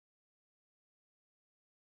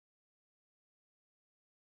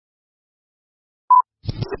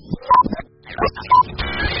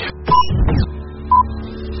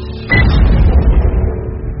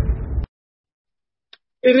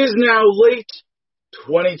It is now late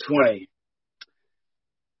 2020.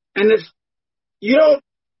 And if you don't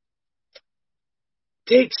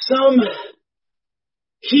take some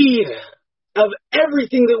heed of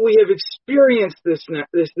everything that we have experienced this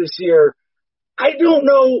year, I don't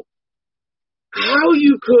know how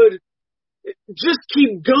you could just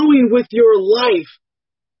keep going with your life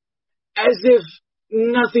as if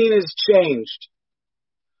nothing has changed.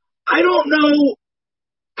 I don't know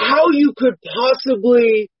how you could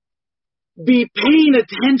possibly be paying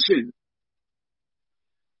attention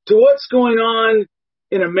to what's going on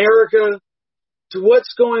in America, to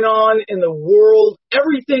what's going on in the world,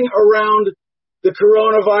 everything around the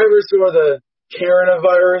coronavirus, or the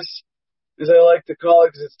Karen-virus, as I like to call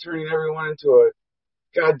it, because it's turning everyone into a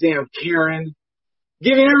goddamn Karen,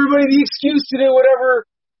 giving everybody the excuse to do whatever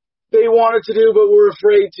they wanted to do but were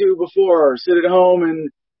afraid to before. Sit at home and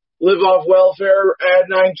live off welfare, add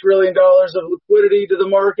 $9 trillion of liquidity to the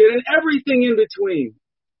market, and everything in between.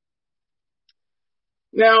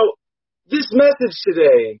 Now, this message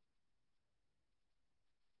today,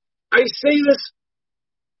 I say this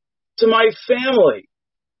to my family.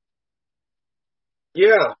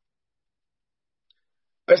 Yeah.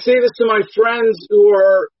 I say this to my friends who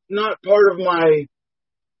are not part of my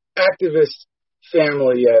activist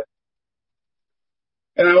family yet.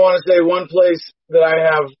 And I want to say one place that I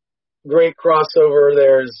have great crossover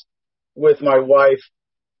there is with my wife.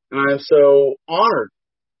 And I'm so honored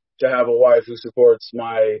to have a wife who supports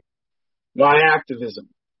my activism.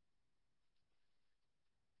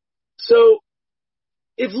 So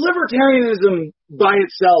if libertarianism by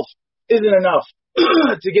itself isn't enough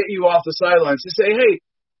to get you off the sidelines, to say, hey,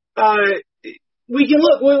 we can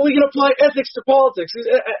apply ethics to politics.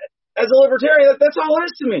 As a libertarian, that's all it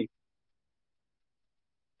is to me.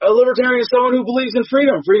 A libertarian is someone who believes in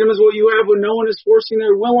freedom. Freedom is what you have when no one is forcing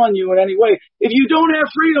their will on you in any way. If you don't have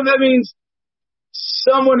freedom, that means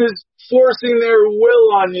someone is forcing their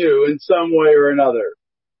will on you in some way or another.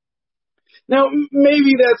 Now,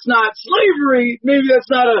 maybe that's not slavery. Maybe that's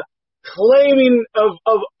not a claiming of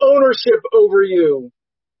ownership over you.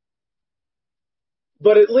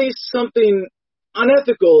 But at least something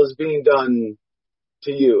unethical is being done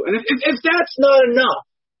to you. And if that's not enough,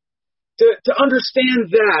 to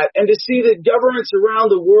understand that and to see that governments around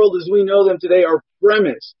the world as we know them today are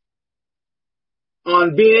premised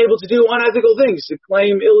on being able to do unethical things, to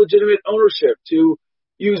claim illegitimate ownership, to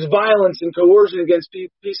use violence and coercion against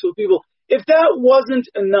peaceful people. If that wasn't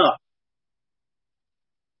enough,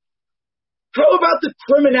 how about the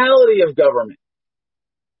criminality of government?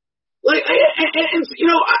 Like,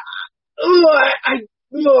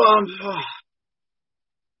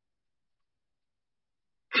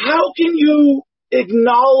 how can you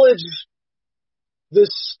acknowledge the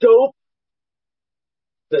scope,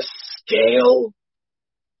 the scale,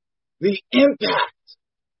 the impact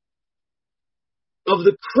of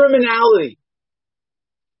the criminality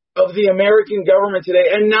of the American government today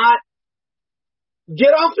and not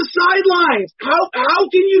get off the sidelines? How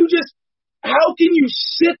can you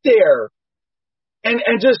sit there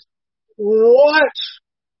and just watch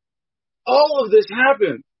all of this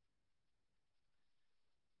happen?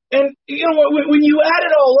 And, when you add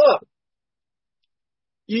it all up,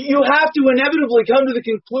 you have to inevitably come to the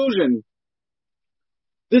conclusion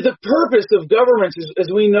that the purpose of governments as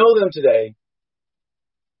we know them today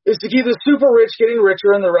is to keep the super rich getting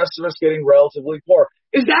richer and the rest of us getting relatively poor.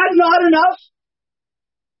 Is that not enough?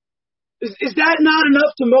 Is that not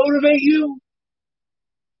enough to motivate you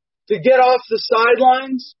to get off the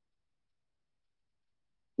sidelines?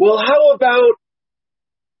 Well, how about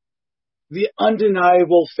the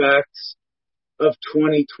undeniable facts of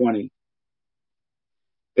 2020?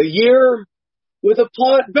 A year with a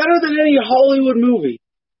plot better than any Hollywood movie.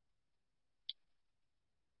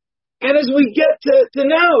 And as we get to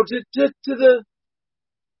the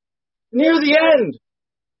near the end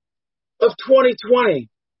of 2020,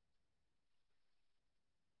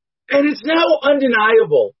 and it's now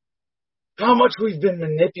undeniable how much we've been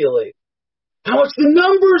manipulated, how much the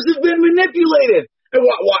numbers have been manipulated. And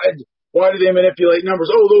why do they manipulate numbers?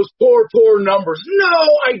 Oh, those poor numbers.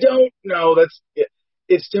 No, I don't know. That's it.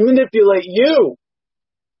 It's to manipulate you.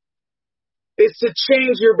 It's to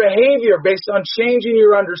change your behavior based on changing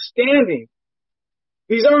your understanding.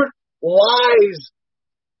 These aren't lies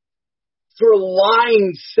for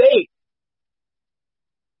lying's sake.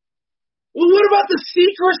 Well, what about the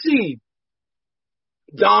secrecy?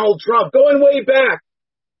 Donald Trump, going way back,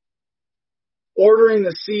 ordering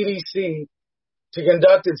the CDC to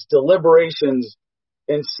conduct its deliberations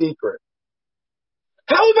in secret.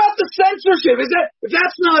 How about the censorship? If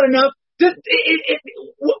that's not enough,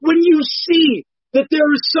 when you see that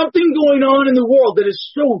there is something going on in the world that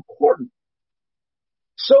is so important,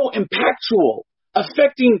 so impactful,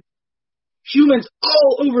 affecting humans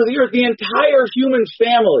all over the earth. The entire human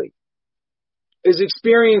family is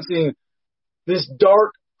experiencing this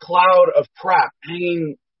dark cloud of crap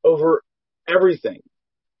hanging over everything,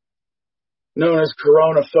 known as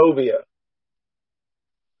coronaphobia.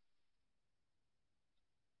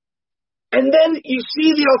 And then you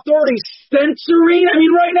see the authorities censoring. I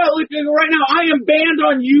mean, right now, I am banned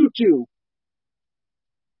on YouTube.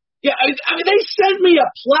 Yeah, I mean, they sent me a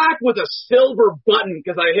plaque with a silver button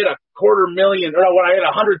because I hit 250,000, or when I hit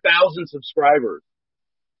 100,000 subscribers.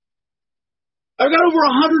 I've got over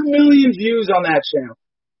 100 million views on that channel.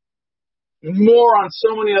 More on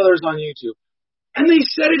so many others on YouTube. And they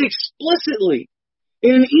said it explicitly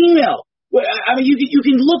in an email. I mean, you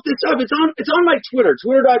can look this up. It's on my Twitter,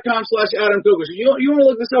 twitter.com/Adam Kokesh. You want to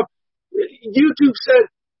look this up? YouTube said,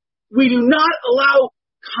 we do not allow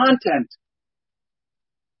content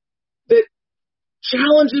that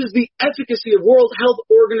challenges the efficacy of World Health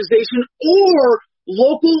Organization or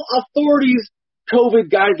local authorities' COVID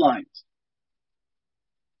guidelines.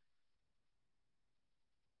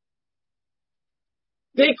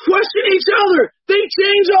 They question each other. They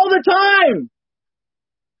change all the time.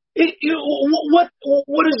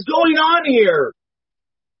 What is going on here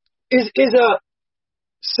is a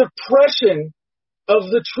suppression of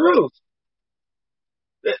the truth.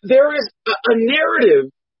 There is a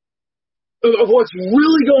narrative of what's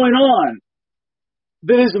really going on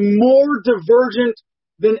that is more divergent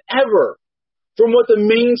than ever from what the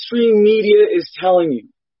mainstream media is telling you.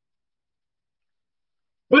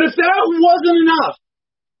 But if that wasn't enough,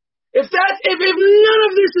 if none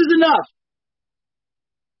of this is enough,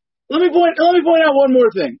 let me point out one more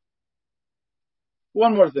thing.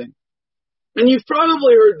 One more thing. And you've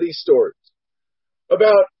probably heard these stories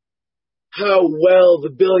about how well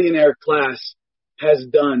the billionaire class has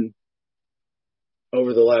done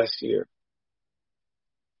over the last year.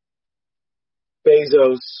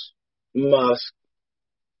 Bezos, Musk,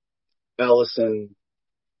 Ellison,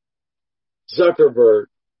 Zuckerberg.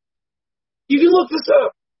 You can look this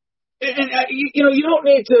up. And you don't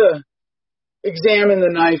need to examine the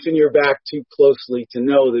knife in your back too closely to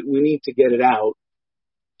know that we need to get it out.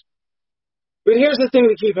 But here's the thing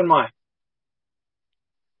to keep in mind.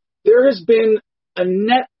 There has been a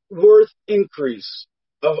net worth increase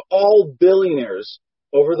of all billionaires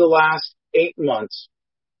over the last 8 months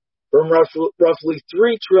from roughly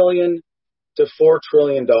 $3 trillion to $4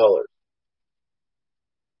 trillion.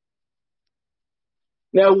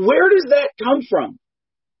 Now, where does that come from?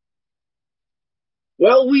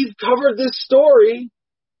 Well, we've covered this story.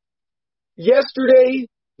 Yesterday,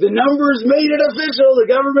 the numbers made it official, the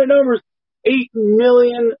government numbers. 8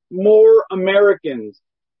 million more Americans.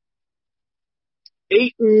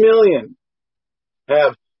 8 million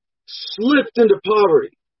have slipped into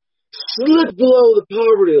poverty, slipped below the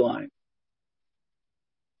poverty line.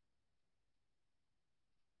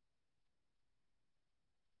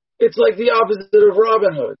 It's like the opposite of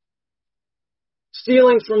Robin Hood.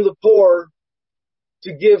 Stealing from the poor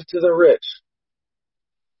to give to the rich.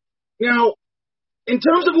 Now, in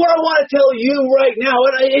terms of what I want to tell you right now,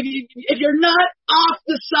 if you're not off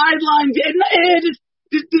the sidelines,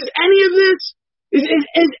 does any of this, is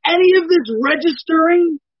any of this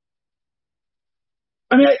registering?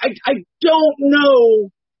 I mean, I don't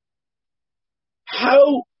know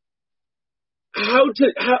how to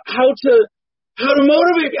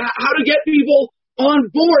motivate, how to get people on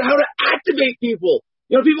board, how to activate people.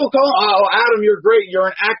 You know, people call, oh, Adam, you're great. You're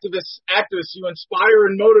an activist. You inspire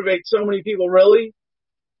and motivate so many people. Really?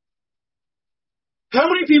 How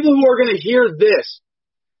many people who are going to hear this?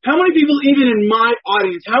 How many people, even in my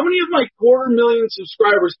audience, how many of my 250,000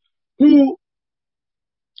 subscribers who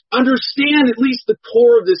understand at least the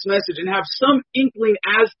core of this message and have some inkling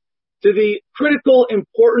as to the critical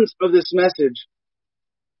importance of this message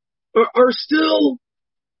are still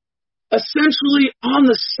essentially on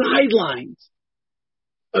the sidelines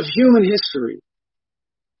of human history?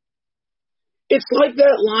 It's like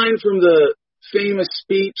that line from the famous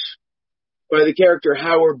speech by the character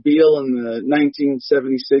Howard Beale in the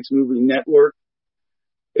 1976 movie Network.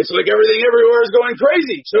 It's like everything everywhere is going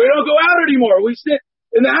crazy, so we don't go out anymore. We sit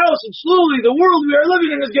in the house, and slowly the world we are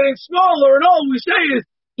living in is getting smaller, and all we say is,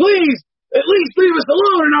 please, at least leave us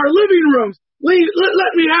alone in our living rooms.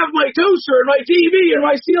 Let me have my toaster and my TV and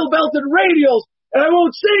my steel-belted radials, and I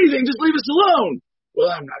won't say anything, just leave us alone.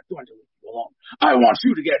 Well, I'm not going to leave you alone. I want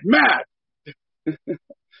you to get mad.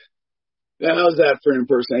 Now, how's that for an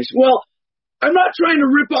impersonation? Well, I'm not trying to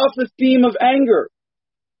rip off the theme of anger.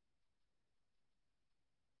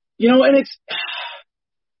 You know, and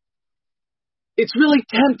it's really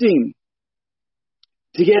tempting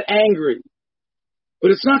to get angry,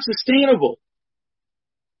 but it's not sustainable.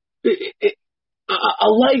 A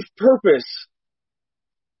life purpose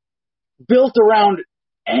built around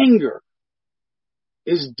anger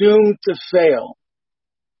is doomed to fail.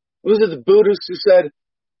 Was it the Buddhists who said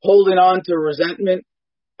holding on to resentment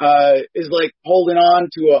is like holding on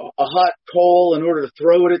to a hot coal in order to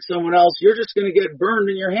throw it at someone else? You're just going to get burned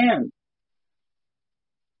in your hand.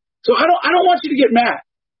 So I don't want you to get mad.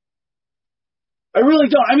 I really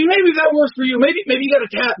don't. I mean, maybe that works for you. Maybe you got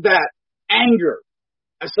to tap that anger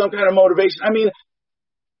as some kind of motivation. I mean,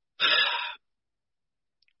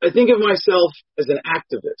 I think of myself as an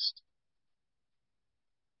activist.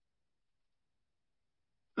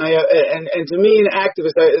 And to me, an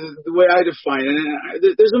activist, the way I define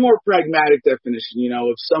it, there's a more pragmatic definition,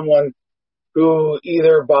 of someone who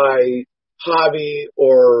either by hobby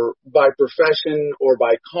or by profession or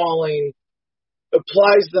by calling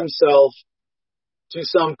applies themselves to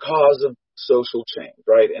some cause of social change,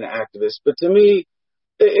 right? An activist. But to me,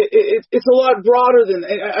 it's a lot broader than,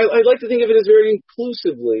 I like to think of it as very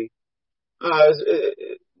inclusively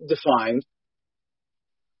defined.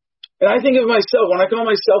 And I think of myself, when I call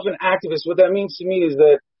myself an activist, what that means to me is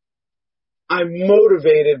that I'm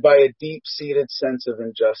motivated by a deep-seated sense of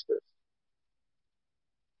injustice.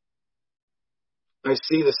 I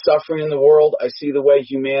see the suffering in the world. I see the way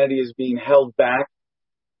humanity is being held back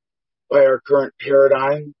by our current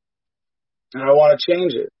paradigm, and I want to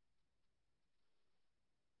change it.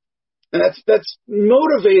 And that's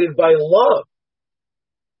motivated by love,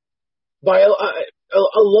 by a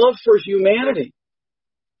love for humanity.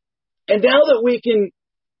 And now that we can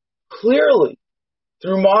clearly,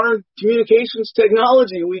 through modern communications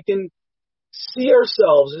technology, we can see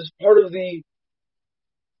ourselves as part of the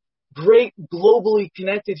great globally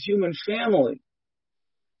connected human family.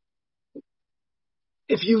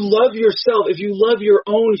 If you love yourself, if you love your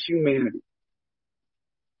own humanity,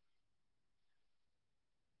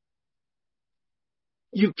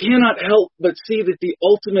 you cannot help but see that the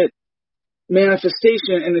ultimate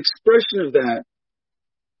manifestation and expression of that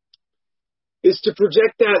is to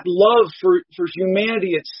project that love for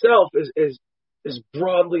humanity itself as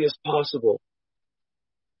broadly as possible.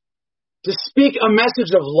 To speak a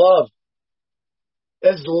message of love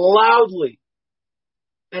as loudly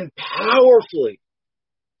and powerfully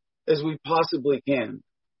as we possibly can.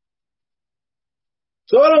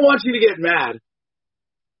 So I don't want you to get mad.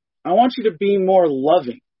 I want you to be more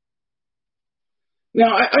loving.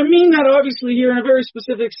 Now, I mean that obviously here in a very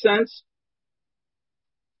specific sense.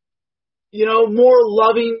 More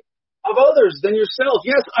loving of others than yourself.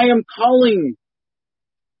 Yes, I am calling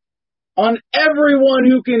on everyone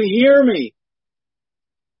who can hear me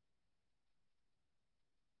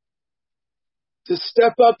to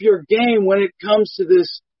step up your game when it comes to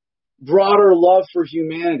this broader love for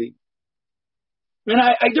humanity. And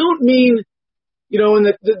I don't mean, in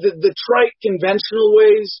the trite conventional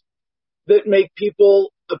ways that make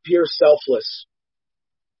people appear selfless.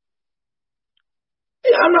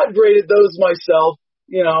 I'm not great at those myself,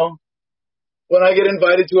 When I get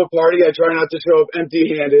invited to a party, I try not to show up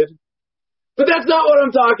empty-handed. But that's not what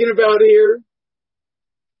I'm talking about here.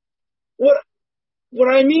 What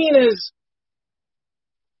I mean is,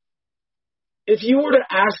 if you were to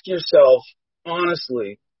ask yourself,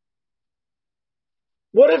 honestly,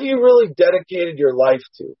 what have you really dedicated your life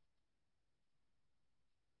to?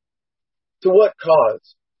 To what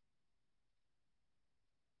cause?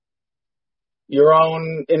 Your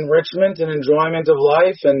own enrichment and enjoyment of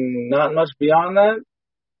life and not much beyond that?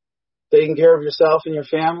 Taking care of yourself and your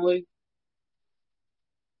family?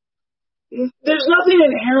 There's nothing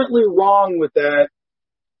inherently wrong with that,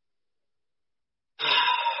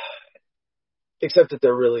 except that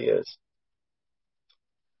there really is.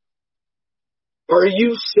 Are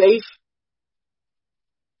you safe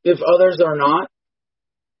if others are not?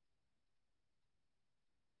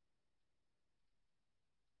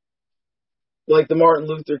 Like the Martin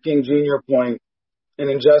Luther King Jr. point, an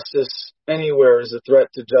injustice anywhere is a threat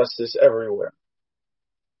to justice everywhere.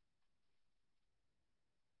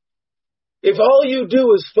 If all you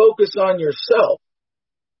do is focus on yourself,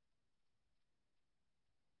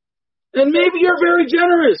 and maybe you're very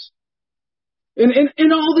generous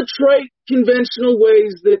in all the trite, conventional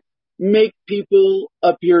ways that make people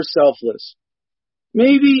appear selfless.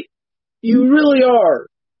 Maybe you really are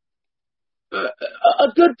a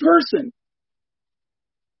good person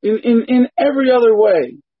in every other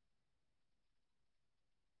way.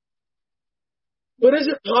 But is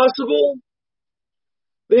it possible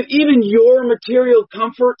that even your material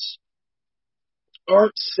comforts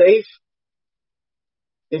aren't safe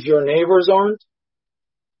if your neighbors aren't?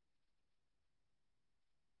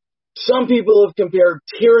 Some people have compared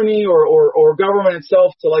tyranny or government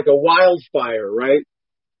itself to like a wildfire, right?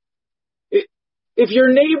 If your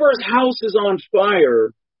neighbor's house is on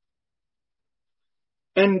fire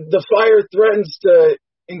and the fire threatens to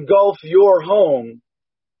engulf your home,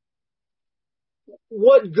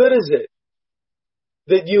 what good is it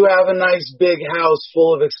that you have a nice big house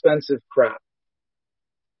full of expensive crap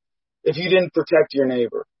if you didn't protect your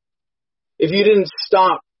neighbor? If you didn't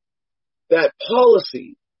stop that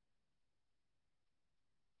policy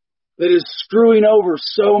that is screwing over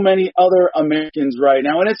so many other Americans right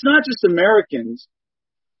now. And it's not just Americans.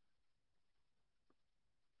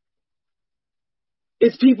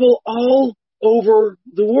 It's people all over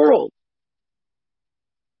the world.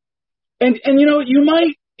 And you know, you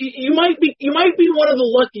might be one of the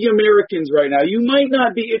lucky Americans right now. You might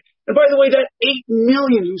not be. And by the way, that 8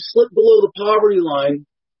 million who slipped below the poverty line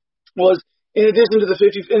was in addition to the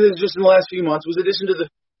 50, and just in the last few months, was in addition to the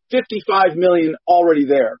 55 million already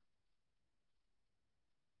there.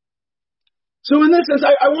 So in this sense,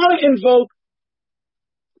 I want to invoke,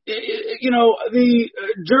 you know, the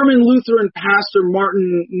German Lutheran pastor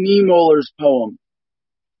Martin Niemöller's poem.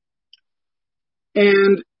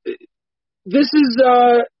 And this is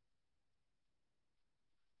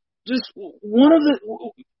just one of the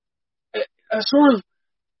sort of,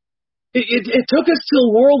 it took us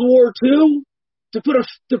till World War II to put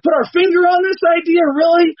our finger on this idea,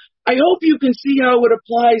 really. I hope you can see how it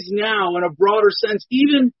applies now in a broader sense,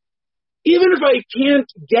 even if I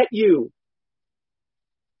can't get you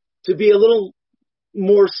to be a little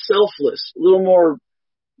more selfless, a little more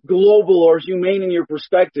global or humane in your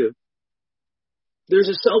perspective. There's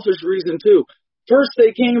a selfish reason too. First,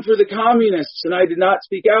 they came for the communists, and I did not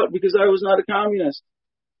speak out because I was not a communist.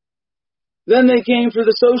 Then they came for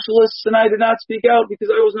the socialists, and I did not speak out because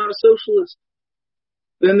I was not a socialist.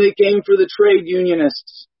 Then they came for the trade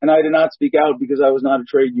unionists, and I did not speak out because I was not a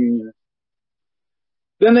trade unionist.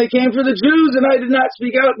 Then they came for the Jews, and I did not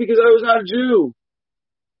speak out because I was not a Jew.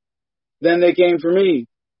 Then they came for me,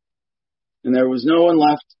 and there was no one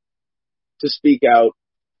left to speak out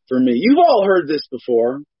for me. You've all heard this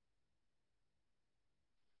before.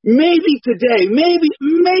 Maybe today,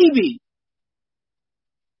 maybe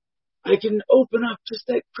I can open up just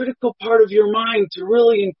that critical part of your mind to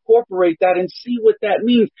really incorporate that and see what that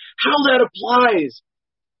means, how that applies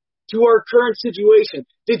to our current situation.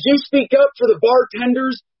 Did you speak up for the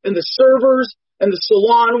bartenders and the servers and the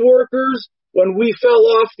salon workers when we fell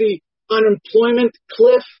off the unemployment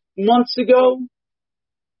cliff months ago?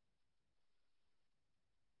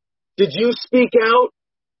 Did you speak out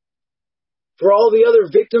for all the other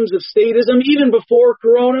victims of statism, even before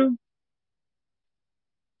Corona?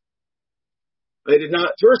 I did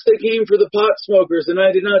not. First, they came for the pot smokers, and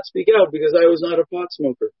I did not speak out because I was not a pot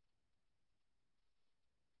smoker.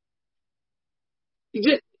 Do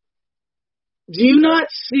you not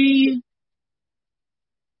see?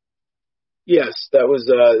 Yes, that was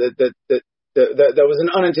that was an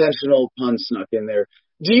unintentional pun snuck in there.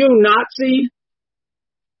 Do you not see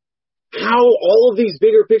how all of these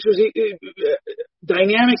bigger pictures,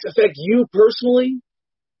 dynamics affect you personally?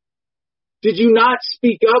 Did you not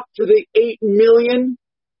speak up for the 8 million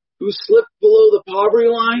who slipped below the poverty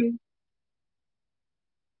line?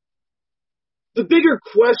 The bigger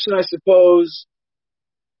question, I suppose,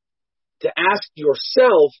 to ask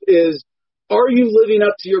yourself is, are you living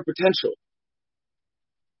up to your potential?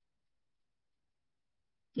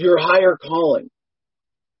 Your higher calling?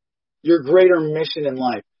 Your greater mission in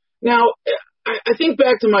life? Now, I think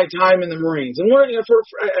back to my time in the Marines, and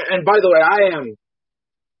and by the way, I am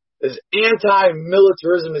as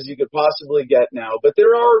anti-militarism as you could possibly get now, but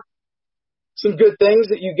there are some good things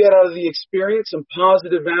that you get out of the experience, some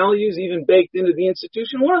positive values even baked into the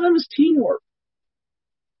institution. One of them is teamwork.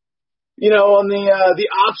 You know, on the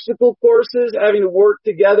obstacle courses, having to work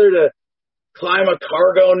together to climb a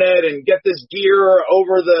cargo net and get this gear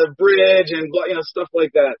over the bridge and, you know, stuff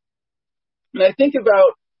like that. And I think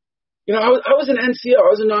about, you know, I was an NCO.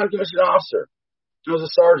 I was a non-commissioned officer. I was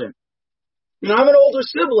a sergeant. You know, I'm an older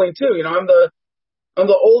sibling too. You know, I'm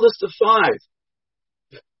the oldest of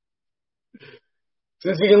 5.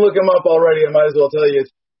 Since you can look them up already, I might as well tell you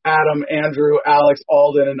it's Adam, Andrew, Alex,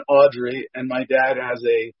 Alden, and Audrey. And my dad has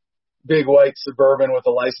a big white Suburban with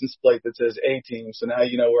a license plate that says A-Team. So now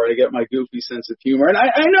you know where I get my goofy sense of humor. And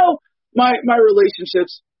I know my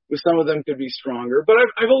relationships with some of them could be stronger, but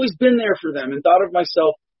I've always been there for them and thought of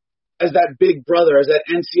myself as that big brother, as that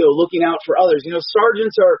NCO looking out for others. You know,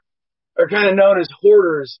 sergeants are kind of known as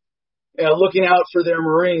hoarders, you know, looking out for their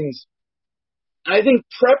Marines. I think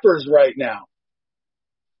preppers right now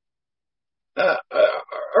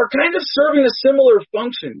are kind of serving a similar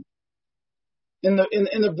function. in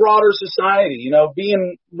the broader society,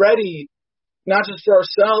 being ready not just for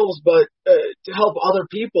ourselves, but to help other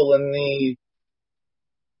people in the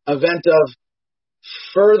event of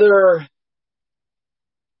further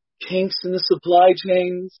kinks in the supply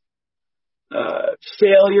chains,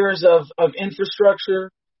 failures of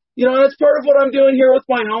infrastructure. And it's part of what I'm doing here with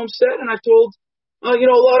my homestead. And I've told, a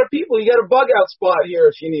lot of people, you got a bug out spot here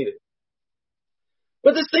if you need it.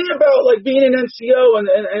 But this thing about like being an NCO and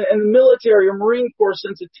the military or Marine Corps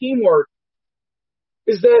sense of teamwork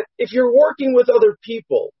is that if you're working with other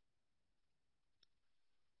people,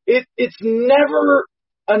 it's never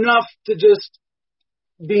enough to just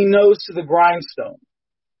be nose to the grindstone.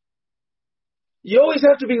 You always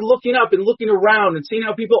have to be looking up and looking around and seeing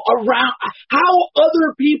how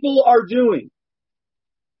other people are doing.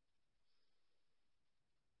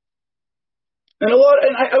 And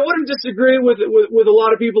I wouldn't disagree with a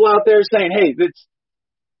lot of people out there saying, hey, it's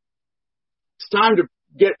time to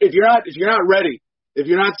get, if you're not ready, if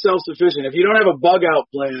you're not self-sufficient, if you don't have a bug out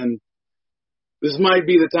plan, this might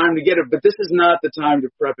be the time to get it. But this is not the time to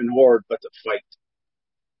prep and hoard, but to fight.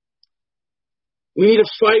 We need to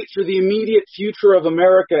fight for the immediate future of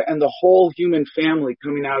America and the whole human family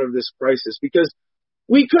coming out of this crisis, because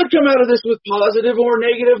we could come out of this with positive or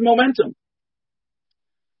negative momentum.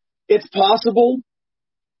 It's possible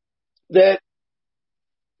that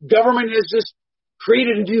government has just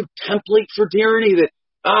created a new template for tyranny, that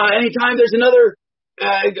anytime there's another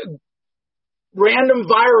random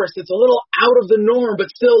virus that's a little out of the norm, but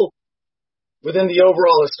still within the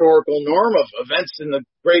overall historical norm of events in the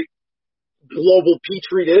great global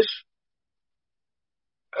petri dish.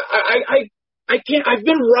 I can't, I've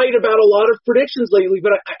been right about a lot of predictions lately,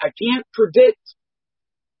 but I can't predict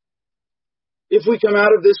if we come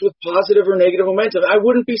out of this with positive or negative momentum. I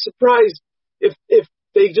wouldn't be surprised if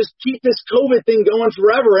they just keep this COVID thing going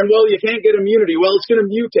forever, and you can't get immunity. Well, it's going to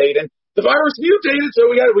mutate, and the virus mutated, so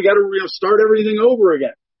we got to start everything over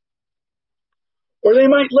again. Or they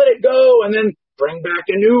might let it go and then bring back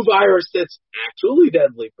a new virus that's actually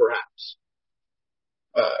deadly, perhaps.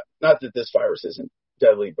 Not that this virus isn't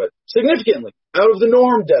deadly, but significantly out of the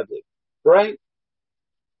norm deadly, right?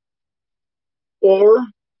 Or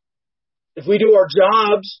if we do our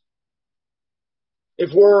jobs,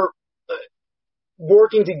 if we're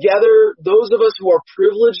working together, those of us who are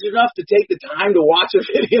privileged enough to take the time to watch a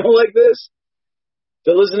video like this,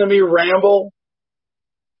 to listen to me ramble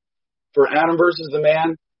for Adam versus the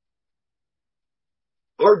Man,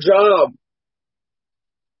 our job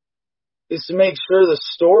is to make sure the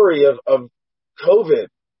story of COVID-19,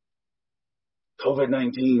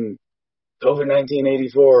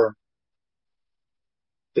 COVID-1984,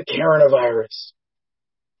 the coronavirus,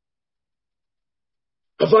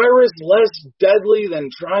 a virus less deadly than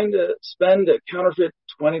trying to spend a counterfeit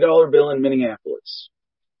 $20 bill in Minneapolis,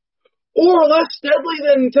 or less deadly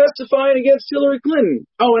than testifying against Hillary Clinton.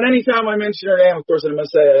 Oh, and anytime I mention her name, of course, I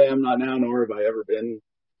must say I am not now, nor have I ever been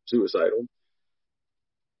suicidal.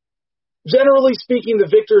 Generally speaking, the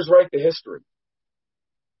victors write the history.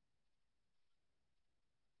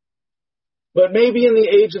 But maybe in the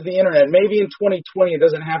age of the internet, maybe in 2020, it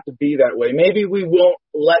doesn't have to be that way. Maybe we won't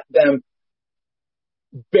let them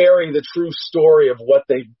bury the true story of what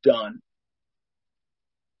they've done,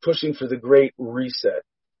 pushing for the Great Reset,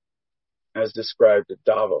 as described at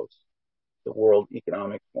Davos, the World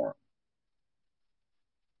Economic Forum.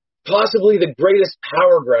 Possibly the greatest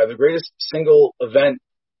power grab, the greatest single event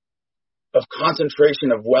of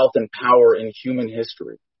concentration of wealth and power in human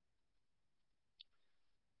history.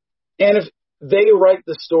 And if they write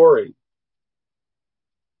the story,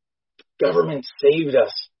 government saved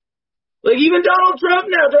us. Like even Donald Trump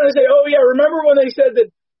now trying to say, oh yeah, remember when they said that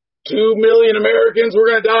 2 million Americans were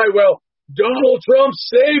going to die? Well, Donald Trump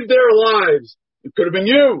saved their lives. It could have been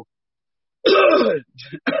you.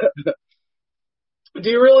 Do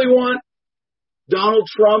you really want Donald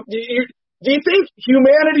Trump? Do you think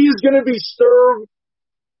humanity is going to be served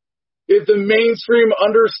if the mainstream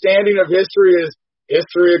understanding of history is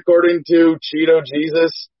history according to Cheeto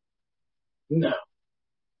Jesus? No.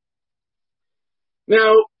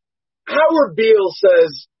 Now, Howard Beale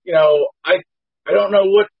says, I don't know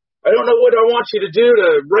what I want you to do,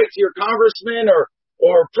 to write to your congressman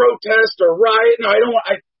or protest or riot. No, I don't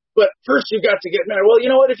want. But first you got to get mad. Well, you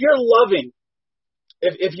know what? If you're loving,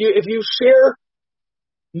 if you share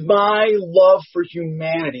my love for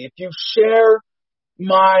humanity, if you share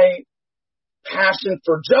my passion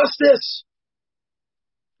for justice,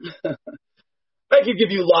 I could give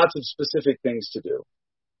you lots of specific things to do.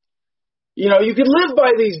 You could live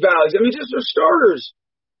by these values. I mean, just for starters,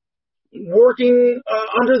 working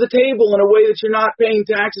under the table in a way that you're not paying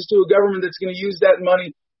taxes to a government that's going to use that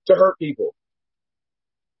money to hurt people.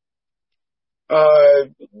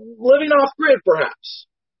 Living off grid, perhaps.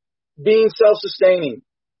 Being self-sustaining.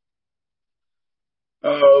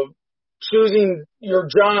 Choosing your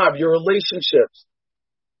job, your relationships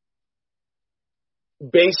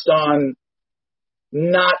based on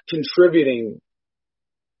not contributing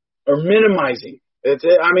or minimizing. You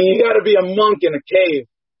got to be a monk in a cave,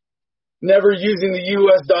 never using the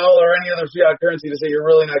U.S. dollar or any other fiat currency to say you're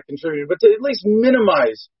really not contributing, but to at least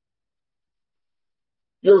minimize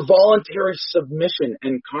your voluntary submission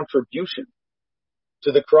and contribution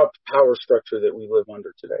to the corrupt power structure that we live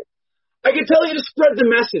under today. I can tell you to spread the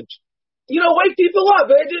message. Wake people up.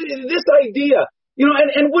 This idea,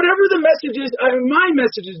 and whatever the message is, my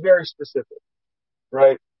message is very specific,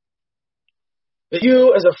 right? That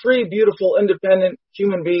you, as a free, beautiful, independent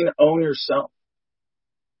human being, own yourself.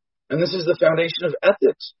 And this is the foundation of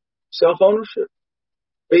ethics, self-ownership,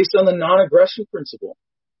 based on the non-aggression principle,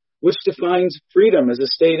 which defines freedom as a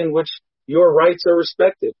state in which your rights are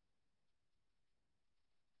respected.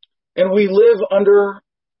 And we live under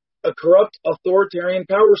a corrupt authoritarian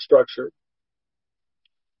power structure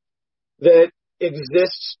that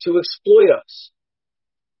exists to exploit us.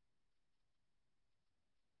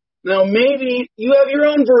 Now, maybe you have your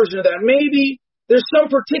own version of that. Maybe there's some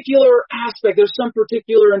particular aspect, there's some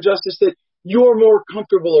particular injustice that you're more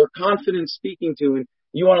comfortable or confident speaking to, and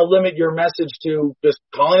you want to limit your message to just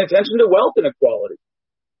calling attention to wealth inequality.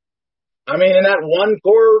 In that one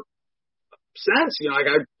core sense,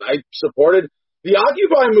 I supported the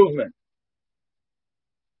Occupy movement.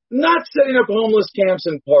 Not setting up homeless camps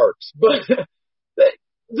in parks, but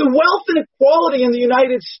the wealth inequality in the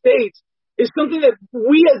United States is something that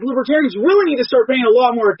we as libertarians really need to start paying a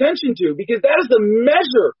lot more attention to, because that is the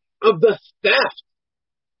measure of the theft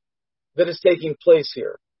that is taking place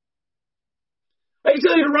here. I can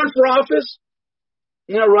tell you to run for office.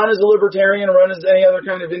 Run as a libertarian, run as any other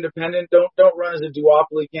kind of independent. Don't run as a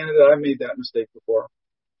duopoly candidate. I've made that mistake before.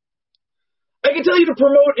 I can tell you to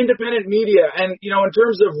promote independent media. And, in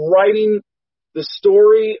terms of writing the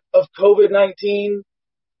story of COVID-19,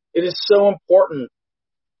 it is so important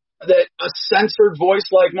that a censored voice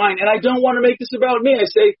like mine, and I don't want to make this about me, I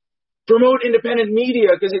say promote independent media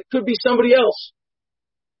because it could be somebody else.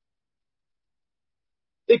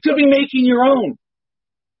 It could be making your own.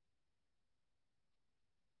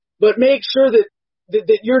 But make sure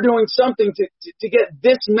that you're doing something to get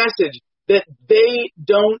this message that they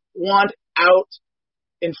don't want out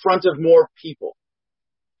in front of more people.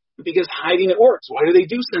 Because hiding it works. Why do they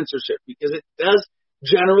do censorship? Because it does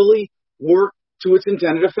generally work to its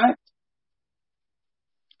intended effect.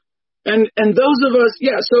 And those of us,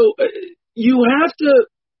 so you have to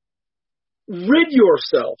rid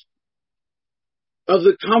yourself of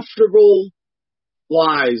the comfortable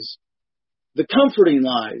lies, the comforting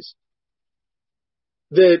lies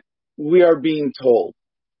that we are being told.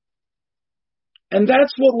 And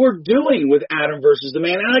that's what we're doing with Adam versus the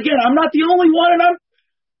Man. And again, I'm not the only one, and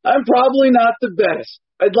I'm probably not the best.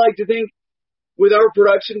 I'd like to think with our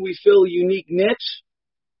production, we fill a unique niche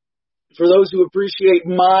for those who appreciate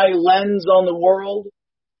my lens on the world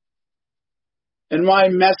and my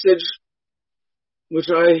message, which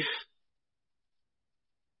I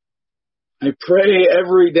pray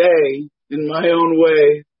every day in my own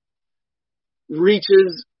way,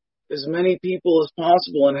 reaches as many people as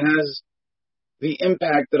possible and has the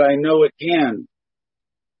impact that I know it can.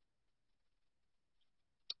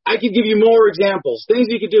 I could give you more examples, things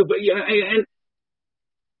you could do, but and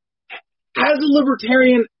as a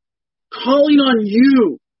libertarian, calling on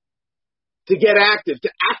you to get active, to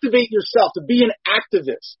activate yourself, to be an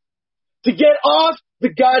activist, to get off the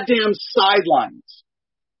goddamn sidelines.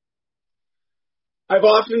 I've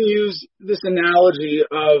often used this analogy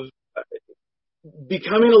of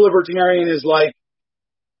becoming a libertarian is like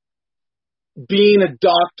being a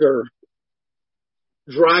doctor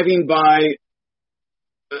driving by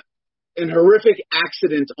an horrific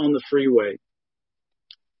accident on the freeway.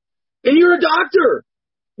 And you're a doctor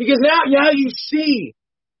because now you see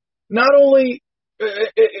not only,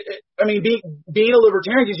 being a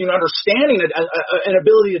libertarian gives you an understanding, an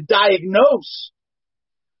ability to diagnose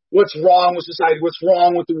what's wrong with society, what's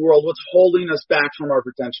wrong with the world, what's holding us back from our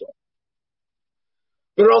potential.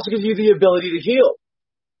 But it also gives you the ability to heal.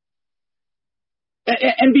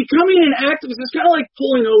 And becoming an activist is kind of like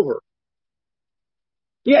pulling over.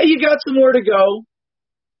 Yeah, you got somewhere to go,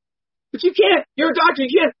 but you're a doctor,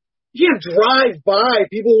 you can't drive by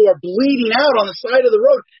people who are bleeding out on the side of the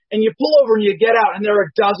road and you pull over and you get out and there are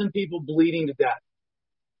a dozen people bleeding to death.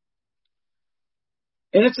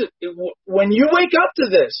 And when you wake up to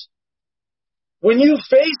this, when you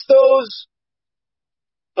face those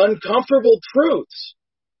uncomfortable truths,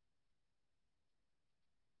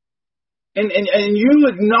 and you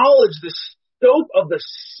acknowledge the scope of the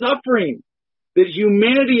suffering that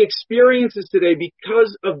humanity experiences today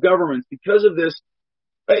because of governments, because of this,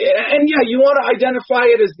 and yeah, you want to identify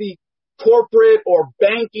it as the corporate or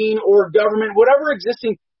banking or government, whatever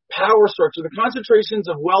existing power structure, the concentrations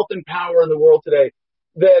of wealth and power in the world today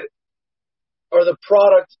that are the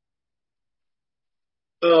product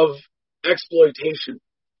of exploitation.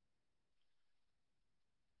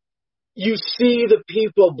 You see the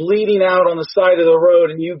people bleeding out on the side of the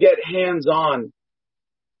road and you get hands-on.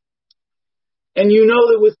 And you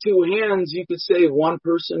know that with two hands you could save one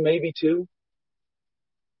person, maybe two.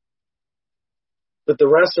 But the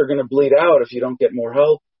rest are going to bleed out if you don't get more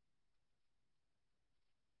help.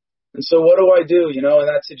 And so what do I do, in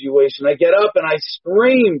that situation? I get up and I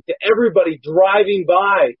scream to everybody driving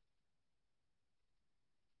by.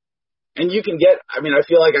 And I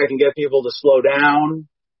feel like I can get people to slow down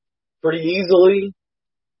pretty easily.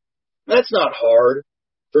 That's not hard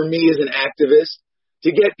for me as an activist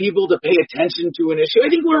to get people to pay attention to an issue. I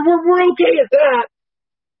think we're okay at that.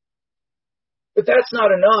 But that's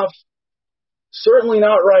not enough. Certainly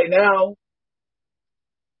not right now.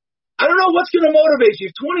 I don't know what's going to motivate you.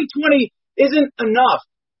 If 2020 isn't enough,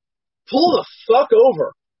 pull the fuck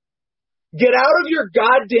over. Get out of your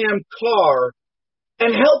goddamn car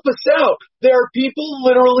and help us out. There are people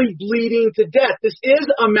literally bleeding to death. This is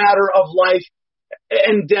a matter of life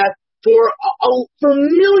and death for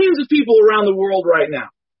millions of people around the world right now.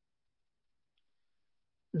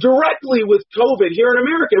 Directly with COVID here in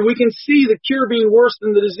America, we can see the cure being worse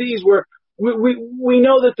than the disease, where we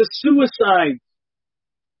know that the suicide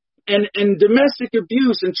and domestic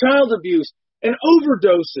abuse and child abuse and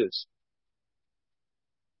overdoses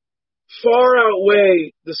far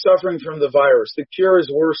outweigh the suffering from the virus. The cure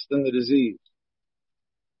is worse than the disease.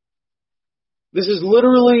 This is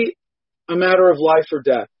literally a matter of life or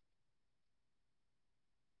death.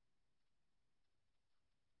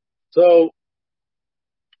 So,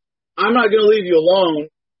 I'm not going to leave you alone.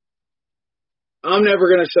 I'm never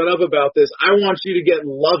going to shut up about this. I want you to get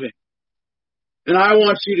loving. And I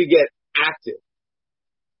want you to get active.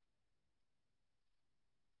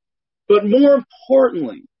 But more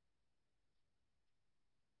importantly,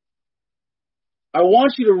 I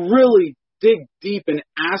want you to really dig deep and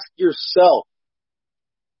ask yourself,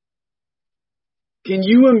 can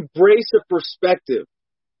you embrace a perspective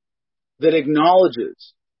that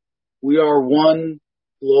acknowledges we are one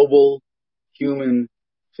global human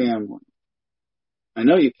family? I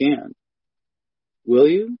know you can. Will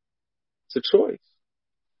you? It's a choice.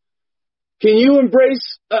 Can you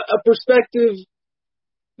embrace a perspective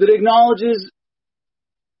that acknowledges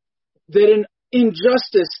that an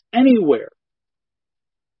injustice anywhere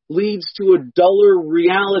leads to a duller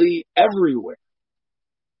reality everywhere?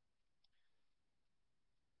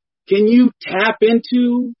 Can you tap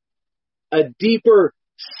into a deeper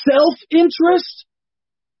self-interest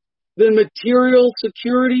than material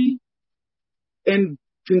security and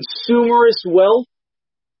consumerist wealth?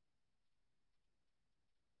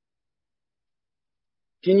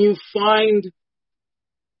 Can you find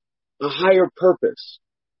a higher purpose?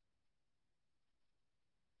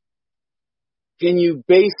 Can you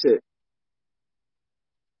base it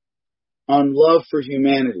on love for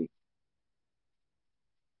humanity?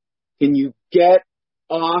 Can you get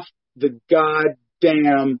off the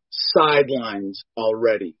goddamn sidelines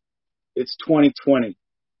already? It's 2020.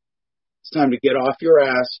 It's time to get off your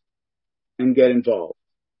ass and get involved.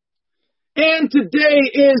 And today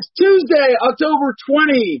is Tuesday, October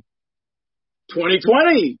 20,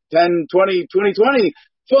 2020, 10/20/2020.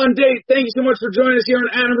 Fun date. Thank you so much for joining us here on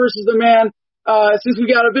Adam versus the Man. Since we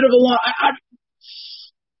got a bit of a long,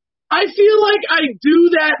 I feel like I do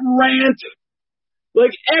that rant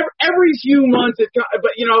like every few months, but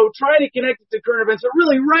trying to connect it to current events. But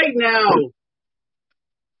really, right now,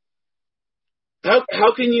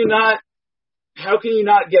 how can you not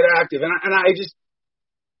get active? And I just,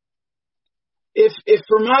 if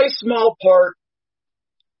for my small part,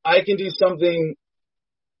 I can do something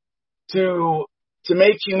to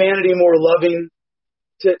make humanity more loving.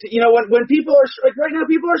 When people are like right now,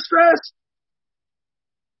 people are stressed.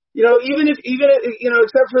 Even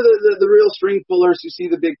except for the real string pullers who see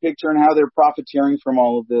the big picture and how they're profiteering from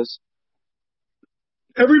all of this,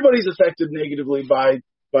 everybody's affected negatively by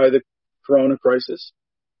the corona crisis.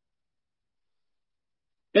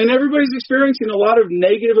 And everybody's experiencing a lot of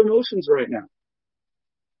negative emotions right now.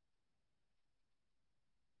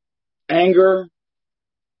 Anger,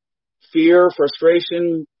 fear,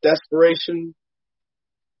 frustration, desperation,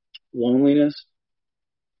 loneliness.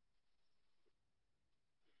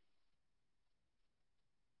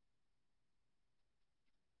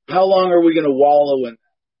 How long are we going to wallow in that?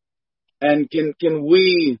 And can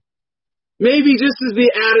we, maybe just as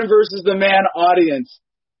the Adam versus the man audience,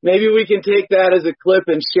 maybe we can take that as a clip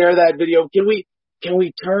and share that video. Can we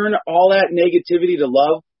turn all that negativity to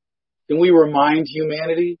love? Can we remind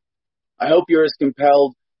humanity? I hope you're as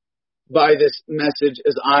compelled by this message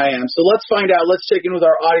as I am. So let's find out. Let's check in with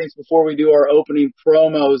our audience before we do our opening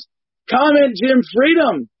promos. Comment Jim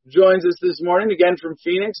Freedom joins us this morning, again from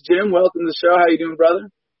Phoenix. Jim, welcome to the show. How you doing,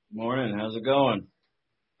 brother? Morning. How's it going?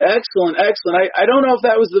 Excellent, excellent. I don't know if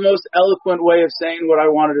that was the most eloquent way of saying what I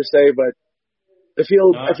wanted to say, but I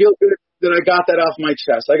feel good that I got that off my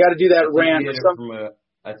chest. I got to do that rant.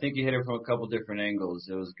 I think you hit it from a couple different angles.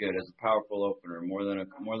 It was good. It was a powerful opener. More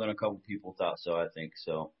than a couple people thought so. I think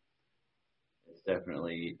so. It's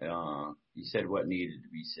definitely you said what needed to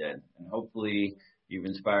be said, and hopefully you've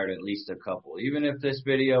inspired at least a couple. Even if this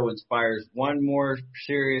video inspires one more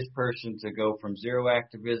serious person to go from zero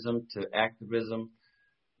activism to activism,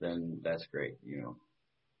 then that's great.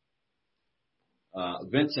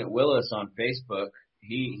 Vincent Willis on Facebook,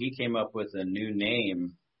 he came up with a new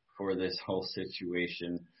name for this whole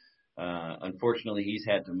situation. Unfortunately, he's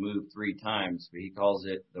had to move 3 times, but he calls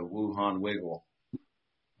it the Wuhan Wiggle.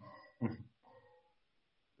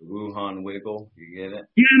 The Wuhan Wiggle, you get it?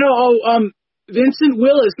 Vincent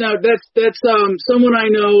Willis. Now that's someone I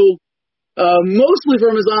know mostly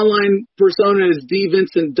from his online persona as D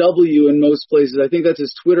Vincent W in most places. I think that's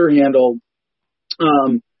his Twitter handle.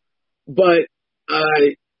 But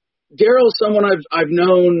Daryl's someone I've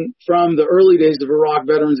known from the early days of Iraq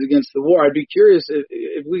Veterans Against the War. I'd be curious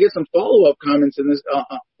if we get some follow-up comments in this.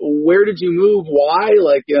 Where did you move? Why?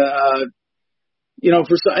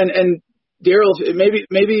 And Daryl, maybe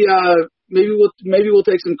we'll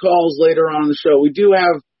take some calls later on in the show. We do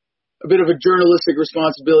have a bit of a journalistic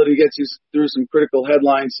responsibility to get you through some critical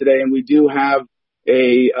headlines today, and we do have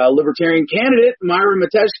a libertarian candidate, Myra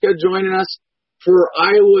Mateshka, joining us for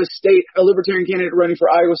Iowa State, a libertarian candidate running for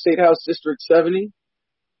Iowa State House District 70.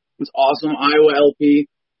 It's awesome. Iowa LP,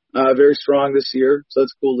 very strong this year, so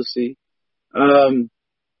it's cool to see. But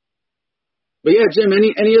yeah, Jim,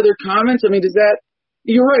 any other comments? I mean, does that?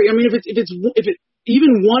 You're right. I mean, if it's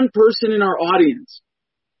even one person in our audience,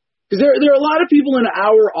 because there are a lot of people in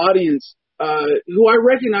our audience who I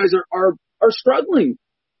recognize are struggling.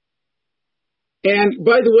 And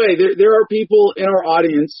by the way, there are people in our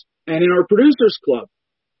audience and in our producers club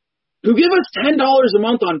who give us $10 a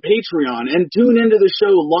month on Patreon and tune into the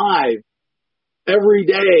show live every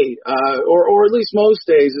day, or at least most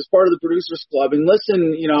days as part of the producers club, and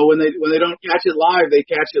listen, when they don't catch it live, they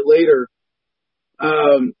catch it later.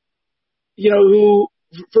 For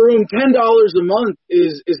whom $10 a month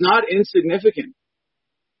is not insignificant.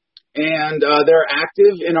 And they're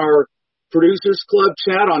active in our producers club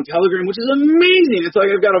chat on Telegram, which is amazing. It's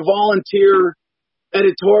like I've got a volunteer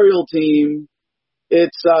editorial team.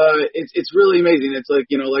 It's really amazing. It's like,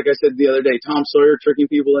 like I said the other day, Tom Sawyer tricking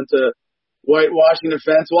people into whitewashing a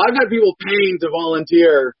fence. Well, I've got people paying to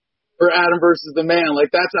volunteer for Adam versus the Man.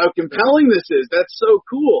 Like, that's how compelling this is. That's so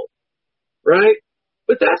cool, right?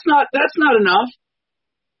 But that's not enough.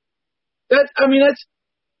 That's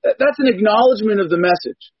an acknowledgement of the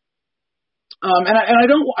message. And I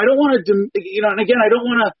don't want to, and again, I don't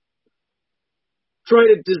want to try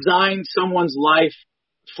to design someone's life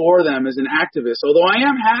for them as an activist. Although I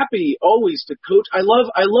am happy always to coach. I love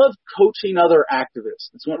coaching other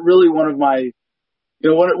activists. It's one of my,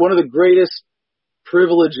 one of the greatest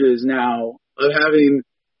privileges now of having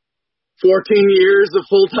 14 years of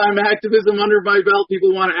full-time activism under my belt.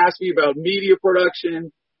 People want to ask me about media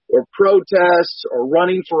production or protests or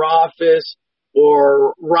running for office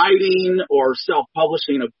or writing or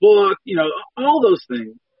self-publishing a book, all those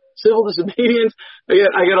things. Civil disobedience.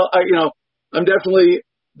 I'm definitely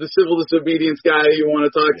the civil disobedience guy you want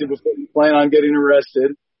to talk to before you plan on getting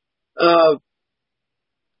arrested. But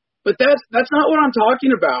that's not what I'm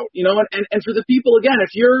talking about, and for the people, again,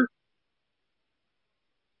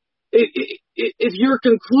 if your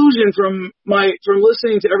conclusion from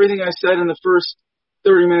listening to everything I said in the first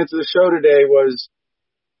 30 minutes of the show today was,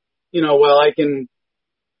 I can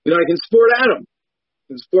support Adam, I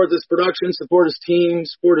can support this production, support his team,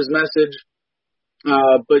 support his message,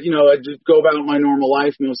 but I just go about my normal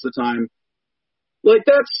life most of the time. Like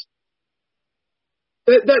that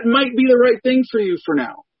might be the right thing for you for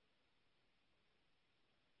now,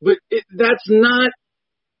 but that's not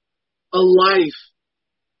a life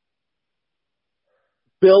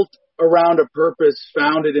built around a purpose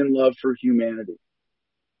founded in love for humanity.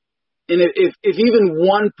 And if even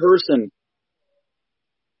one person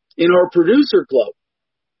in our producer club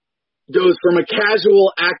goes from a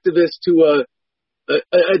casual activist to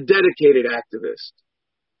a dedicated activist,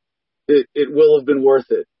 it will have been worth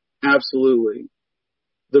it. Absolutely.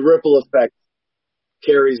 The ripple effect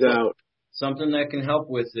carries out. Something that can help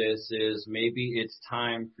with this is maybe it's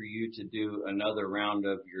time for you to do another round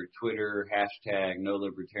of your Twitter hashtag No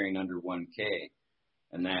Libertarian Under 1K,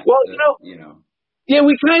 and that. Well, yeah,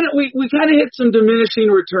 we kind of hit some diminishing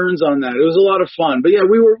returns on that. It was a lot of fun, but yeah,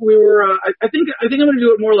 we were. I think I'm going to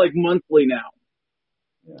do it more like monthly now,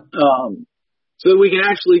 so that we can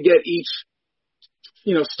actually get each,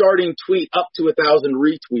 starting tweet up to 1,000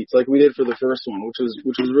 retweets like we did for the first one, which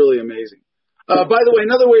was really amazing. By the way,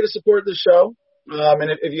 another way to support the show, and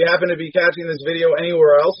if you happen to be catching this video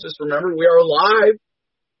anywhere else, just remember we are live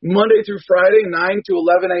Monday through Friday, 9 to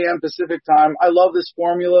 11 a.m. Pacific time. I love this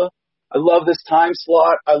formula. I love this time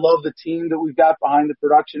slot. I love the team that we've got behind the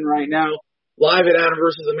production right now. Live at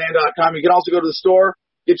AdamVersusTheMan.com. You can also go to the store,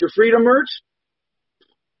 get your Freedom merch.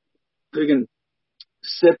 You can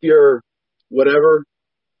sip your whatever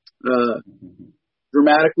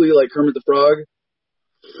dramatically like Kermit the Frog.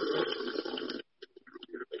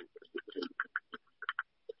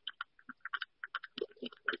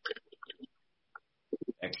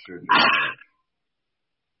 Extra dramatic.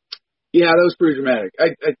 Yeah, that was pretty dramatic.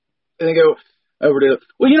 I think I overdid it.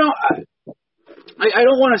 Well, I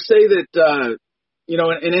don't want to say that,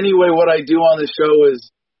 in any way what I do on this show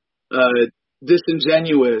is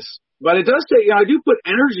disingenuous, but it does say, I do put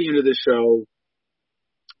energy into this show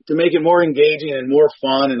to make it more engaging and more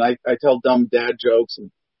fun, and I tell dumb dad jokes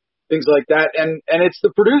and things like that. And it's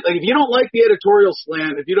the producer. Like, if you don't like the editorial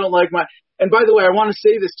slant, if you don't like and by the way, I want to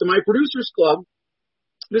say this to my producers club,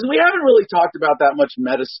 because we haven't really talked about that much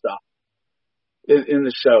meta stuff in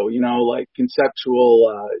the show, like conceptual,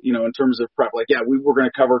 in terms of prep. Like, yeah, we're going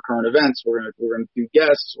to cover current events. We're going to do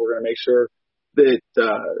guests. We're going to make sure that,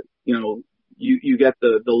 you get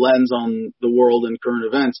the lens on the world and current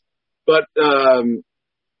events. But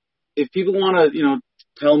if people want to,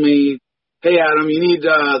 tell me, hey, Adam, you need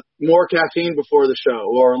more caffeine before the show,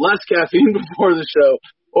 or less caffeine before the show,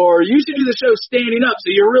 or you should do the show standing up so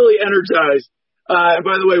you're really energized. And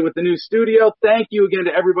by the way, with the new studio, thank you again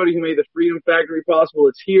to everybody who made the Freedom Factory possible.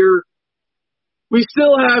 It's here. We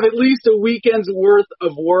still have at least a weekend's worth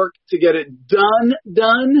of work to get it done,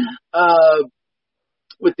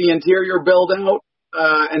 with the interior build out,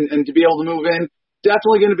 and to be able to move in.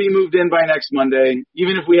 Definitely going to be moved in by next Monday,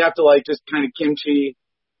 even if we have to just kind of kimchi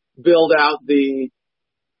build out the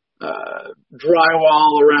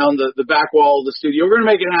drywall around the back wall of the studio. We're going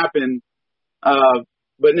to make it happen.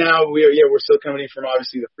 But now we're still coming in from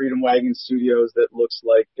obviously the Freedom Wagon Studios that looks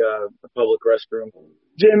like a public restroom.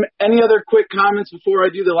 Jim, any other quick comments before I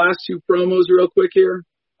do the last two promos real quick here?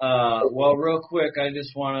 Well, real quick, I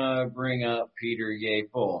just want to bring up Peter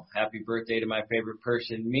Yapel. Happy birthday to my favorite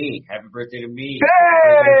person, me. Happy birthday to me.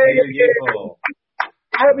 Hey! Peter Yapel.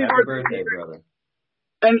 Happy birthday, brother.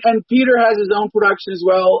 And Peter has his own production as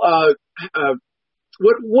well.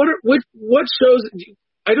 What shows?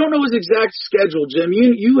 I don't know his exact schedule, Jim.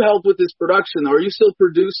 You help with this production, though. Are you still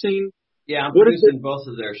producing? Yeah, I'm producing both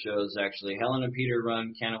of their shows, actually. Helen and Peter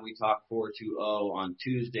run Can We Talk 420 on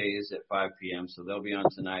Tuesdays at 5 p.m., so they'll be on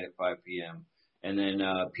tonight at 5 p.m. And then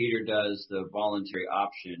Peter does the Voluntary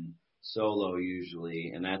Option solo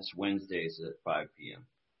usually, and that's Wednesdays at 5 p.m.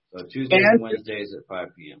 So Tuesdays and Wednesdays at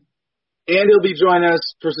 5 p.m. And he'll be joining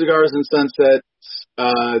us for Cigars and Sunsets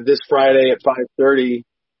this Friday at 5:30.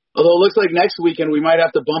 Although it looks like next weekend we might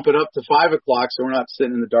have to bump it up to 5 o'clock so we're not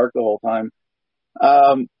sitting in the dark the whole time.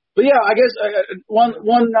 But yeah, I guess one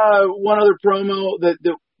other promo that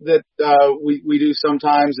we do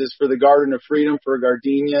sometimes is for the Garden of Freedom for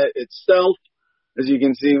Gardenia itself, as you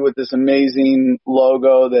can see with this amazing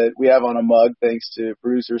logo that we have on a mug, thanks to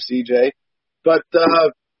producer CJ. But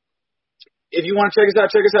if you want to check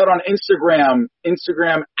us out on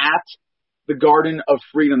Instagram at the Garden of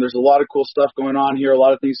Freedom. There's a lot of cool stuff going on here, a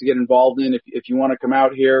lot of things to get involved in. If you want to come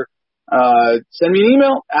out here, send me an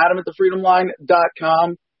email,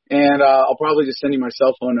 adam@thefreedomline.com, and I'll probably just send you my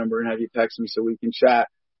cell phone number and have you text me so we can chat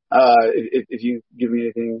if you give me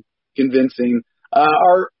anything convincing.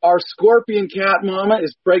 Our scorpion cat mama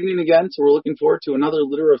is pregnant again, so we're looking forward to another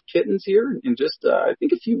litter of kittens here in just I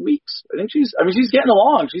think a few weeks. I think she's getting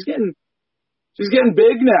along. She's getting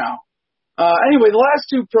big now. Anyway, the last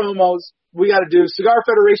two promos we got to do,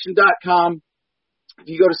 cigarfederation.com. If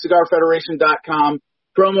you go to cigarfederation.com,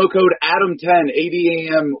 promo code ADAM10,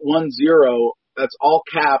 ADAM10, that's all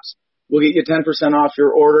caps. will get you 10% off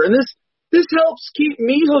your order. And this helps keep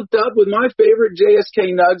me hooked up with my favorite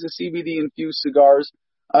JSK Nugs, the CBD-infused cigars.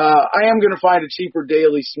 I am going to find a cheaper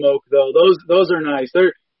daily smoke, though. Those are nice.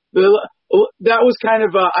 That was kind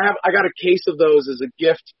of I got a case of those as a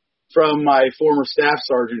gift from my former staff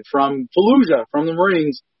sergeant from Fallujah, from the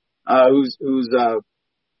Marines, who's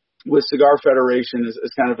with Cigar Federation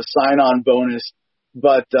as kind of a sign-on bonus.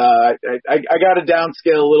 But I got to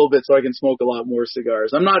downscale a little bit so I can smoke a lot more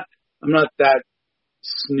cigars. I'm not that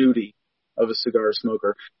snooty of a cigar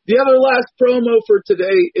smoker. The other last promo for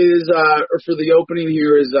today is, or for the opening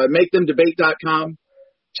here, is makethemdebate.com.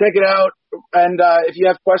 Check it out. And if you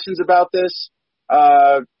have questions about this,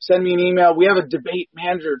 send me an email. We have a debate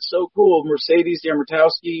manager. It's so cool. Mercedes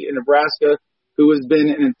Yamartowski in Nebraska, who has been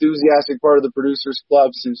an enthusiastic part of the Producers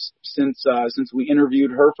Club since we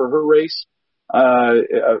interviewed her for her race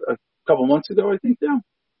a couple months ago, I think now.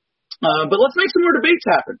 But let's make some more debates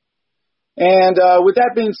happen. And with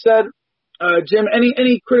that being said, Jim,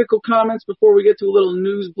 any critical comments before we get to a little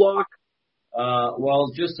news block?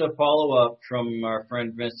 Well, just a follow-up from our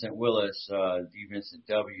friend Vincent Willis, D. Vincent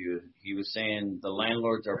W. He was saying the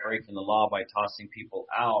landlords are breaking the law by tossing people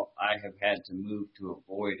out. I have had to move to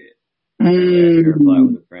avoid it. I reply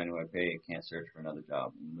with a friend who I pay can't search for another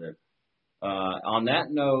job and live. On that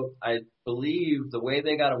note, I believe the way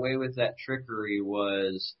they got away with that trickery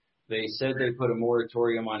was they said they put a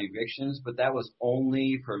moratorium on evictions, but that was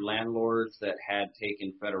only for landlords that had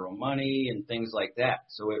taken federal money and things like that.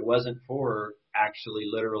 So it wasn't for actually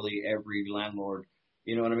literally every landlord.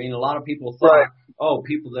 You know what I mean? A lot of people thought, right, oh,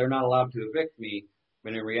 they're not allowed to evict me.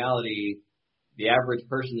 But in reality, the average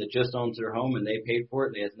person that just owns their home and they paid for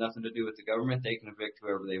it, it has nothing to do with the government. They can evict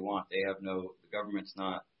whoever they want. The government's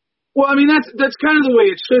not. Well, I mean, that's kind of the way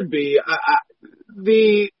it should be.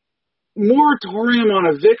 The moratorium on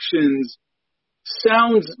evictions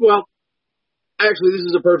sounds, well, actually, this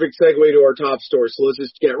is a perfect segue to our top story, so let's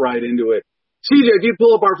just get right into it. CJ, if you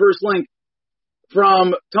pull up our first link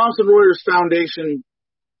from Thomson Reuters Foundation,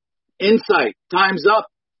 Insight, time's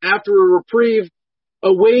up after a reprieve,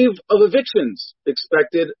 a wave of evictions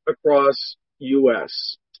expected across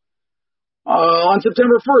U.S. On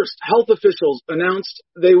September 1st, health officials announced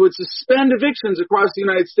they would suspend evictions across the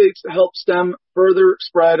United States to help stem further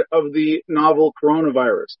spread of the novel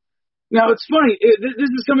coronavirus. Now, it's funny. This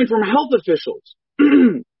is coming from health officials,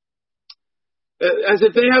 as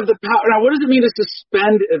if they have the power. Now, what does it mean to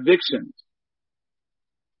suspend evictions?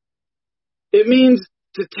 It means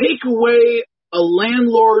to take away a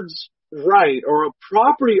landlord's right, or a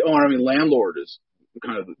property owner. I mean, landlord is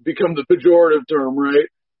kind of become the pejorative term, right?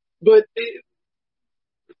 But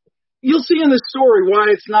you'll see in the story why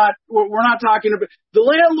it's not, we're not talking about, the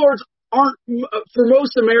landlords aren't, for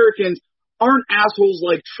most Americans, aren't assholes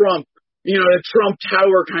like Trump, in a Trump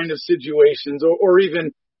Tower kind of situations, or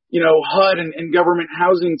even, HUD and government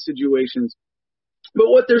housing situations. But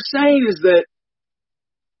what they're saying is that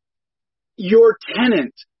your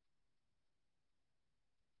tenant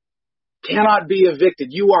cannot be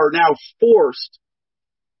evicted. You are now forced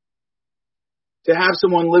to have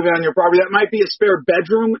someone living on your property. That might be a spare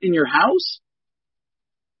bedroom in your house.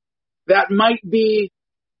 That might be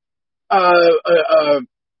a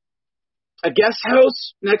guest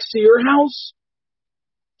house next to your house.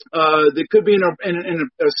 That could be in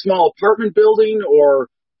a small apartment building, or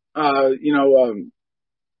townhomes,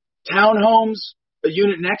 a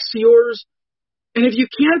unit next to yours. And if you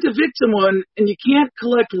can't evict someone and you can't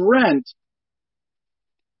collect rent,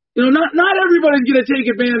 not everybody's going to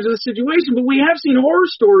take advantage of the situation, but we have seen horror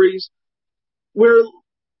stories where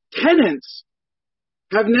tenants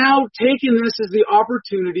have now taken this as the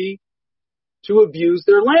opportunity to abuse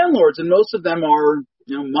their landlords, and most of them are,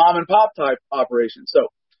 mom and pop type operations.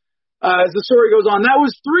 So, as the story goes on, that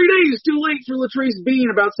was 3 days too late for Latrice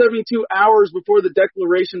Bean, about 72 hours before the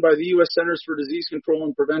declaration by the U.S. Centers for Disease Control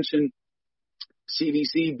and Prevention,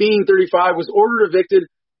 CDC. Bean, 35, was ordered evicted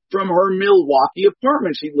from her Milwaukee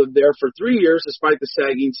apartment. She'd lived there for 3 years despite the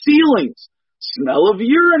sagging ceilings, smell of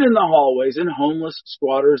urine in the hallways, and homeless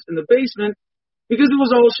squatters in the basement, because it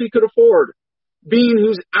was all she could afford. Bean,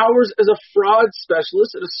 whose hours as a fraud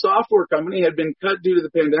specialist at a software company had been cut due to the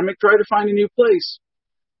pandemic, tried to find a new place.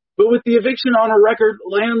 But with the eviction on her record,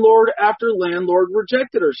 landlord after landlord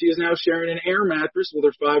rejected her. She is now sharing an air mattress with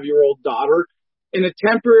her 5-year-old daughter in a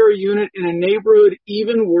temporary unit in a neighborhood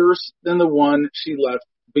even worse than the one she left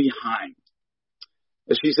behind.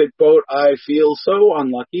 As she said, quote, "I feel so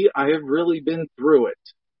unlucky. I have really been through it."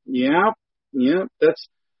 Yeah, that's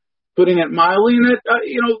putting it mildly. And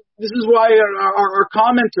this is why our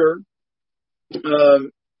commenter,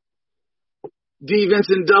 D.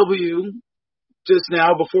 Vincent W., just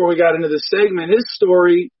now before we got into this segment, his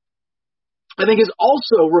story, I think, is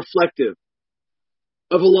also reflective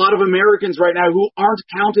of a lot of Americans right now who aren't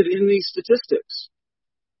counted in these statistics.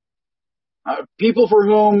 People for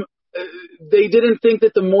whom they didn't think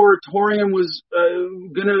that the moratorium was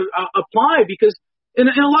going to apply, because in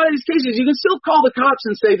a lot of these cases, you can still call the cops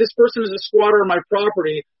and say, this person is a squatter on my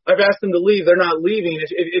property. I've asked them to leave. They're not leaving.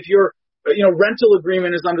 If your rental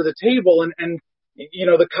agreement is under the table and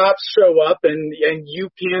the cops show up and you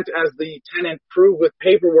can't, as the tenant, prove with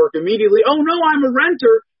paperwork immediately, oh, no, I'm a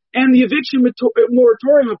renter, and the eviction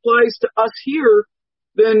moratorium applies to us here,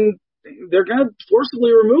 then they're going to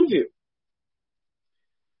forcibly remove you.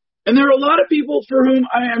 And there are a lot of people for whom,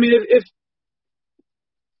 how many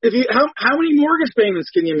mortgage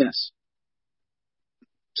payments can you miss?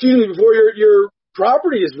 Before your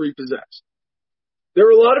property is repossessed. There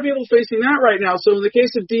are a lot of people facing that right now. So in the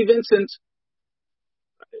case of D. Vincent,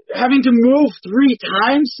 having to move 3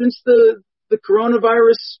 times since the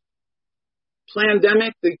coronavirus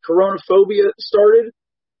pandemic, the coronaphobia started.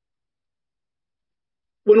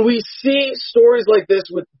 When we see stories like this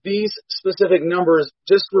with these specific numbers,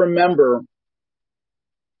 just remember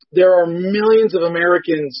there are millions of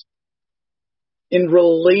Americans in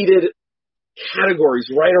related categories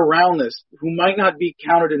right around this who might not be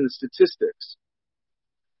counted in the statistics.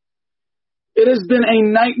 It has been a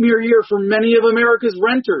nightmare year for many of America's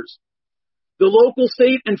renters. The local,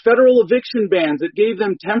 state, and federal eviction bans that gave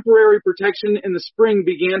them temporary protection in the spring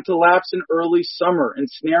began to lapse in early summer,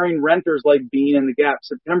 ensnaring renters like Bean and the Gap.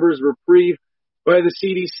 September's reprieve by the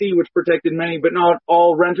CDC, which protected many but not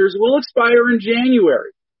all renters, will expire in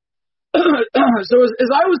January. So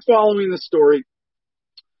as I was following the story,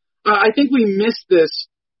 I think we missed this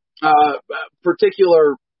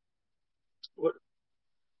particular, what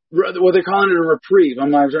they're calling it, a reprieve.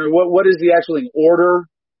 I'm not sure. What is the actual order?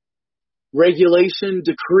 Regulation,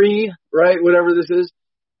 decree, right? Whatever this is,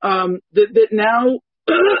 that now,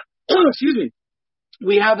 excuse me,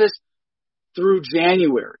 we have this through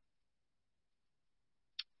January.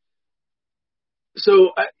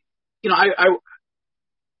 So,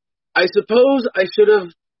 I suppose I should have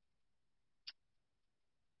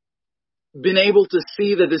been able to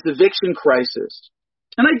see that this eviction crisis,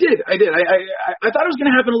 and I did. I thought it was going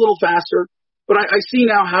to happen a little faster, but I see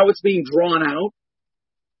now how it's being drawn out.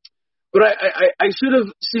 But I should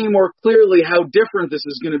have seen more clearly how different this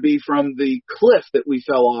is going to be from the cliff that we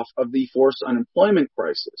fell off of the forced unemployment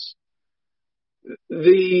crisis.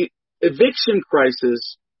 The eviction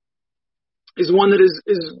crisis is one that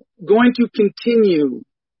is going to continue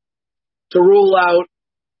to roll out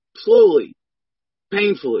slowly,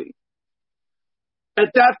 painfully.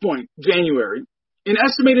 At that point, January, an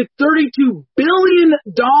estimated $32 billion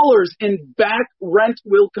in back rent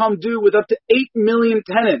will come due, with up to 8 million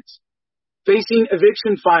tenants facing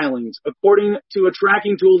eviction filings, according to a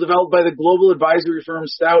tracking tool developed by the global advisory firm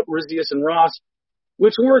Stout, Rizius & Ross,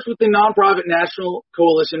 which works with the nonprofit National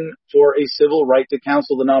Coalition for a Civil Right to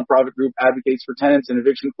Counsel. The nonprofit group advocates for tenants in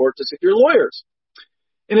eviction court to secure lawyers.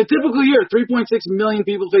 In a typical year, 3.6 million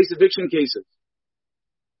people face eviction cases,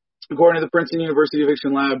 according to the Princeton University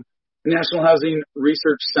Eviction Lab, National Housing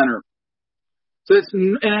Research Center. So it's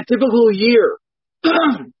in a typical year,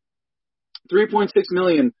 3.6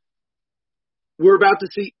 million. We're about to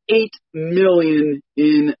see 8 million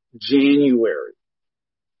in January.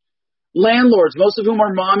 Landlords, most of whom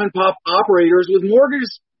are mom and pop operators with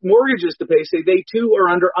mortgages to pay, say they too are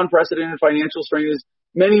under unprecedented financial strain as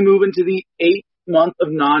many move into the 8th month of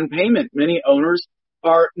non-payment. Many owners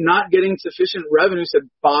are not getting sufficient revenue, said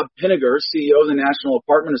Bob Pinniger, CEO of the National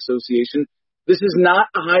Apartment Association. This is not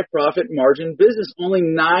a high profit margin business. Only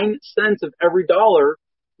 9 cents of every dollar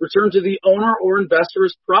return to the owner or investor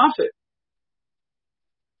as profit.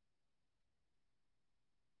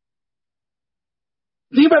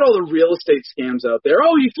 Think about all the real estate scams out there.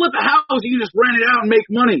 Oh, you flip a house, you can just rent it out and make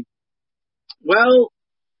money. Well,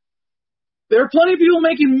 there are plenty of people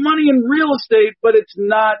making money in real estate, but it's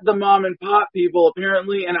not the mom and pop people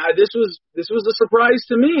apparently. And this was a surprise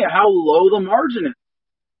to me how low the margin is.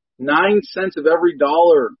 9 cents of every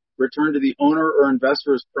dollar returned to the owner or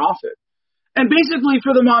investor as profit. And basically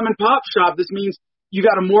for the mom and pop shop, this means you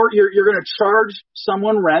got you're going to charge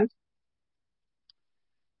someone rent,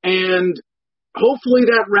 and hopefully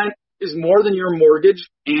that rent is more than your mortgage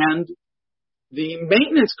and the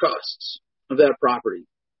maintenance costs of that property.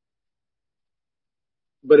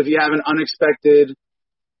 But if you have an unexpected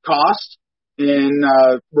cost in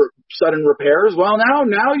sudden repairs, well, now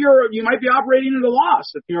you might be operating at a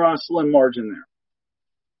loss if you're on a slim margin there.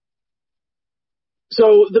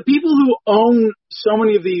 So the people who own so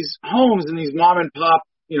many of these homes in these mom and pop,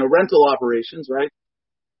 rental operations, right?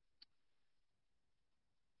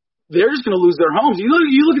 They're just going to lose their homes. You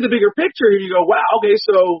look at the bigger picture and you go, wow, okay,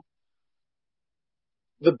 so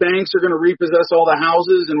the banks are going to repossess all the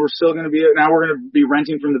houses and we're going to be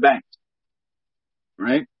renting from the banks,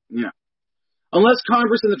 right? Yeah. Unless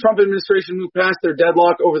Congress and the Trump administration move past their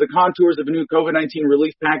deadlock over the contours of a new COVID-19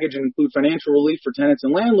 relief package and include financial relief for tenants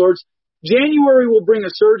and landlords, January will bring a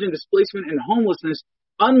surge in displacement and homelessness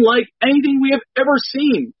unlike anything we have ever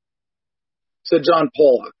seen, said John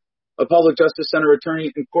Pollock, a public justice center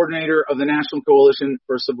attorney and coordinator of the National Coalition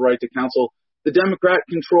for Civil Right to Counsel. The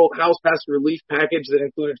Democrat-controlled House passed a relief package that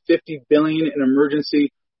included $50 billion in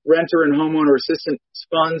emergency renter and homeowner assistance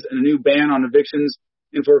funds and a new ban on evictions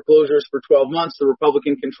and foreclosures for 12 months. The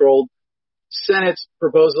Republican-controlled Senate's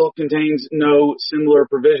proposal contains no similar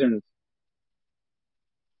provisions.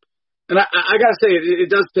 And I got to say, it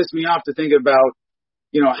does piss me off to think about,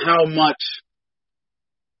 how much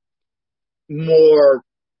more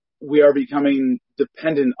we are becoming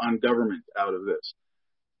dependent on government out of this.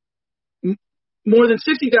 More than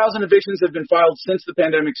 60,000 evictions have been filed since the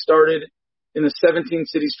pandemic started. In the 17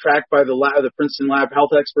 cities tracked by the Princeton Lab,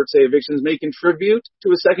 health experts say evictions may contribute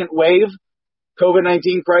to a second wave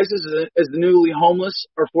COVID-19 crisis as the newly homeless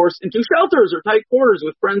are forced into shelters or tight quarters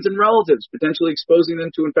with friends and relatives, potentially exposing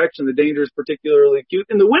them to infection. The danger is particularly acute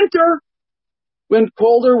in the winter when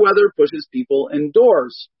colder weather pushes people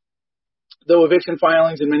indoors. Though eviction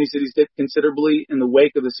filings in many cities dipped considerably in the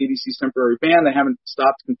wake of the CDC's temporary ban, they haven't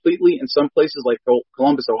stopped completely. In some places like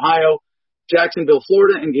Columbus, Ohio, Jacksonville,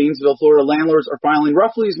 Florida, and Gainesville, Florida, landlords are filing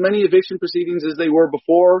roughly as many eviction proceedings as they were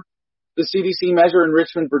before the CDC measure. In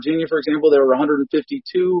Richmond, Virginia, for example, there were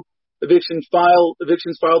 152 evictions filed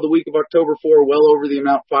the week of October 4, well over the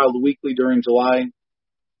amount filed weekly during July.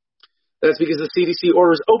 That's because the CDC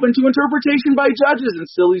orders open to interpretation by judges and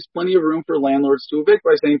still leaves plenty of room for landlords to evict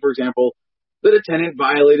by saying, for example, that a tenant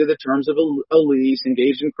violated the terms of a lease,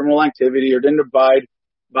 engaged in criminal activity, or didn't abide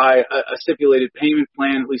by a stipulated payment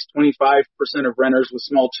plan. At least 25% of renters with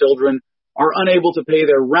small children are unable to pay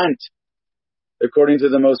their rent, according to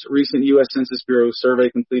the most recent U.S. Census Bureau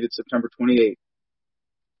survey completed September 28.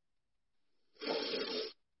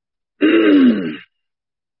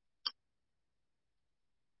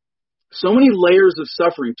 So many layers of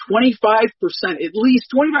suffering. 25%, at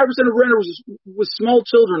least 25% of renters with small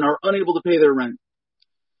children are unable to pay their rent.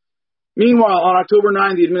 Meanwhile, on October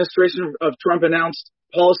 9, the administration of Trump announced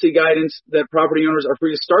policy guidance that property owners are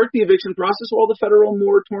free to start the eviction process while the federal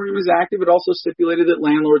moratorium is active. It also stipulated that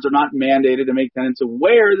landlords are not mandated to make tenants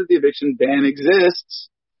aware that the eviction ban exists.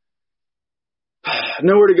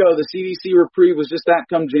 Nowhere to go. The CDC reprieve was just that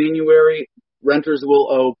come January. Renters will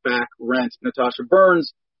owe back rent. Natasha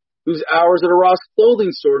Burns, whose hours at a Ross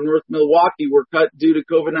clothing store in North Milwaukee were cut due to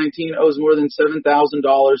COVID-19, owes more than $7,000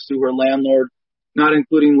 to her landlord, not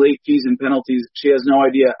including late fees and penalties. She has no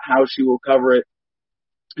idea how she will cover it.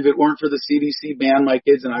 If it weren't for the CDC ban, my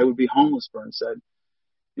kids and I would be homeless, Burns said.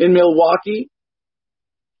 In Milwaukee,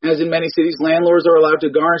 as in many cities, landlords are allowed to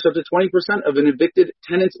garnish up to 20% of an evicted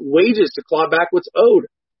tenant's wages to claw back what's owed.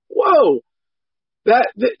 Whoa!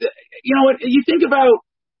 You know what? You think about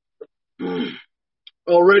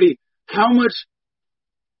already how much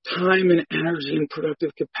time and energy and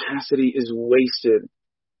productive capacity is wasted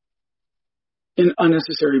in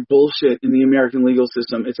unnecessary bullshit in the American legal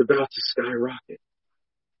system. It's about to skyrocket.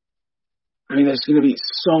 I mean, there's going to be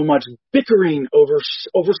so much bickering over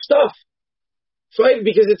stuff, fight,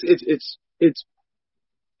 because it's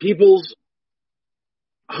people's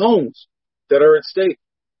homes that are at stake.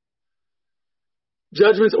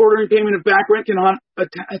 Judgments ordering payment of back rent can haunt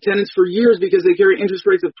tenants for years because they carry interest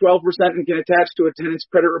rates of 12% and can attach to a tenant's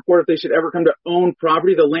credit report if they should ever come to own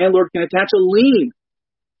property. The landlord can attach a lien.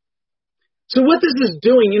 So what this is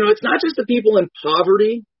doing, it's not just the people in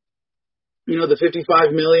poverty, the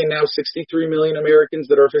 55 million, now 63 million Americans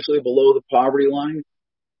that are officially below the poverty line,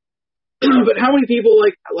 but how many people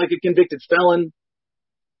like a convicted felon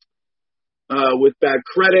with bad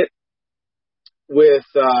credit, with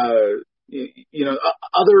other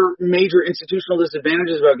major institutional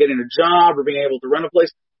disadvantages about getting a job or being able to run a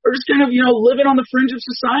place, or just kind of, living on the fringe of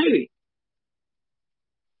society.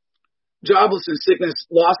 Joblessness, sickness,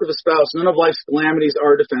 loss of a spouse, none of life's calamities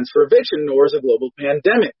are a defense for eviction, nor is a global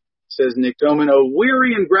pandemic, says Nick Toman, a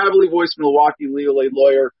weary and gravelly voiced Milwaukee legal aid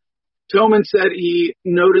lawyer. Toman said he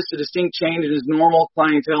noticed a distinct change in his normal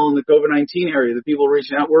clientele in the COVID-19 area. The people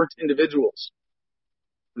reaching out weren't individuals.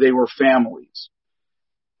 They were families.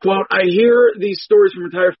 Quote, I hear these stories from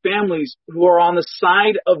entire families who are on the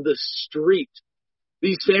side of the street.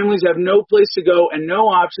 These families have no place to go and no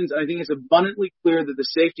options, and I think it's abundantly clear that the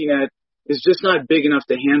safety net is just not big enough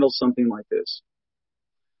to handle something like this.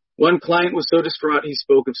 One client was so distraught he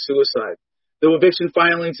spoke of suicide. Though eviction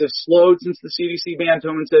filings have slowed since the CDC ban,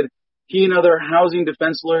 Thoman said he and other housing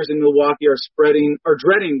defense lawyers in Milwaukee are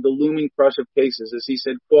dreading the looming crush of cases. As he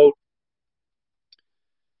said, quote,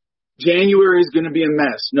 January is going to be a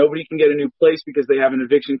mess. Nobody can get a new place because they have an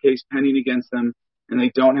eviction case pending against them and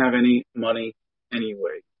they don't have any money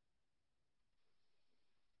anyway.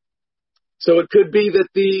 So it could be that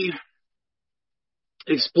the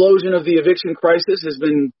explosion of the eviction crisis has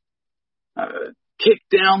been kicked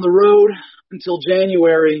down the road until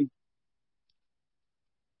January,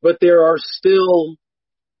 but there are still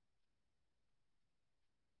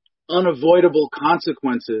unavoidable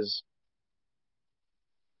consequences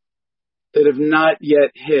that have not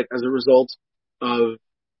yet hit as a result of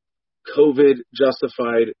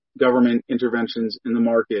COVID-justified government interventions in the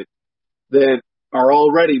market that are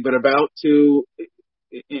already but about to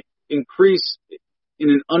increase in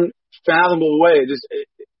an unfathomable way, just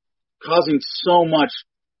causing so much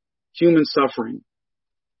human suffering.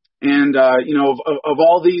 And, of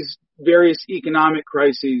all these various economic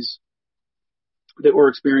crises that we're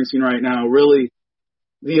experiencing right now, really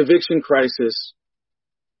the eviction crisis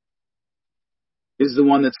is the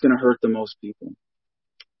one that's going to hurt the most people.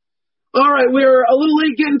 All right, we're a little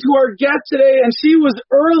late getting to our guest today, and she was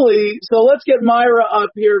early, so let's get Myra up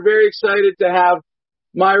here. Very excited to have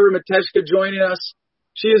Myra Matejka joining us.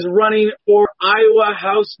 She is running for Iowa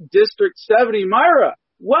House District 70. Myra,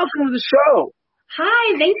 welcome to the show.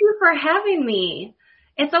 Hi, thank you for having me.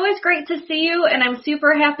 It's always great to see you, and I'm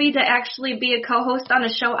super happy to actually be a co-host on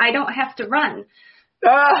a show I don't have to run.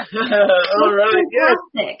 All right,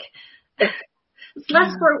 fantastic. Yes. It's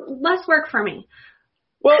less work for me.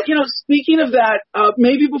 Well, speaking of that,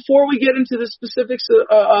 maybe before we get into the specifics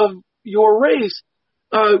of your race,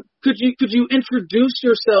 could you introduce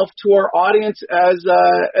yourself to our audience as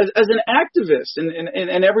an activist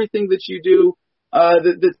and everything that you do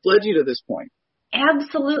that's led you to this point?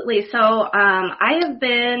 Absolutely. So I have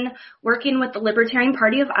been working with the Libertarian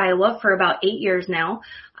Party of Iowa for about 8 years now.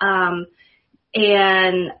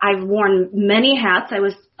 And I've worn many hats. I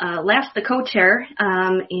was last the co-chair,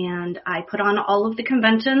 and I put on all of the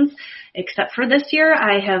conventions, except for this year.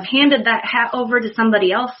 I have handed that hat over to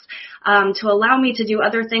somebody else to allow me to do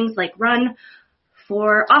other things like run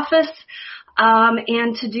for office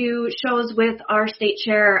and to do shows with our state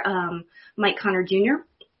chair, Mike Connor Jr.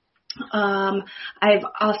 I've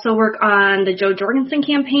also worked on the Jo Jorgensen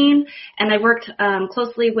campaign, and I worked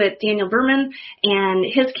closely with Daniel Berman and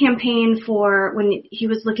his campaign for when he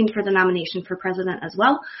was looking for the nomination for president as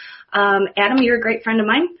well. Adam, you're a great friend of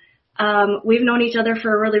mine. We've known each other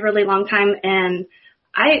for a really, really long time, and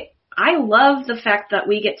I love the fact that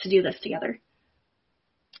we get to do this together.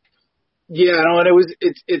 Yeah, and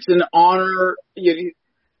it's an honor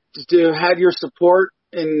to have your support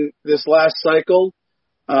in this last cycle.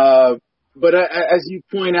 But as you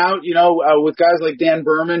point out, with guys like Dan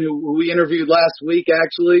Berman, who we interviewed last week,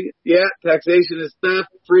 actually, taxation is theft,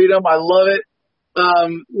 freedom. I love it.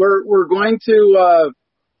 We're going to,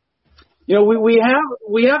 we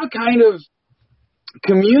have a kind of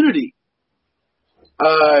community.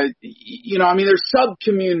 There's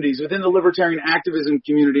sub-communities within the libertarian activism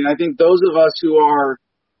community. And I think those of us who are,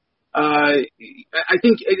 I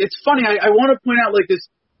think it's funny. I want to point out like this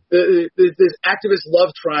activist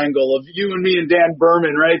love triangle of you and me and Dan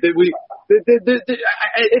Berman, right?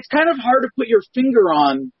 It's kind of hard to put your finger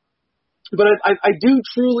on, but I do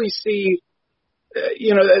truly see,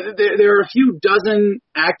 there are a few dozen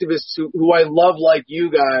activists who I love like you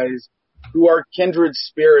guys, who are kindred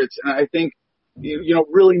spirits, and I think,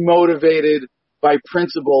 really motivated by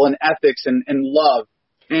principle and ethics and love.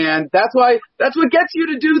 And that's what gets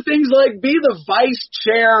you to do things like be the vice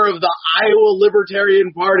chair of the Iowa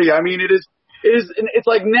Libertarian Party. I mean, it's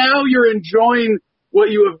like now you're enjoying what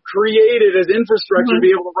you have created as infrastructure to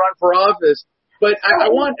be able to run for office. But I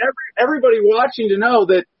want everybody watching to know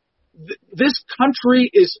that this country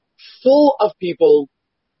is full of people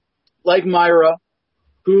like Myra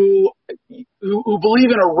who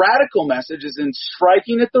believe in a radical message, is in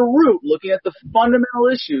striking at the root, looking at the fundamental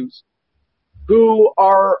issues, who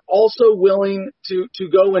are also willing to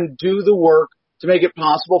go and do the work to make it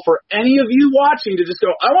possible for any of you watching to just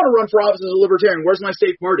go, I want to run for office as a libertarian. Where's my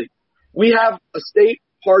state party? We have a state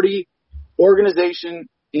party organization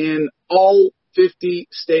in all 50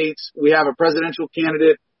 states. We have a presidential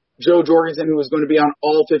candidate, Jo Jorgensen, who is going to be on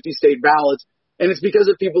all 50 state ballots. And it's because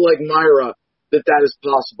of people like Myra that is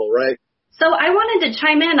possible, right? So I wanted to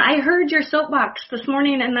chime in. I heard your soapbox this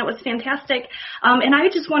morning, and that was fantastic. And I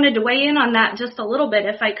just wanted to weigh in on that just a little bit,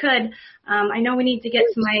 if I could. I know we need to get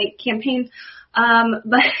to my campaign,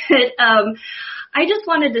 but I just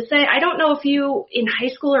wanted to say, I don't know if you, in high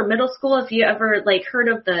school or middle school, if you ever heard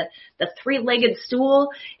of the three-legged stool,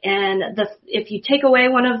 and if you take away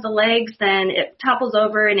one of the legs, then it topples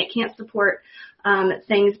over and it can't support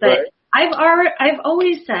things. But right. I've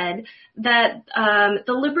always said that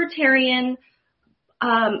the libertarian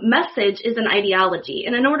message is an ideology,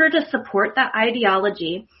 and in order to support that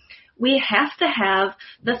ideology, we have to have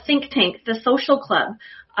the think tank, the social club,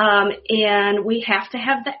 and we have to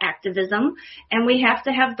have the activism, and we have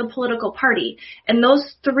to have the political party. And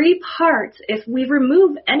those three parts, if we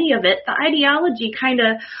remove any of it, the ideology kind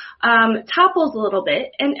of topples a little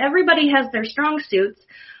bit, and everybody has their strong suits.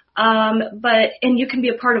 And you can be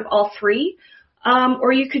a part of all three,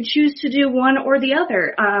 or you could choose to do one or the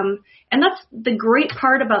other. And that's the great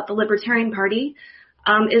part about the Libertarian Party,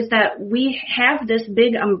 is that we have this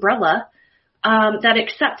big umbrella, that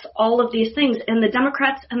accepts all of these things. And the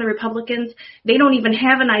Democrats and the Republicans, they don't even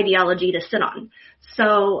have an ideology to sit on.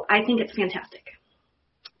 So I think it's fantastic.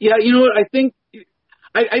 Yeah, you know what? I think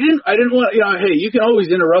I didn't want, hey, you can always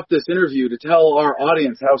interrupt this interview to tell our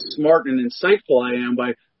audience how smart and insightful I am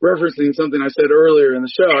by referencing something I said earlier in the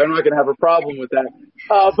show. I'm not going to have a problem with that.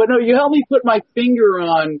 But no, you helped me put my finger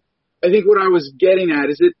on, I think what I was getting at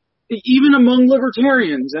is that even among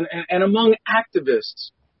libertarians and among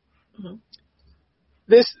activists, mm-hmm.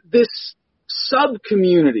 this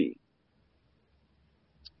sub-community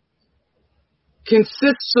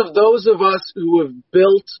consists of those of us who have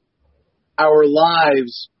built our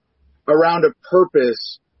lives around a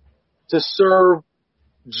purpose to serve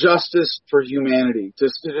justice for humanity, to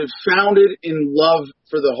founded in love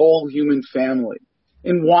for the whole human family,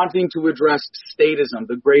 in wanting to address statism,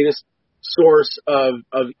 the greatest source of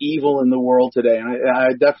evil in the world today. And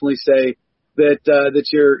I definitely say that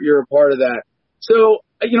you're a part of that. So,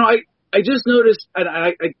 I just noticed, and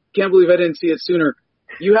I can't believe I didn't see it sooner.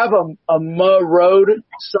 You have a Ma Road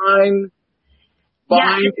sign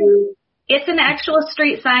behind you. It's an actual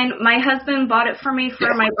street sign. My husband bought it for me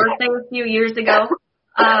for my birthday a few years ago.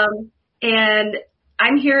 And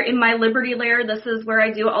I'm here in my Liberty Lair. This is where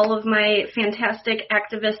I do all of my fantastic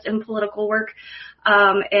activist and political work,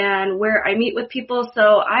 and where I meet with people.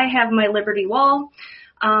 So I have my Liberty Wall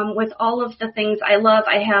with all of the things I love.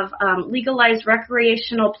 I have legalized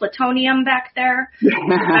recreational plutonium back there.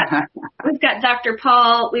 We've got Dr.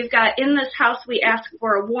 Paul. We've got in this house we ask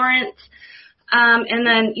for a warrant. And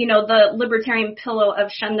then, the libertarian pillow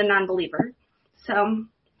of Shun the Non-Believer. So,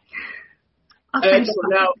 excellent.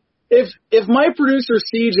 Now, if my producer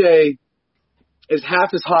CJ is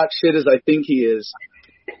half as hot shit as I think he is,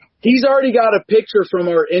 he's already got a picture from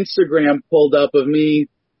our Instagram pulled up of me,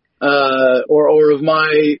 or of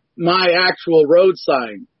my actual road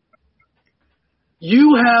sign.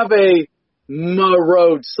 You have a Ma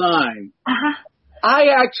Road sign. Uh-huh. I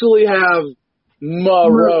actually have Ma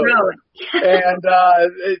Road. And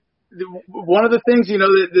one of the things,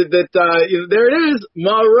 there it is,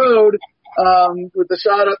 Ma Road, with the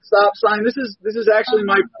stop sign. This is actually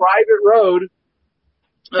my private road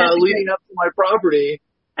leading up to my property.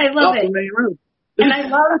 I love it. The main road. And I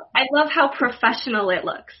love how professional it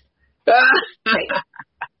looks. I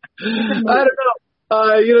don't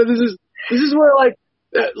know. This is where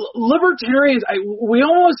libertarians. We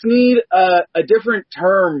almost need a different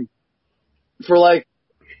term for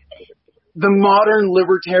the modern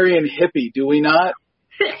libertarian hippie, do we not?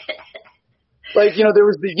 There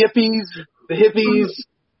was the yippies, the hippies,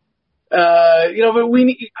 but we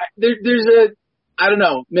need, there's I don't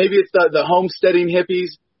know, maybe it's the homesteading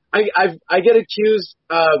hippies. I get accused,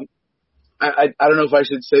 I don't know if I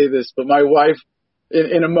should say this, but my wife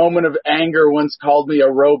in a moment of anger once called me a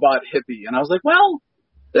robot hippie. And I was like, well,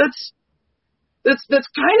 that's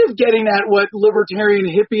kind of getting at what libertarian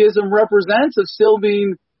hippieism represents, of still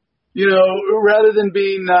being, rather than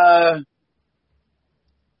being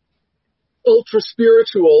ultra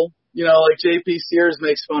spiritual, like J.P. Sears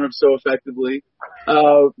makes fun of so effectively.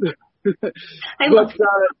 I love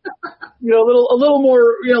a little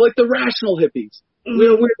more, like the rational hippies.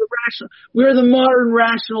 Mm-hmm. We're the modern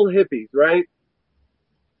rational hippies, right?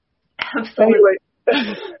 Absolutely. Anyway.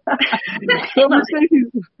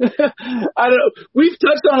 I don't know. We've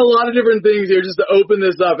touched on a lot of different things here just to open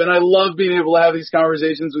this up, and I love being able to have these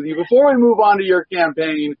conversations with you. Before we move on to your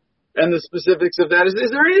campaign and the specifics of that, is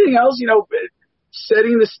there anything else,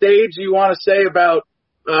 setting the stage you want to say about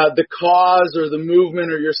the cause or the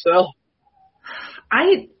movement or yourself?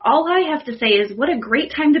 All I have to say is what a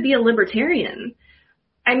great time to be a libertarian.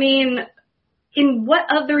 I mean, in what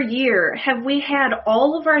other year have we had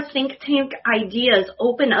all of our think tank ideas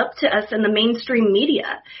open up to us in the mainstream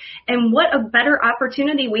media? And what a better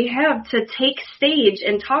opportunity we have to take stage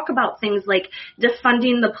and talk about things like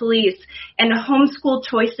defunding the police and homeschool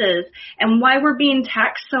choices and why we're being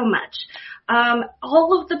taxed so much.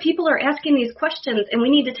 All of the people are asking these questions, and we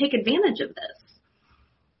need to take advantage of this.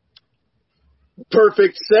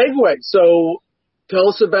 Perfect segue. So tell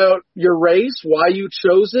us about your race, why you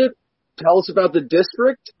chose it. Tell us about the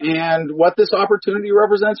district and what this opportunity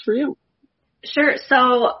represents for you. Sure.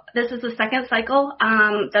 So this is the second cycle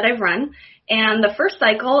that I've run. And the first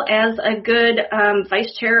cycle, as a good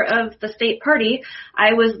vice chair of the state party,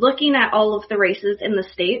 I was looking at all of the races in the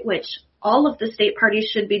state, which all of the state parties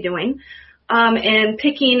should be doing, and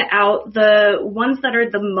picking out the ones that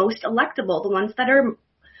are the most electable, the ones that are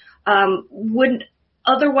would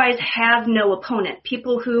otherwise have no opponent,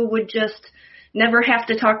 people who would just never have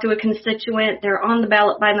to talk to a constituent. They're on the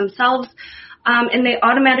ballot by themselves, and they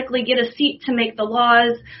automatically get a seat to make the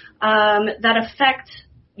laws that affect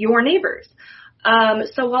your neighbors.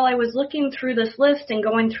 So while I was looking through this list and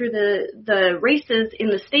going through the races in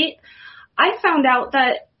the state, I found out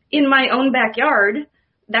that in my own backyard,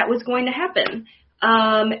 that was going to happen.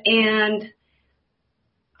 And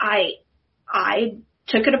I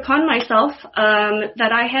took it upon myself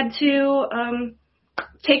that I had to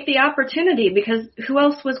take the opportunity, because who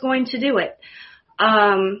else was going to do it?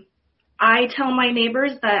 I tell my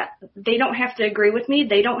neighbors that they don't have to agree with me.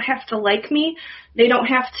 They don't have to like me. They don't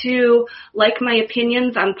have to like my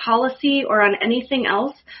opinions on policy or on anything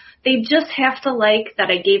else. They just have to like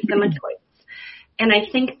that I gave them a choice. And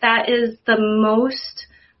I think that is the most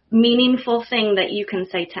meaningful thing that you can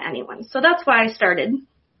say to anyone. So that's why I started.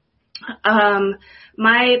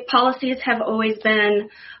 My policies have always been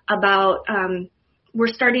about, we're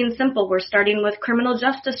starting simple. We're starting with criminal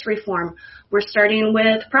justice reform. We're starting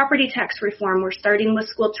with property tax reform. We're starting with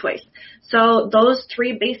school choice. So those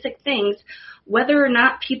three basic things, whether or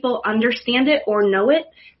not people understand it or know it,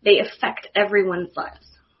 they affect everyone's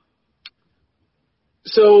lives.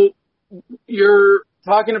 So you're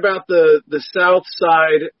talking about the south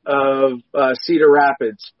side of Cedar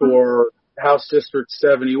Rapids for House District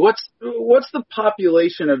 70. What's the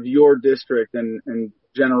population of your district and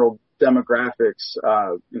general demographics,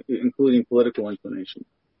 including political inclination?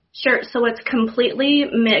 Sure. So it's completely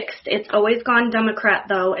mixed. It's always gone Democrat,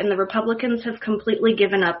 though, and the Republicans have completely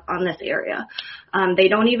given up on this area. They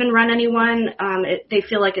don't even run anyone. They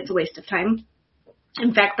feel like it's a waste of time.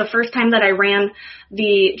 In fact, the first time that I ran,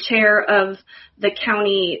 the chair of the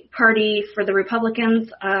county party for the Republicans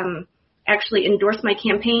actually endorsed my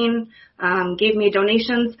campaign, gave me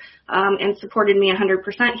donations, and supported me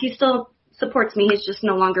 100%. He still supports me. He's just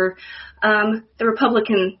no longer the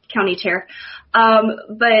Republican county chair.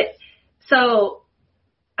 But so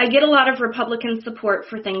I get a lot of Republican support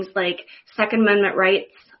for things like Second Amendment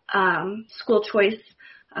rights, school choice,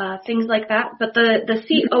 things like that. But the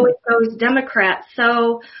seat always goes Democrat.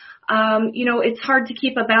 So, it's hard to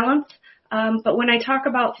keep a balance. But when I talk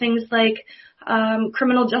about things like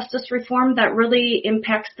criminal justice reform, that really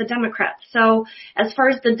impacts the Democrats. So as far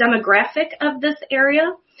as the demographic of this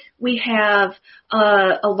area, we have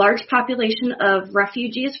a large population of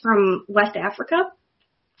refugees from West Africa.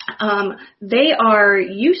 They are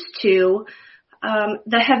used to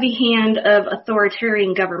the heavy hand of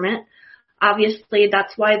authoritarian government. Obviously,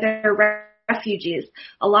 that's why they're refugees.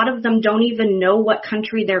 A lot of them don't even know what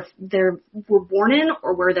country they were born in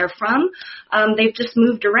or where they're from. They've just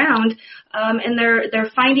moved around, and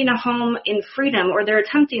they're finding a home in freedom, or they're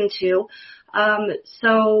attempting to.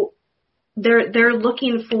 So they're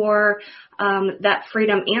looking for that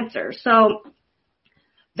freedom answer. So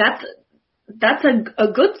that's a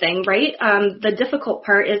good thing, right? The difficult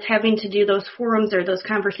part is having to do those forums or those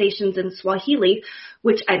conversations in Swahili,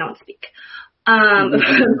 which I don't speak. But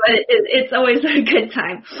it's always a good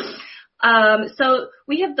time. So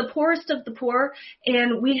we have the poorest of the poor,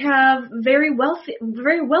 and we have very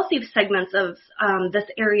wealthy segments of this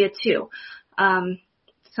area too.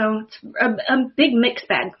 So it's a big mixed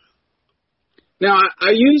bag. Now,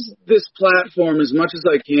 I use this platform as much as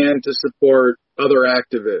I can to support other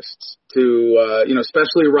activists to,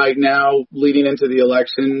 especially right now leading into the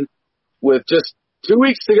election with just 2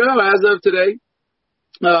 weeks to go as of today,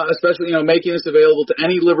 especially, making this available to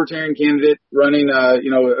any libertarian candidate running, a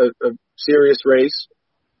serious race.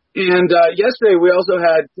 And yesterday we also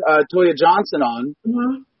had Toya Johnson on,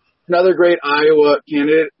 another great Iowa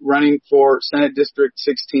candidate running for Senate District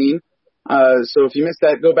 16. So if you missed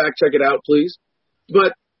that, go back, check it out, please.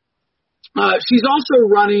 But she's also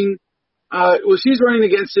running, she's running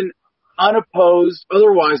against an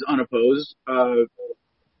otherwise unopposed,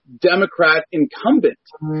 Democrat incumbent.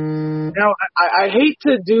 Now, I hate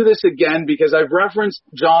to do this again because I've referenced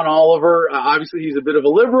John Oliver. Obviously, he's a bit of a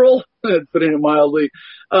liberal, putting it mildly,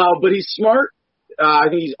 but he's smart. I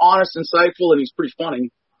think he's honest, insightful, and he's pretty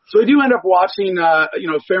funny. So I do end up watching, a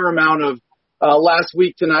fair amount of Last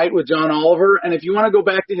Week Tonight with John Oliver. And if you want to go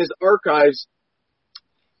back to his archives,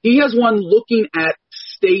 he has one looking at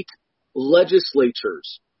state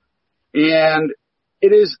legislatures. And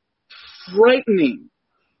it is frightening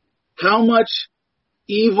how much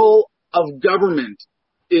evil of government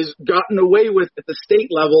is gotten away with at the state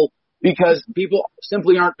level because people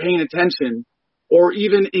simply aren't paying attention or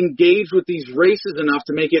even engaged with these races enough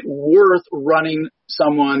to make it worth running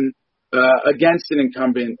someone against an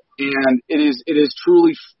incumbent. And it is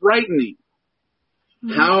truly frightening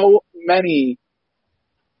how many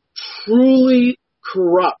truly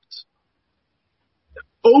corrupt,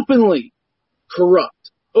 openly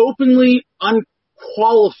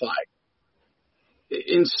unqualified,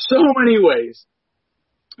 in so many ways,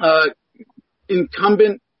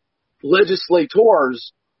 incumbent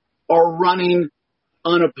legislators are running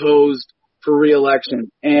unopposed for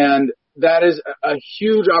re-election. And that is a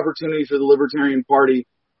huge opportunity for the Libertarian Party.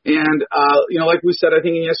 And, like we said, I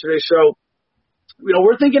think in yesterday's show,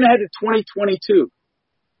 we're thinking ahead to 2022.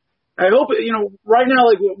 I hope, right now,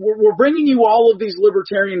 like we're bringing you all of these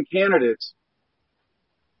Libertarian candidates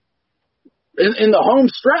in the home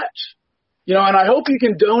stretch, and I hope you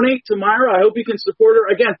can donate to Myra. I hope you can support her.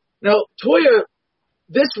 Again, now, Toya,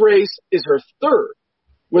 this race is her third.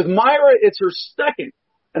 With Myra, it's her second.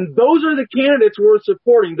 And those are the candidates worth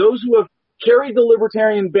supporting, those who have carried the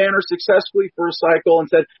Libertarian banner successfully for a cycle and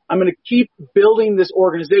said, I'm going to keep building this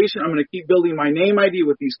organization. I'm going to keep building my name ID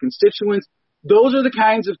with these constituents. Those are the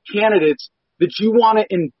kinds of candidates that you want to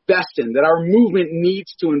invest in, that our movement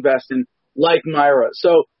needs to invest in, like Myra.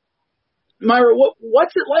 So, Myra,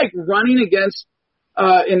 what's it like running against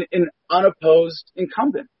an unopposed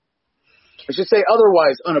incumbent? I should say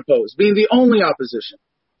otherwise unopposed, being the only opposition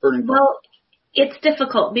for an incumbent. Well, it's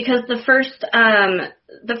difficult because the first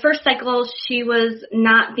cycle she was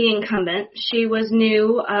not the incumbent. She was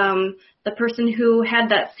new. The person who had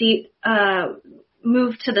that seat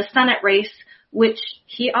moved to the Senate race, which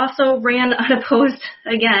he also ran unopposed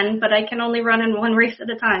again, but I can only run in one race at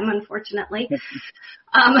a time, unfortunately.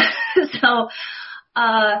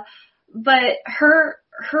 But her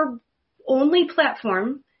only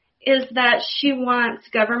platform is that she wants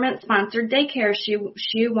government-sponsored daycare. She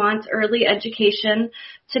wants early education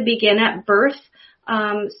to begin at birth.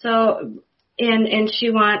 And she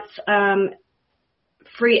wants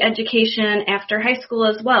free education after high school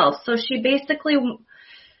as well. So she basically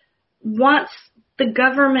wants the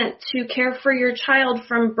government to care for your child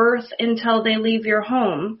from birth until they leave your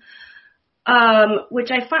home,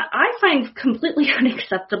 which I find completely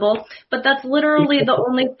unacceptable. But that's literally the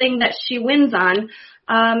only thing that she wins on,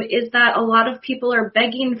 is that a lot of people are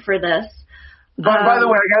begging for this. By the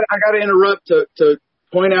way, I got to interrupt to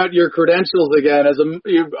point out your credentials again. As a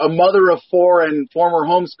mother of four and former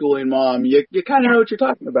homeschooling mom, you kind of know what you're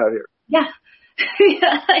talking about here. Yeah.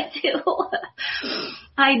 Yeah, I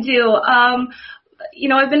do.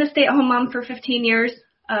 I've been a stay-at-home mom for 15 years,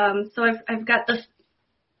 so I've got this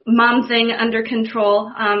mom thing under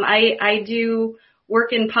control. I do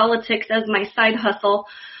work in politics as my side hustle,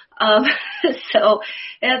 so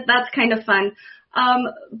that's kind of fun.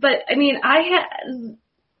 But I mean,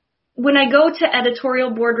 when I go to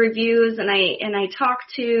editorial board reviews and I talk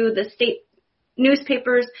to the state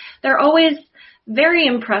newspapers, they're always very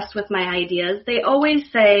impressed with my ideas. They always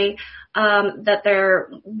say that they're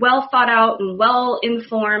well thought out and well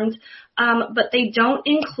informed, but they don't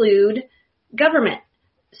include government.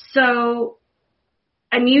 So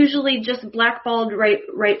I'm usually just blackballed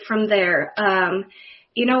right from there.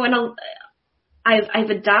 I've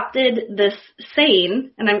adopted this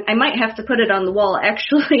saying, and I might have to put it on the wall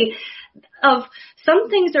actually, of some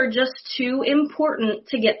things are just too important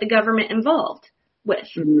to get the government involved with.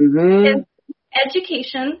 Mm-hmm. And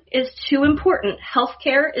education is too important.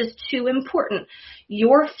 Healthcare is too important.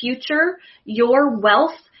 Your future, your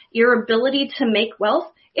wealth, your ability to make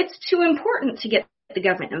wealth, it's too important to get the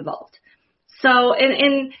government involved. So,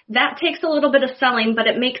 and that takes a little bit of selling, but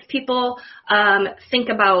it makes people think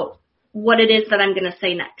about what it is that I'm going to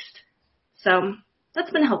say next. So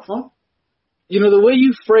that's been helpful. The way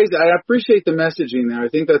you phrased it, I appreciate the messaging there. I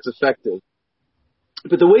think that's effective.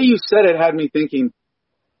 But the way you said it had me thinking,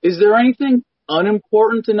 is there anything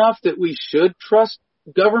unimportant enough that we should trust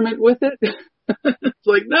government with it? It's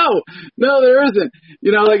like, no, there isn't.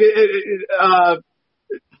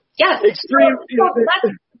 Yes. Extreme.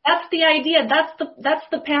 that's the idea. That's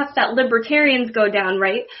the path that libertarians go down,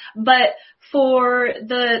 right? But for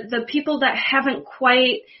the people that haven't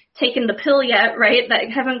quite taken the pill yet, right, that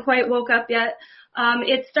haven't quite woke up yet,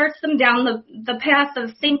 it starts them down the path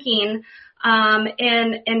of thinking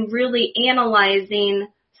and really analyzing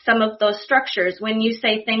some of those structures. When you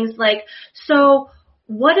say things like, so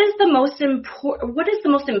what is the most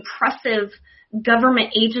impressive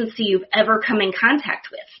government agency you've ever come in contact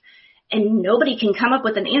with? And nobody can come up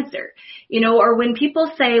with an answer, or when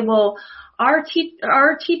people say, well, our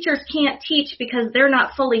teachers can't teach because they're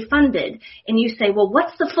not fully funded. And you say, well,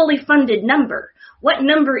 what's the fully funded number? What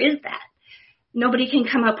number is that? Nobody can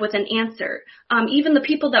come up with an answer. Even the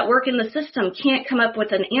people that work in the system can't come up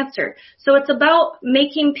with an answer. So it's about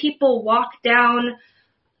making people walk down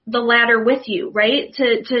the ladder with you, right?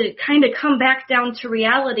 To kind of come back down to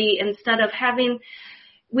reality instead of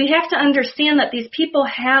we have to understand that these people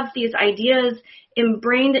have these ideas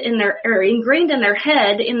ingrained in their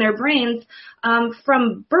head, in their brains,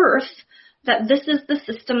 from birth, that this is the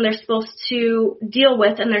system they're supposed to deal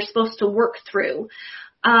with and they're supposed to work through.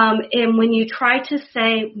 And when you try to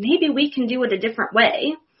say, maybe we can do it a different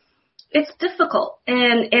way, it's difficult.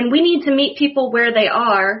 And we need to meet people where they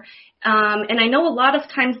are. And I know a lot of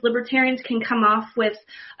times libertarians can come off with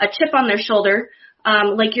a chip on their shoulder.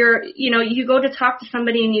 Like you go to talk to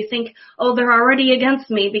somebody and you think, oh, they're already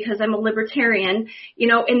against me because I'm a libertarian,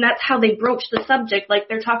 and that's how they broach the subject, like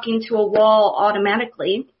they're talking to a wall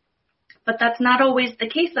automatically. But that's not always the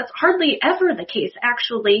case. That's hardly ever the case,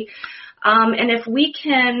 actually. And if we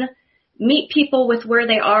can meet people with where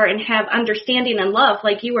they are and have understanding and love,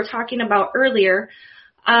 like you were talking about earlier,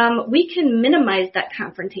 we can minimize that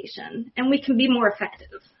confrontation and we can be more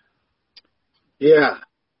effective. Yeah.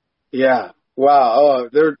 Wow. Oh,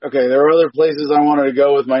 there are other places I wanted to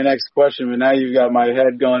go with my next question, but now you've got my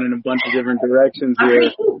head going in a bunch of different directions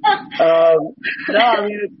here. No, I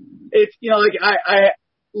mean, it's I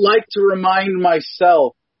like to remind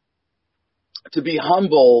myself to be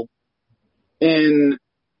humble in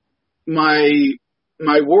my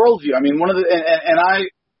worldview. I mean,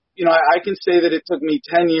 I can say that it took me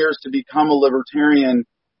 10 years to become a libertarian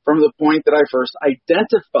from the point that I first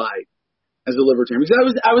identified as a libertarian,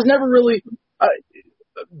 because I was never really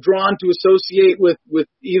drawn to associate with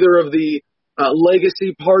either of the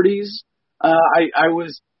legacy parties. I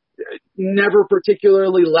was never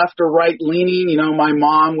particularly left or right leaning. My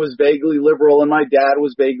mom was vaguely liberal and my dad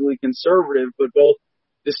was vaguely conservative, but both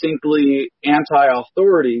distinctly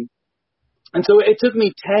anti-authority. And so it took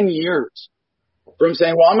me 10 years from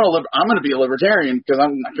saying, well, I'm going to be a libertarian because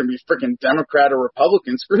I'm not going to be freaking Democrat or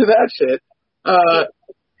Republican. Screw that shit.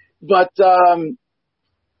 But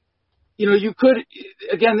you could,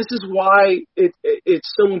 again, this is why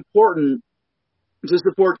it's so important to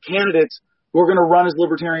support candidates who are going to run as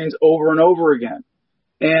libertarians over and over again.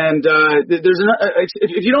 And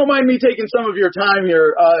if you don't mind me taking some of your time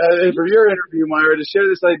here for your interview, Myra, to share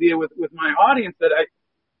this idea with my audience that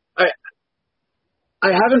I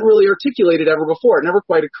haven't really articulated ever before. It never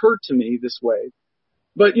quite occurred to me this way.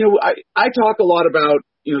 But, I talk a lot about,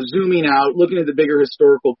 zooming out, looking at the bigger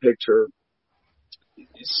historical picture,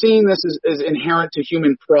 seeing this as inherent to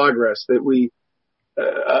human progress, that we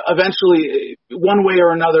eventually, one way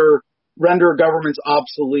or another, render governments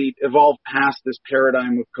obsolete, evolve past this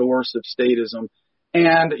paradigm of coercive statism.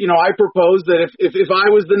 And, I propose that if I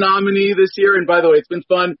was the nominee this year, and by the way, it's been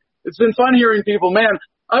fun hearing people, man,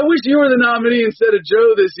 I wish you were the nominee instead of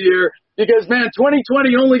Joe this year, because, man,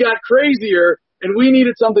 2020 only got crazier, and we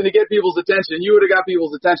needed something to get people's attention. You would have got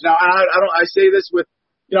people's attention. Now, I say this with,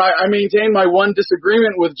 I maintain my one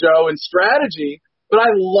disagreement with Joe in strategy, but I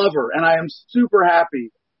love her, and I am super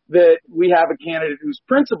happy that we have a candidate who's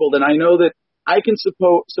principled, and I know that I can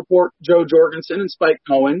support Jo Jorgensen and Spike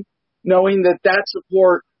Cohen, knowing that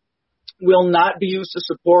support will not be used to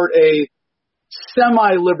support a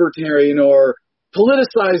semi-libertarian or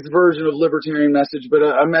politicized version of libertarian message, but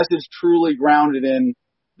a message truly grounded in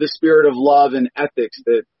the spirit of love and ethics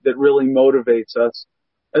that really motivates us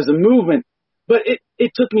as a movement. But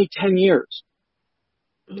it took me 10 years.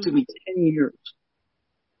 It took me 10 years.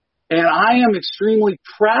 And I am extremely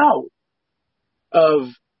proud of,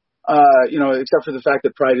 except for the fact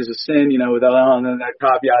that pride is a sin, with that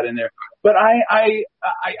caveat in there. But I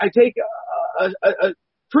take a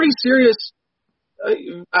pretty serious,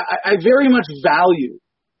 I very much value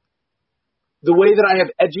the way that I have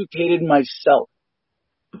educated myself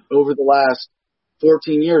over the last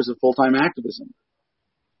 14 years of full-time activism,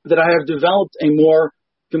 that I have developed a more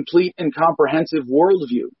complete and comprehensive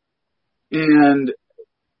worldview. And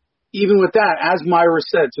even with that, as Myra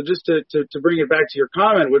said, so just to bring it back to your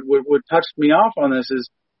comment, what touched me off on this is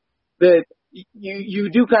that you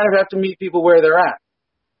do kind of have to meet people where they're at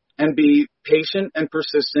and be patient and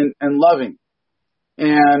persistent and loving.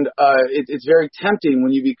 And it's very tempting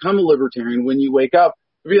when you become a libertarian, when you wake up,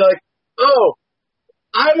 to be like, oh,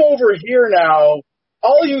 I'm over here now.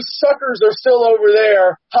 All you suckers are still over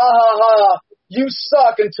there. Ha ha ha. You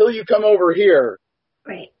suck until you come over here.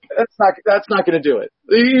 Right. That's not going to do it.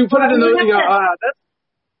 You put it in the,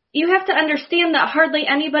 you have to understand that hardly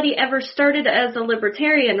anybody ever started as a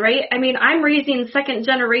libertarian, right? I mean, I'm raising second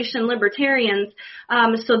generation libertarians,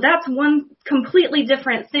 so that's one completely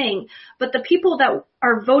different thing. But the people that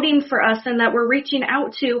are voting for us and that we're reaching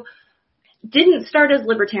out to didn't start as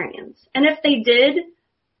libertarians. And if they did,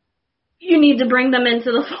 you need to bring them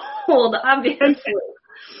into the fold, obviously.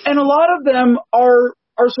 And a lot of them are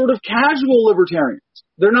sort of casual libertarians.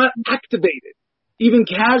 They're not activated, even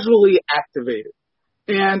casually activated.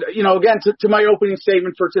 And, again, to my opening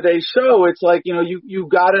statement for today's show, it's like, you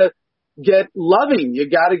got to get loving. You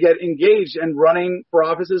got to get engaged. And running for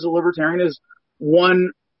office as a libertarian is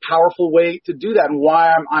one powerful way to do that, and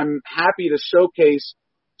why I'm happy to showcase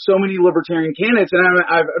so many libertarian candidates. And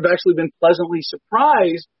I've actually been pleasantly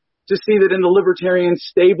surprised to see that in the libertarian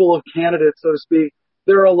stable of candidates, so to speak,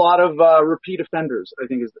 there are a lot of repeat offenders, I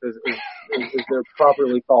think is they're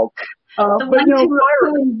properly called. The ones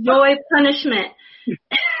who enjoy punishment.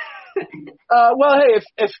 Well, hey,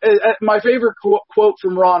 if my favorite quote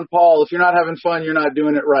from Ron Paul, if you're not having fun, you're not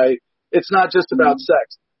doing it right. It's not just about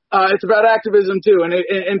sex. It's about activism too.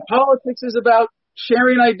 And politics is about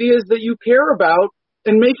sharing ideas that you care about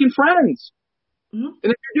and making friends. Mm-hmm.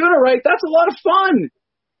 And if you're doing it right, that's a lot of fun.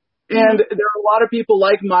 And there are a lot of people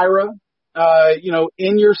like Myra,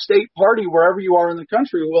 in your state party, wherever you are in the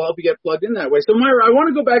country, who will help you get plugged in that way. So Myra, I want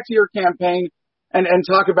to go back to your campaign and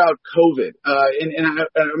talk about COVID. And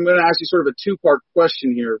I'm going to ask you sort of a two-part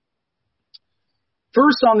question here.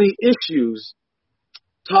 First, on the issues,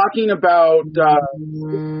 talking about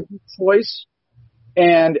choice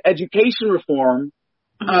and education reform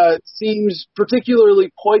seems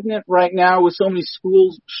particularly poignant right now with so many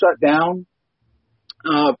schools shut down,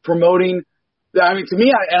 promoting. I mean, to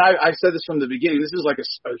me, I've said this from the beginning, this is like a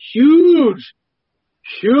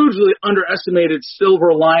hugely underestimated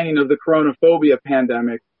silver lining of the coronaphobia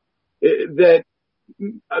pandemic, that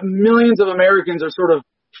millions of Americans are sort of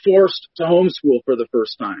forced to homeschool for the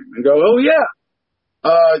first time and go, oh, yeah,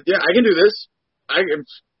 I can do this.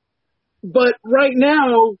 But right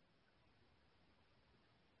now,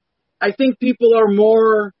 I think people are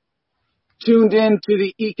more tuned in to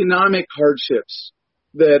the economic hardships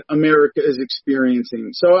that America is experiencing.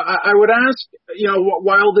 So I would ask,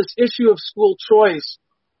 while this issue of school choice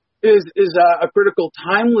is a critical,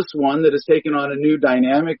 timeless one that has taken on a new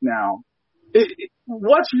dynamic now,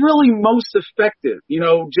 what's really most effective?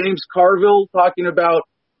 James Carville talking about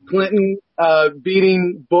Clinton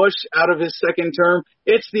beating Bush out of his second term.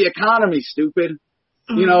 It's the economy, stupid.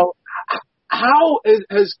 Mm-hmm. How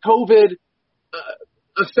has COVID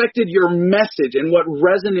affected your message and what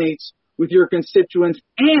resonates with your constituents?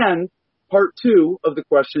 And part two of the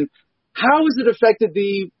question, how has it affected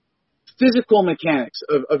the physical mechanics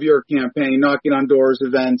of your campaign, knocking on doors,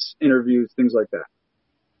 events, interviews, things like that?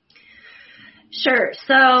 Sure.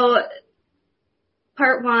 So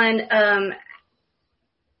part one,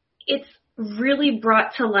 it's really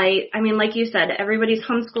brought to light. I mean, like you said, everybody's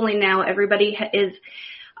homeschooling now. Everybody is,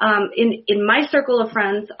 in my circle of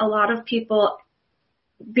friends, a lot of people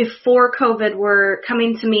before COVID were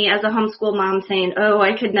coming to me as a homeschool mom saying, oh,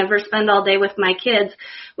 I could never spend all day with my kids,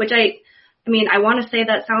 which I want to say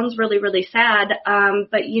that sounds really, really sad.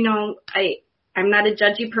 But I'm not a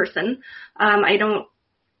judgy person. I don't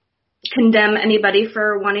condemn anybody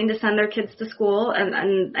for wanting to send their kids to school.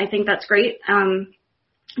 And I think that's great.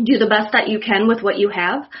 Do the best that you can with what you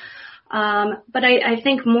have. But I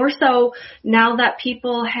think more so now that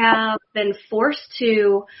people have been forced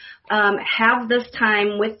to have this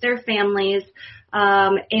time with their families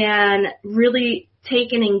and really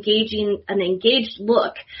take an engaged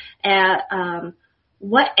look at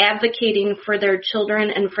what advocating for their children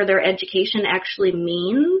and for their education actually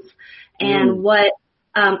means and what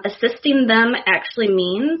assisting them actually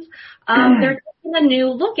means, they're taking a new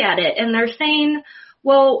look at it, and they're saying,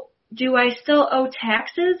 well, do I still owe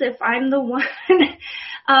taxes if I'm the one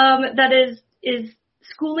that is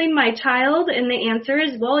schooling my child? And the answer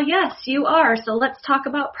is, well, yes, you are. So let's talk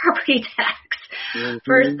about property tax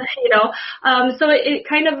first, So it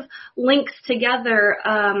kind of links together.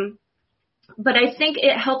 But I think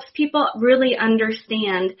it helps people really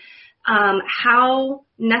understand how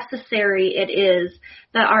necessary it is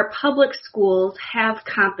that our public schools have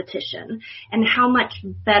competition and how much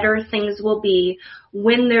better things will be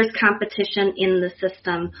when there's competition in the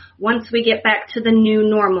system. Once we get back to the new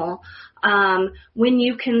normal, when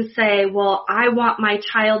you can say, well, I want my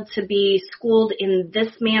child to be schooled in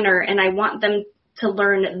this manner and I want them to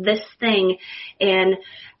learn this thing, and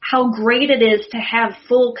how great it is to have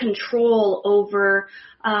full control over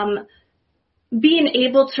being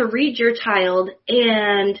able to read your child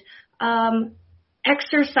and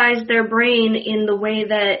exercise their brain in the way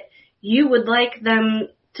that you would like them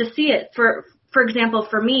to see it. For example,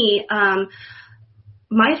 for me,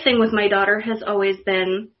 my thing with my daughter has always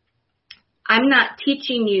been, I'm not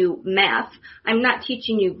teaching you math. I'm not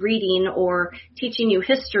teaching you reading or teaching you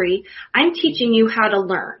history. I'm teaching you how to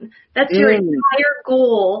learn. That's your entire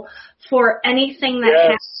goal for anything that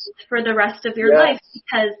happens for the rest of your life,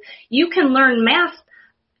 because you can learn math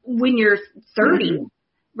when you're 30,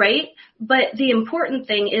 right? But the important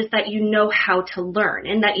thing is that you know how to learn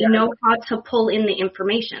and that you know how to pull in the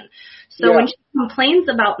information. So when she complains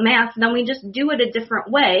about math, then we just do it a different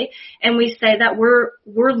way, and we say that we're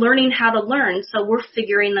learning how to learn, so we're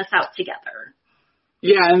figuring this out together.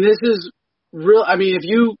 Yeah, and this is real.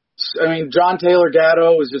 John Taylor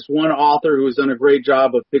Gatto is just one author who has done a great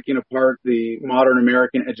job of picking apart the modern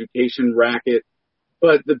American education racket.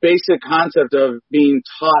 But the basic concept of being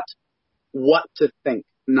taught what to think,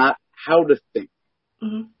 not how to think.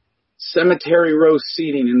 Mm-hmm. Cemetery row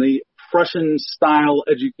seating in the Prussian-style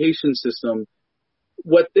education system,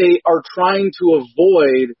 what they are trying to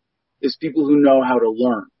avoid is people who know how to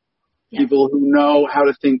learn, people who know how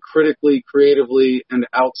to think critically, creatively, and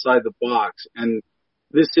outside the box. And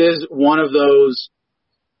this is one of those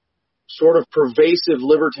sort of pervasive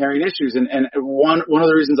libertarian issues. And one of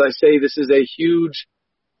the reasons I say this is a huge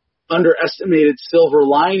underestimated silver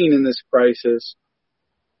lining in this crisis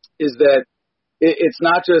is that it's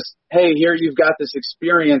not just, hey, here you've got this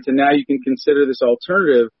experience and now you can consider this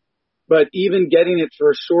alternative, but even getting it for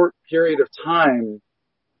a short period of time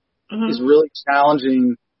is really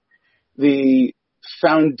challenging the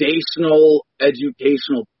foundational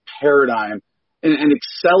educational paradigm and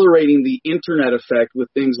accelerating the internet effect with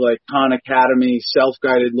things like Khan Academy,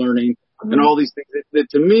 self-guided learning, and all these things that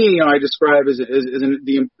to me, I describe as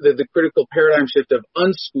the critical paradigm shift of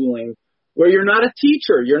unschooling, where you're not a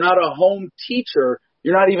teacher, you're not a home teacher,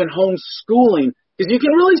 you're not even homeschooling, because you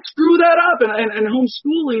can really screw that up. And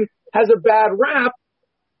homeschooling has a bad rap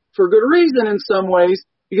for good reason in some ways,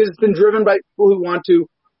 because it's been driven by people who want to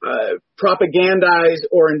propagandize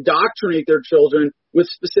or indoctrinate their children with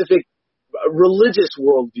specific religious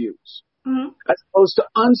worldviews, as opposed to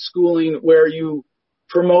unschooling, where you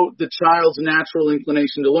promote the child's natural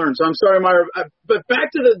inclination to learn. So I'm sorry, Myra, but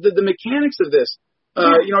back to the mechanics of this.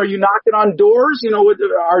 Are you knocking on doors?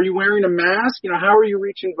 Are you wearing a mask? How are you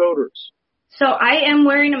reaching voters? So I am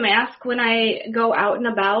wearing a mask when I go out and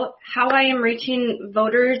about. How I am reaching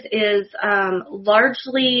voters is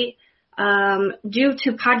largely due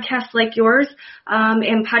to podcasts like yours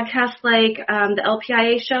and podcasts like the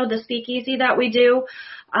LPIA show, the Speakeasy that we do,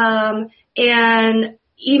 and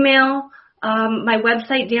email. My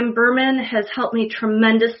website, Dan Berman, has helped me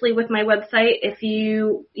tremendously with my website.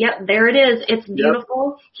 There it is. It's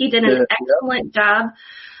beautiful. He did an excellent job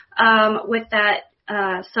with that.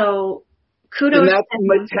 So kudos. And that's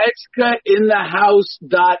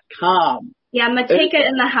MatechkaInTheHouse.com. Yeah, Mateka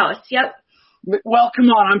in the House. Yep. Well, come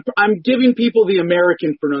on. I'm giving people the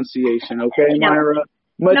American pronunciation, okay, Myra?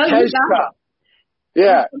 Matechka.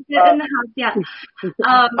 Yeah. In the House, yeah.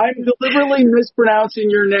 I'm deliberately mispronouncing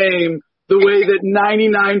your name the way that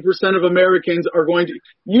 99% of Americans are going to.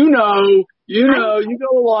 You go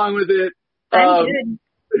along with it.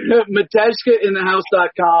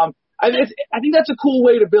 MatechkaInTheHouse.com. I think that's a cool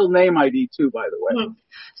way to build name ID too, by the way. Mm-hmm.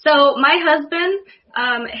 So my husband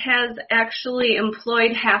has actually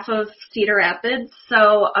employed half of Cedar Rapids.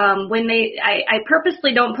 So when I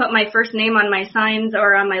purposely don't put my first name on my signs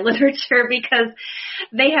or on my literature, because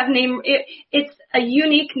they have it's a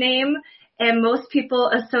unique name, and most people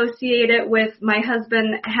associate it with my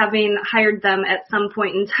husband having hired them at some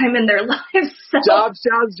point in time in their lives. So, jobs.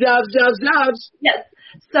 Yes.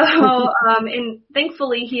 So, and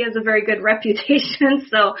thankfully he has a very good reputation.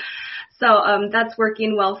 So that's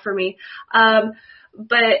working well for me.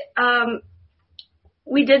 But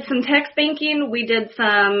we did some text banking. We did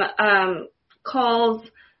some calls.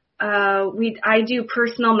 I do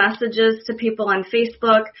personal messages to people on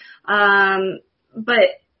Facebook.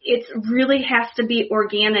 But it really has to be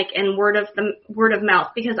organic and word of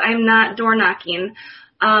mouth, because I'm not door knocking.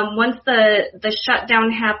 Once the shutdown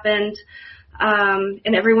happened,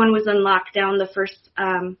 and everyone was in lockdown the first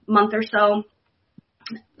month or so,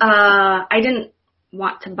 I didn't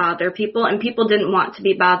want to bother people, and people didn't want to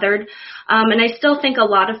be bothered. And I still think a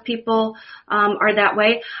lot of people are that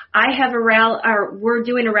way. I have we're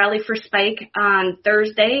doing a rally for Spike on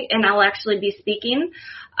Thursday, and I'll actually be speaking.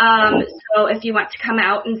 So if you want to come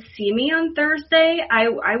out and see me on Thursday,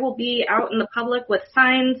 I will be out in the public with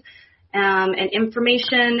signs and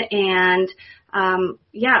information, and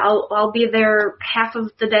I'll be there half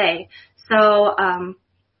of the day. So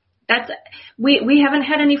we haven't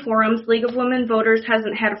had any forums. League of Women Voters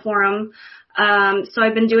hasn't had a forum. So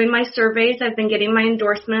I've been doing my surveys. I've been getting my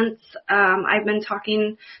endorsements. I've been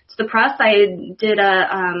talking to the press. I did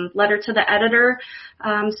a letter to the editor.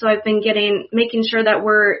 So I've been making sure that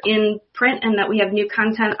we're in print and that we have new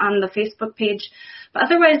content on the Facebook page. But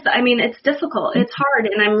otherwise, I mean, it's difficult. It's hard.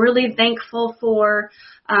 And I'm really thankful for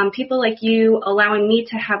people like you allowing me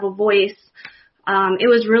to have a voice. It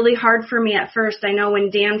was really hard for me at first. I know when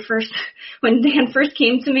Dan first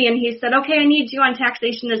came to me and he said, "Okay, I need you on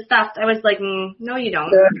taxation is theft," I was like, "No, you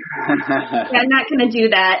don't." Yeah, I'm not going to do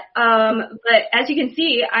that. But as you can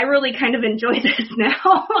see, I really kind of enjoy this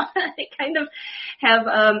now. I kind of have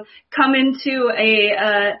come into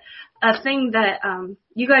a thing that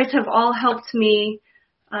you guys have all helped me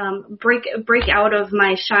break out of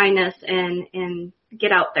my shyness and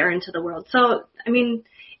get out there into the world. So, I mean,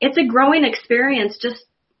 it's a growing experience. Just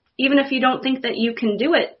even if you don't think that you can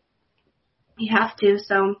do it, you have to.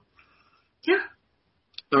 So, yeah.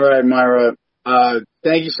 All right, Myra.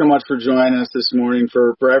 Thank you so much for joining us this morning,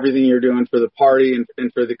 for everything you're doing for the party and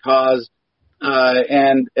for the cause.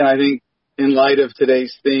 And I think in light of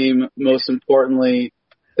today's theme, most importantly,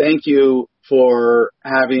 thank you for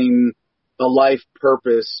having a life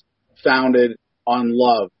purpose founded on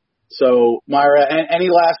love. So, Myra, any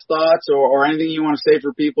last thoughts or anything you want to say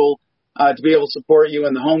for people to be able to support you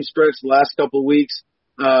in the home stretch the last couple of weeks,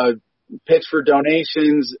 pitch for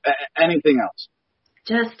donations, anything else?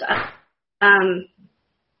 Just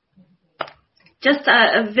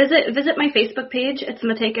visit my Facebook page. It's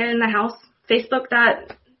Matejka in the House,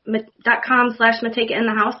 facebook.com/Matejka in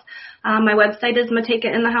the House. My website is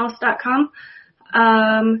matejkainthehouse.com.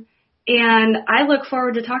 And I look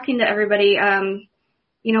forward to talking to everybody.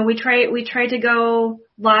 We try to go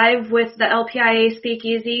live with the LPIA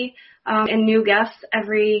Speakeasy and new guests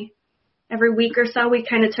every week or so. We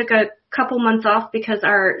kind of took a couple months off because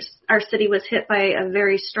our city was hit by a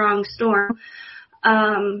very strong storm.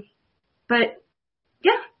 But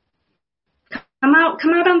yeah, come out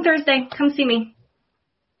on Thursday. Come see me.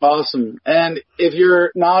 Awesome. And if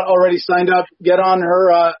you're not already signed up, get on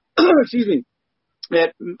her, excuse me,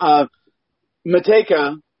 at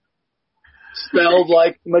Matejka, spelled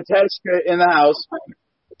like Matejka in the House.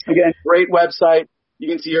 Again, great website. You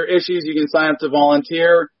can see your issues. You can sign up to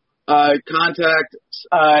volunteer, contact,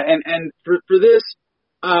 and for this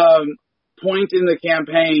point in the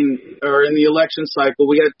campaign or in the election cycle,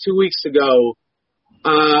 we had 2 weeks to go.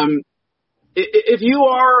 If you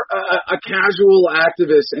are a casual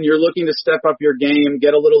activist and you're looking to step up your game,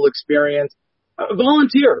 get a little experience,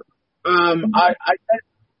 volunteer. I bet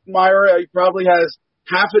Myra probably has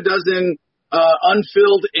half a dozen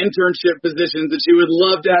unfilled internship positions that she would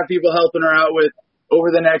love to have people helping her out with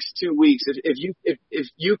over the next 2 weeks. If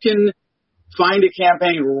you can find a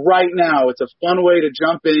campaign right now, it's a fun way to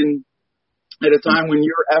jump in at a time when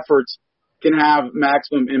your efforts can have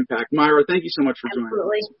maximum impact. Myra, thank you so much for joining us.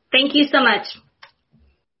 Absolutely. Thank you so much.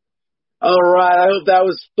 All right. I hope that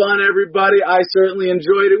was fun, everybody. I certainly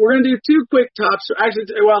enjoyed it. We're going to do 2 quick tops. Actually,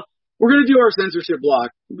 we're going to do our censorship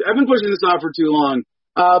block. I've been pushing this off for too long.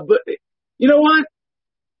 But you know what?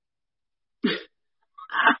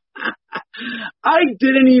 I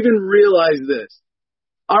didn't even realize this.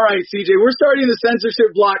 All right, CJ, we're starting the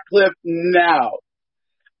censorship block clip now.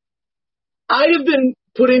 I have been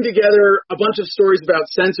putting together a bunch of stories about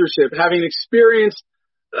censorship, having experienced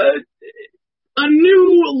a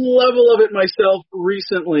new level of it myself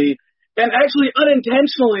recently, and actually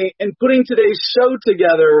unintentionally in putting today's show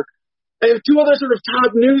together, I have 2 other sort of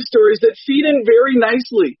top news stories that feed in very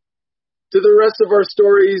nicely to the rest of our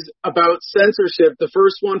stories about censorship. The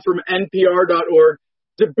first one from NPR.org,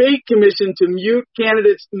 debate commission to mute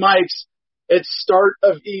candidates' mics at start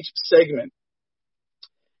of each segment.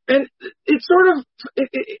 And it's sort of,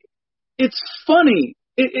 it's funny.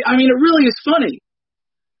 It really is funny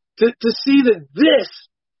to see that this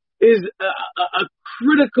is a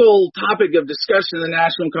critical topic of discussion in the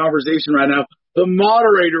national conversation right now. The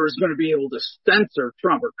moderator is going to be able to censor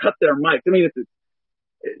Trump or cut their mic. I mean, it's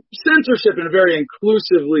censorship in a very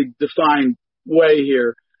inclusively defined way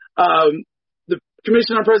here. The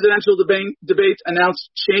Commission on Presidential Debates announced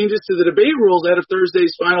changes to the debate rules ahead of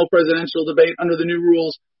Thursday's final presidential debate. Under the new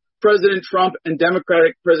rules, President Trump and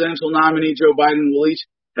Democratic presidential nominee Joe Biden will each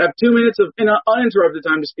have 2 minutes of uninterrupted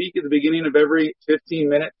time to speak at the beginning of every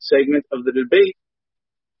 15-minute segment of the debate.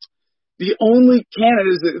 The only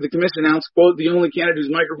candidate, as the commission announced, quote, the only candidate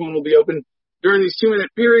whose microphone will be open during these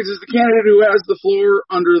 2-minute periods is the candidate who has the floor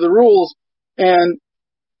under the rules. And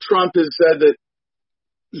Trump has said that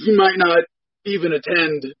he might not even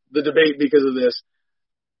attend the debate because of this.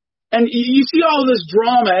 And you see all this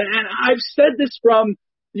drama, and I've said this from,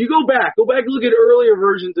 you go back and look at earlier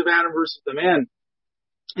versions of Adam versus the Man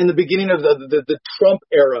in the beginning of the Trump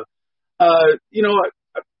era.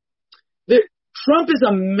 Trump is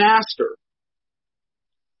a master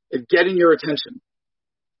at getting your attention,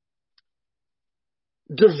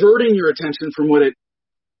 diverting your attention from what it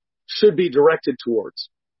should be directed towards.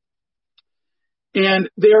 And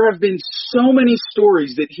there have been so many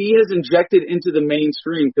stories that he has injected into the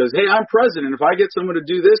mainstream because, hey, I'm president. If I get someone to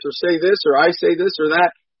do this or say this or I say this or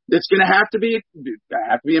that, it's going to have to be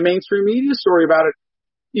a mainstream media story about it.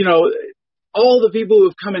 You know, all the people who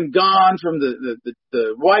have come and gone from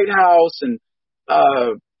the White House and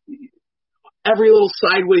every little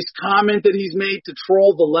sideways comment that he's made to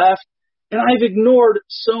troll the left. And I've ignored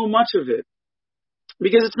so much of it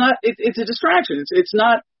because it's a distraction. It's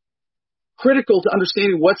not critical to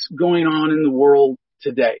understanding what's going on in the world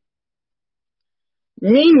today.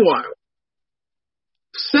 Meanwhile,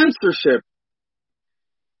 censorship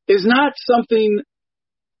is not something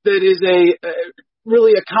that is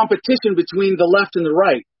really a competition between the left and the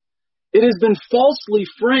right. It has been falsely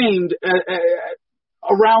framed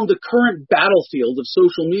around the current battlefield of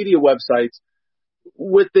social media websites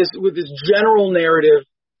with this general narrative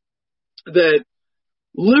that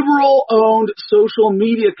liberal-owned social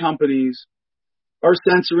media companies are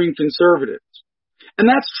censoring conservatives. And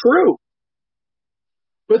that's true.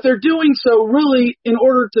 But they're doing so really in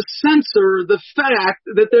order to censor the fact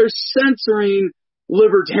that they're censoring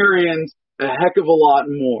libertarians a heck of a lot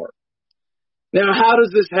more. Now, how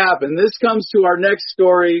does this happen? This comes to our next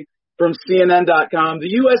story from CNN.com. The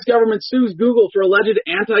U.S. government sues Google for alleged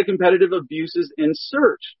anti-competitive abuses in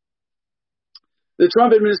search. The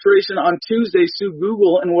Trump administration on Tuesday sued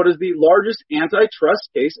Google in what is the largest antitrust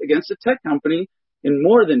case against a tech company in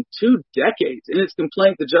more than 2 decades. In its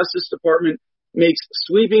complaint, the Justice Department makes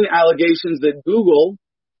sweeping allegations that Google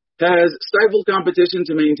has stifled competition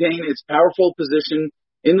to maintain its powerful position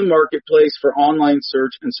in the marketplace for online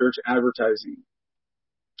search and search advertising.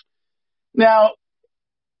 Now,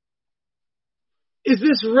 is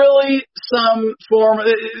this really some form?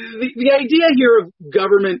 The idea here of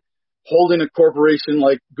government holding a corporation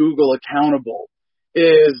like Google accountable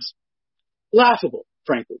is laughable,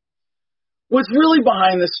 frankly. What's really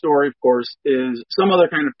behind this story, of course, is some other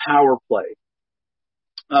kind of power play.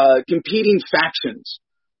 Competing factions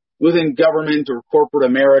within government or corporate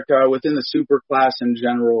America, within the superclass in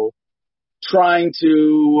general, trying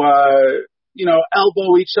to,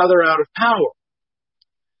 elbow each other out of power.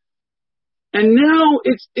 And now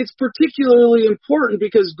it's particularly important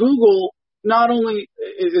because Google not only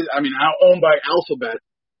is, now owned by Alphabet,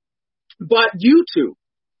 but YouTube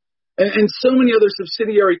and so many other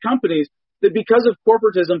subsidiary companies that because of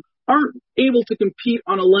corporatism aren't able to compete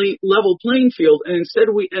on a level playing field, and instead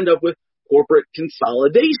we end up with corporate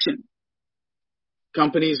consolidation.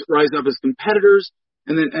 Companies rise up as competitors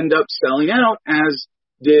and then end up selling out, as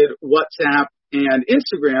did WhatsApp and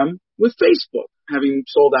Instagram with Facebook, having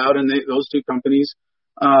sold out, and those two companies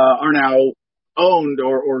are now owned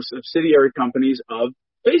or subsidiary companies of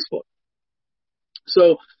Facebook.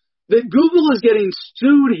 So that Google is getting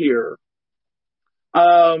sued here,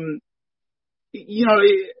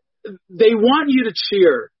 they want you to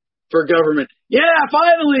cheer for government. Yeah,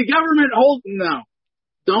 finally, government no,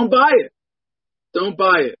 don't buy it. Don't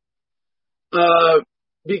buy it.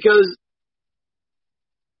 Because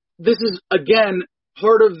this is, again,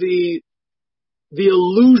 part of the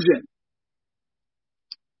illusion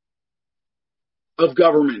of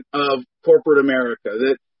government, of corporate America,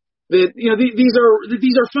 that these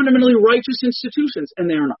are fundamentally righteous institutions, and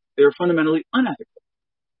they are not. They are fundamentally unethical.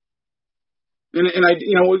 And I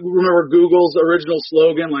remember Google's original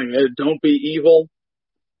slogan, like, don't be evil.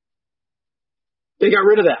 They got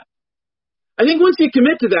rid of that. I think once you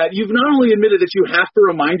commit to that, you've not only admitted that you have to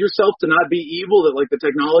remind yourself to not be evil, that like the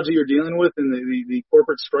technology you're dealing with and the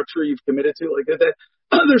corporate structure you've committed to, like that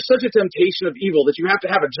there's such a temptation of evil that you have to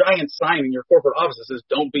have a giant sign in your corporate office that says,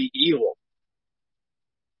 don't be evil.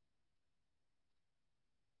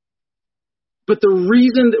 But the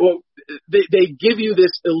reason that they give you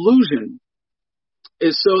this illusion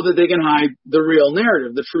is so that they can hide the real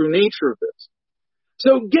narrative, the true nature of this.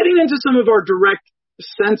 So getting into some of our direct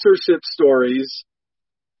censorship stories,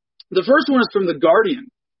 the first one is from The Guardian.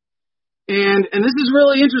 And this is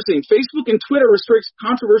really interesting. Facebook and Twitter restricts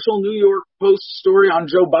controversial New York Post story on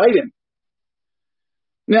Joe Biden.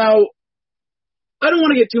 Now, I don't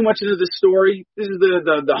want to get too much into this story. This is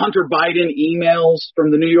the Hunter Biden emails from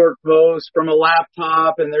the New York Post from a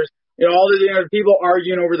laptop, and there's all the people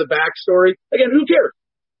arguing over the backstory. Again, who cares?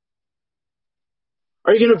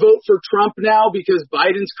 Are you going to vote for Trump now because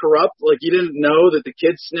Biden's corrupt? Like you didn't know that the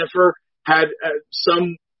kid sniffer had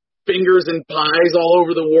some fingers and pies all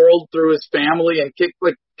over the world through his family and kicked,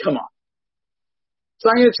 like, come on. It's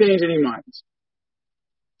not going to change any minds.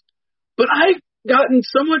 But I've gotten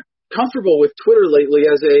somewhat comfortable with Twitter lately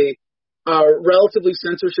as a relatively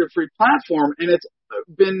censorship-free platform, and it's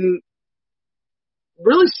been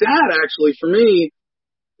really sad, actually, for me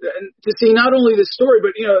to see not only this story,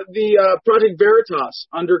 but, the Project Veritas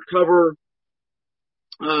undercover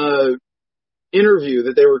interview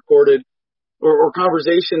that they recorded or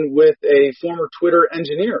conversation with a former Twitter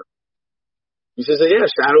engineer. He says, yeah,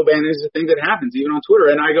 shadow banning is a thing that happens even on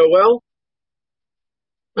Twitter. And I go, well,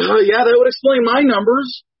 yeah, that would explain my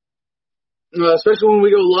numbers, especially when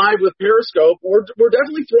we go live with Periscope. We're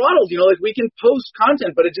definitely throttled. Like we can post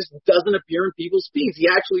content, but it just doesn't appear in people's feeds. He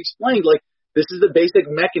actually explained, like, this is the basic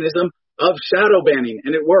mechanism of shadow banning,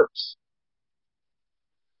 and it works.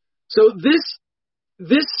 So this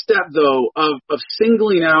step, though, of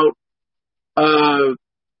singling out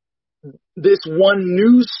this one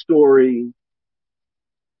news story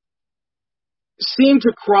seemed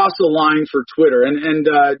to cross a line for Twitter. And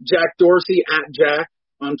Jack Dorsey, @Jack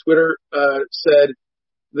on Twitter, said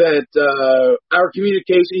that our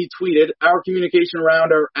communication, he tweeted, our communication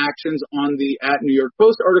around our actions on the @New York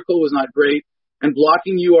Post article was not great, and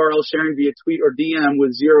blocking URL sharing via tweet or DM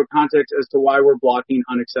with zero context as to why we're blocking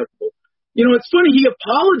unacceptable. It's funny, he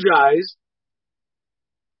apologized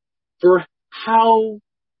for how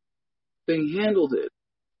they handled it,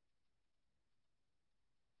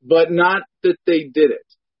 but not that they did it.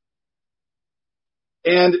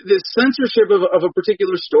 And this censorship of a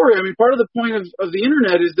particular story, I mean, part of the point of the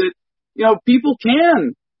internet is that, people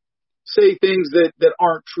can say things that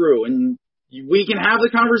aren't true, and we can have the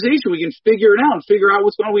conversation. We can figure it out and figure out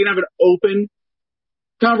what's going on. We can have an open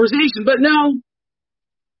conversation. But no,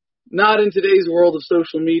 not in today's world of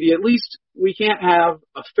social media. At least we can't have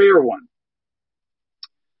a fair one.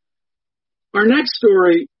 Our next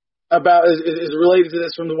story is related to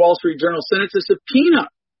this from the Wall Street Journal. Senate to subpoena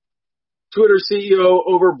Twitter CEO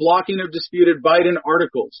over blocking of disputed Biden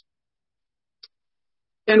articles.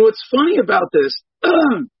 And what's funny about this,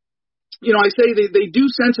 I say they do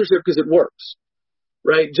censorship because it works,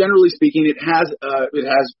 right? Generally speaking, it has a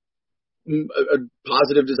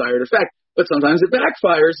positive desired effect, but sometimes it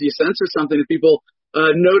backfires. You censor something and people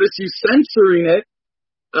notice you censoring it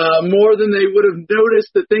more than they would have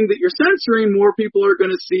noticed the thing that you're censoring. More people are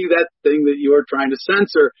going to see that thing that you are trying to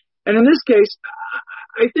censor. And in this case,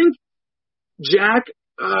 I think Jack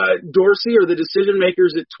Dorsey or the decision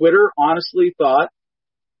makers at Twitter honestly thought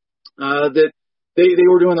that they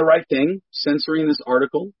were doing the right thing, censoring this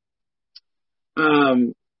article.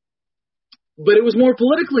 But it was more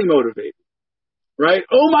politically motivated, right?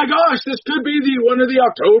 Oh my gosh, this could be one of the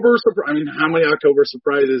October surprise. I mean, how many October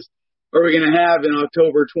surprises are we going to have in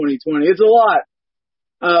October 2020? It's a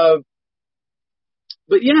lot.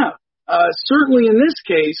 But yeah, certainly in this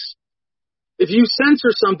case, if you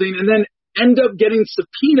censor something and then end up getting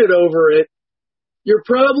subpoenaed over it, you're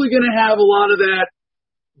probably going to have a lot of that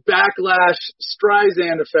backlash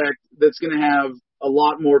Streisand effect that's going to have a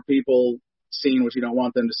lot more people seeing what you don't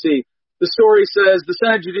want them to see. The story says the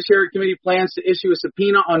Senate Judiciary Committee plans to issue a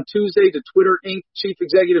subpoena on Tuesday to Twitter Inc. Chief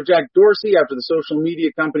Executive Jack Dorsey after the social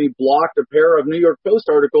media company blocked a pair of New York Post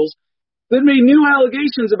articles that made new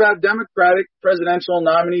allegations about Democratic presidential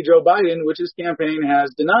nominee Joe Biden, which his campaign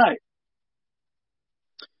has denied.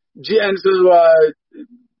 And so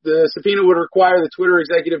the subpoena would require the Twitter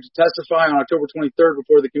executive to testify on October 23rd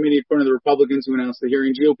before the committee, according to the Republicans who announced the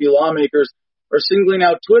hearing. GOP lawmakers are singling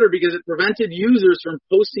out Twitter because it prevented users from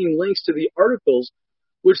posting links to the articles,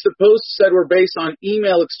 which the Post said were based on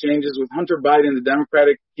email exchanges with Hunter Biden, the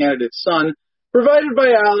Democratic candidate's son, provided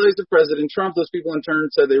by allies of President Trump. Those people in turn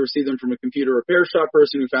said they received them from a computer repair shop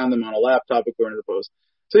person who found them on a laptop, according to the Post.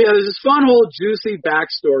 So yeah, there's this fun whole juicy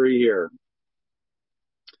backstory here.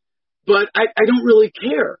 But I don't really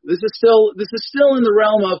care. This is still in the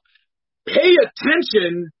realm of pay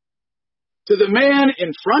attention to the man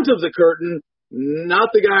in front of the curtain, not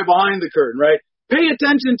the guy behind the curtain, right? Pay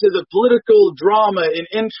attention to the political drama and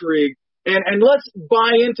intrigue And let's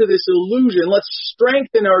buy into this illusion. Let's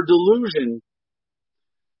strengthen our delusion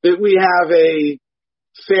that we have a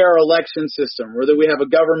fair election system, or that we have a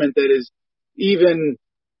government that is even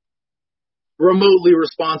remotely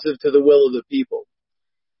responsive to the will of the people.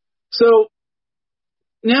 So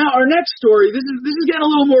now our next story, this is getting a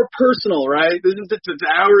little more personal, right? This is to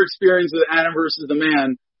our experience with Adam versus the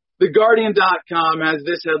man. TheGuardian.com has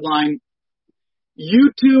this headline: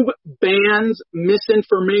 YouTube bans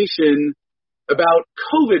misinformation about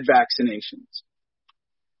COVID vaccinations.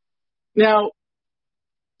 Now,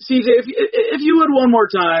 CJ, if you would one more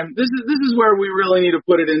time, this is where we really need to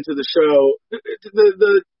put it into the show.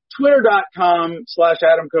 The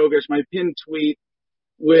Twitter.com/Adam Kokesh, my pinned tweet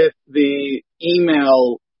with the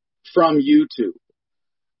email from YouTube.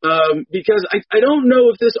 Because I don't know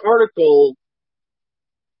if this article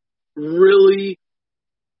really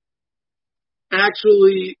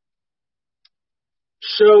actually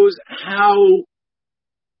shows how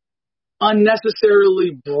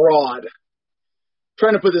unnecessarily broad. I'm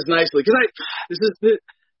trying to put this nicely, because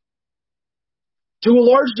to a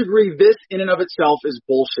large degree, this in and of itself is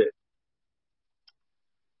bullshit.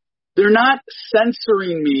 They're not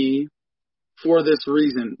censoring me for this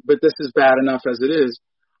reason, but this is bad enough as it is.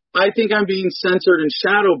 I think I'm being censored and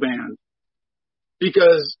shadow banned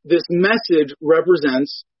because this message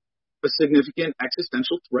represents a significant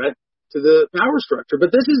existential threat to the power structure.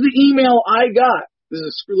 But this is the email I got. This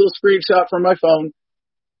is a little screenshot from my phone.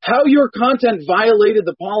 How your content violated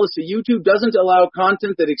the policy. YouTube doesn't allow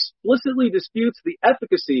content that explicitly disputes the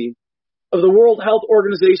efficacy of the World Health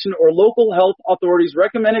Organization or local health authorities'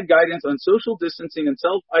 recommended guidance on social distancing and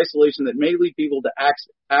self-isolation that may lead people to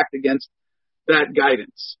act against that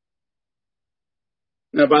guidance.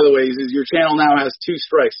 Now, by the way, your channel now has 2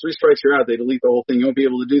 strikes. 3 strikes, you're out. They delete the whole thing. You won't be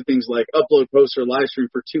able to do things like upload, post, or live stream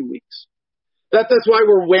for 2 weeks. That's why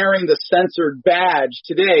we're wearing the censored badge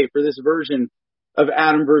today for this version of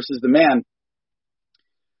Adam versus the man.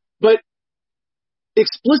 But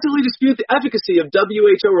explicitly dispute the efficacy of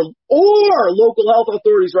WHO or local health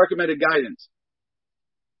authorities' recommended guidance.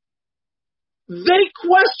 They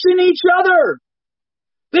question each other.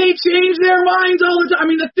 They change their minds all the time. I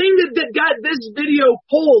mean, the thing that got this video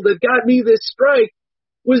pulled, that got me this strike,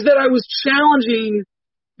 was that I was challenging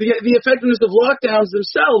the effectiveness of lockdowns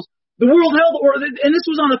themselves. The World Health Organization, and this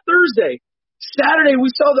was on a Thursday. Saturday, we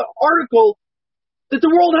saw the article that the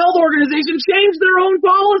World Health Organization changed their own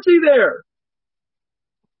policy there.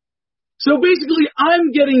 So basically,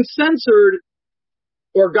 I'm getting censored,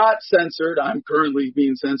 or got censored. I'm currently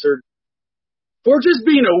being censored for just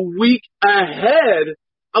being a week ahead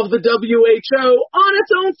of the WHO on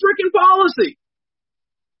its own freaking policy.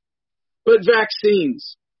 But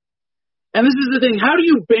vaccines. And this is the thing. How do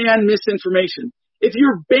you ban misinformation? If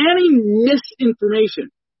you're banning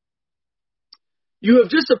misinformation, you have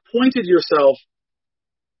just appointed yourself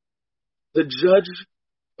the judge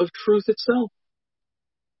of truth itself.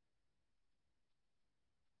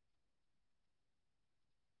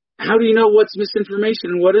 How do you know what's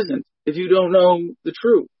misinformation and what isn't if you don't know the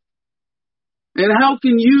truth? And how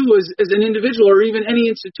can you as an individual, or even any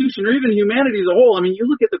institution, or even humanity as a whole, I mean, you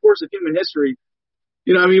look at the course of human history,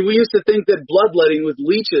 we used to think that bloodletting with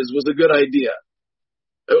leeches was a good idea.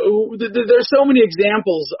 There's so many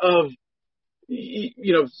examples of,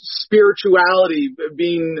 spirituality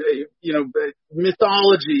being,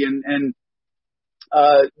 mythology and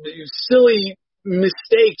silly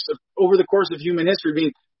mistakes over the course of human history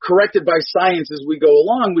being corrected by science as we go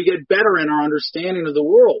along. We get better in our understanding of the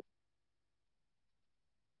world.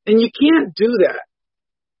 And you can't do that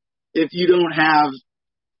if you don't have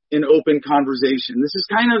an open conversation. This is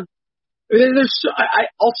kind of,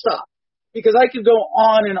 I'll stop, because I could go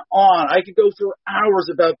on and on. I could go for hours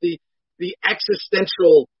about the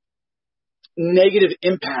existential negative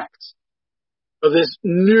impacts of this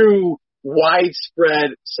new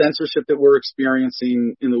widespread censorship that we're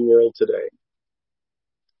experiencing in the world today.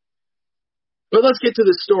 But let's get to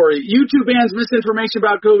the story. YouTube bans misinformation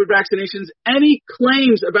about COVID vaccinations. Any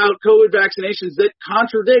claims about COVID vaccinations that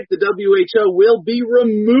contradict the WHO will be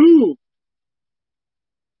removed.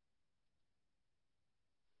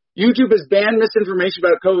 YouTube has banned misinformation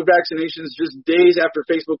about COVID vaccinations just days after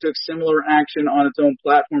Facebook took similar action on its own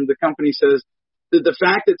platform. The company says that the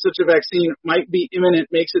fact that such a vaccine might be imminent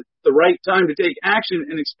makes it the right time to take action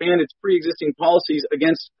and expand its pre-existing policies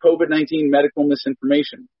against COVID-19 medical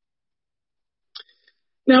misinformation.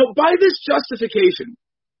 Now, by this justification,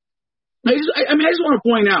 I just want to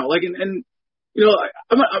point out,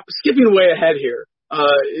 I'm skipping way ahead here,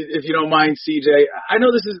 if you don't mind, CJ. I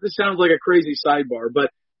know this sounds like a crazy sidebar,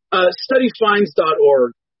 but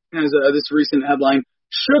studyfinds.org has this recent headline: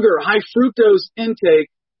 sugar, high fructose intake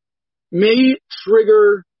may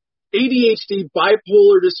trigger ADHD,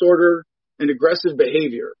 bipolar disorder, and aggressive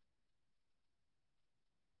behavior.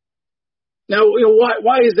 Now,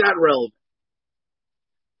 why is that relevant?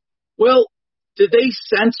 Well, did they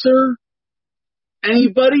censor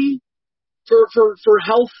anybody for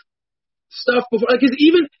health stuff before? Because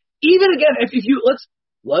even again, if you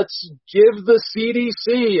let's give the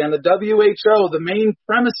CDC and the WHO the main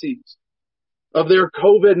premises of their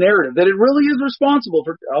COVID narrative, that it really is responsible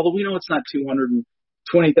for, although we know it's not 220,000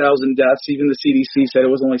 deaths. Even the CDC said it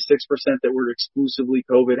was only 6% that were exclusively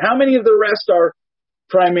COVID. How many of the rest are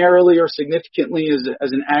primarily or significantly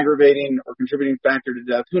as an aggravating or contributing factor to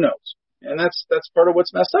death? Who knows? And that's part of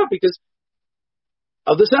what's messed up, because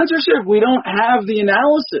of the censorship. We don't have the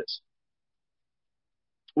analysis.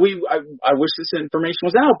 I wish this information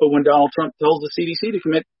was out, but when Donald Trump tells the CDC to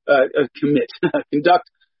conduct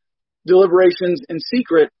deliberations in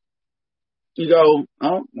secret, you go,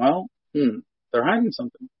 oh, well, they're hiding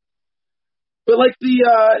something. But like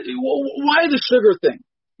why the sugar thing?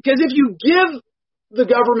 Because if you give the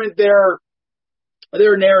government their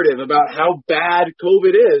narrative about how bad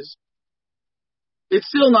COVID is, it's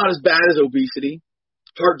still not as bad as obesity,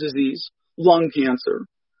 heart disease, lung cancer.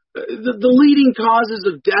 The leading causes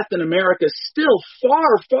of death in America still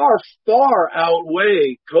far, far, far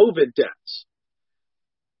outweigh COVID deaths.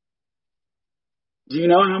 Do you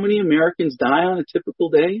know how many Americans die on a typical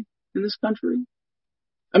day in this country?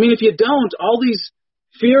 I mean, if you don't, all these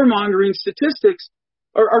fear-mongering statistics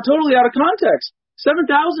are totally out of context.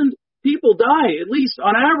 7,000 people die, at least,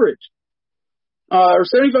 on average. Or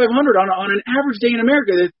 7,500 on an average day in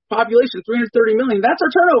America. The population, 330 million. That's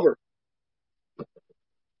our turnover.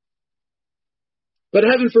 But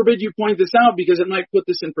heaven forbid you point this out, because it might put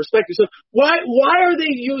this in perspective. So why are they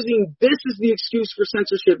using this as the excuse for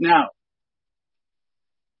censorship now?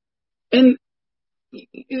 And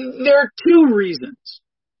there are two reasons.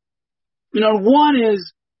 One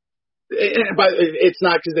is, but it's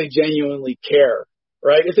not because they genuinely care,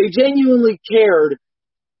 right? If they genuinely cared,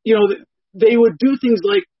 they would do things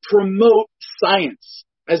like promote science,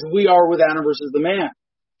 as we are with Anna versus the Man,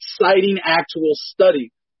 citing actual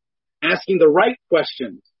study, asking the right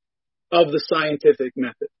questions of the scientific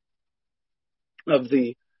method, of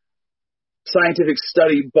the scientific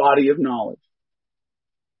study body of knowledge.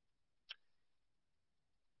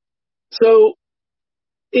 So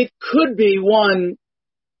it could be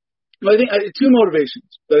I think two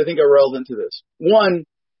motivations that I think are relevant to this. One,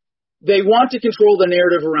 they want to control the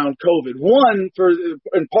narrative around COVID. One,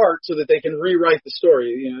 in part, so that they can rewrite the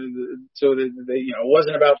story, so that it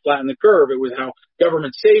wasn't about flatten the curve. It was how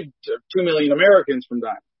government saved 2 million Americans from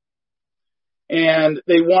dying. And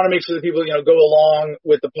they want to make sure that people, go along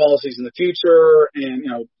with the policies in the future, and,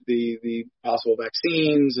 the possible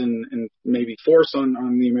vaccines and maybe force on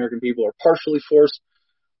the American people, or partially force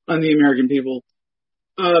on the American people.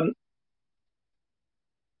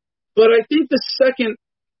 But I think the second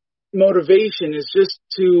motivation is just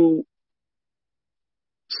to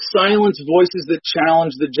silence voices that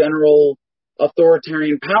challenge the general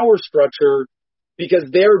authoritarian power structure, because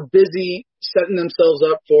they're busy setting themselves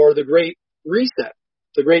up for the Great Reset,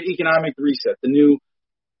 the Great Economic Reset, the new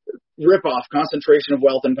rip-off concentration of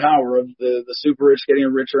wealth and power, of the super rich getting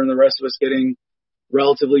richer and the rest of us getting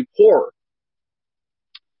relatively poorer.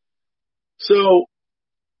 So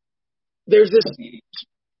there's this,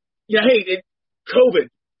 COVID,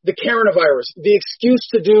 the coronavirus, the excuse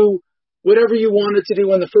to do whatever you wanted to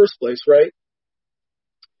do in the first place, right?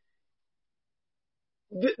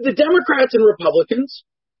 The Democrats and Republicans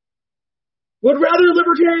would rather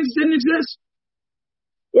libertarians didn't exist,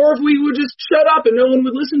 or if we would just shut up and no one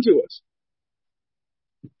would listen to us.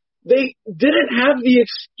 They didn't have the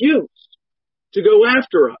excuse to go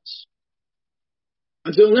after us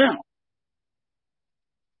until now,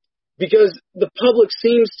 because the public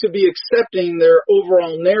seems to be accepting their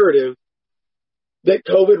overall narrative that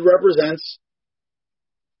COVID represents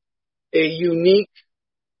a unique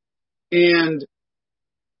and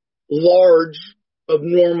large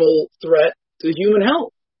abnormal threat to human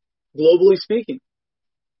health, globally speaking.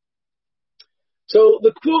 So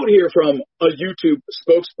the quote here from a YouTube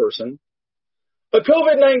spokesperson: a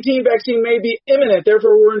COVID-19 vaccine may be imminent,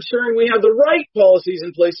 therefore we're ensuring we have the right policies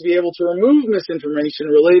in place to be able to remove misinformation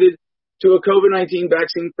related to a COVID-19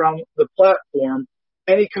 vaccine from the platform.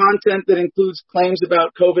 Any content that includes claims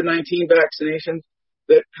about COVID-19 vaccinations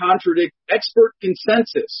that contradict expert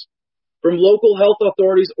consensus from local health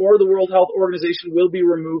authorities or the World Health Organization will be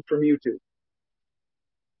removed from YouTube.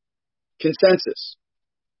 Consensus.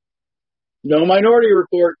 No Minority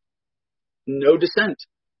Report. No dissent.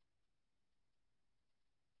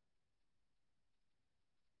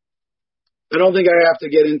 I don't think I have to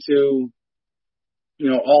get into,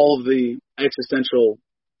 all of the existential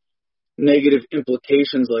negative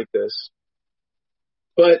implications like this.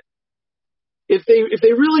 But if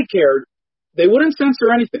they really cared, they wouldn't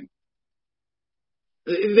censor anything.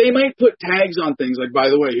 They might put tags on things like, by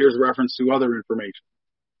the way, here's reference to other information.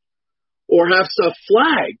 Or have stuff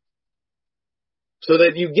flagged so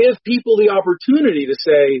that you give people the opportunity to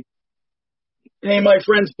say, hey, my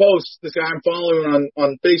friend's post, this guy I'm following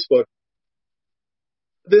on Facebook,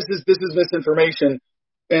 this is misinformation.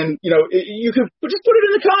 And, you could just put it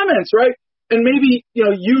in the comments, right? And maybe,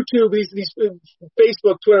 YouTube, these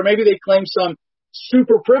Facebook, Twitter, maybe they claim some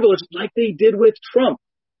super privilege like they did with Trump,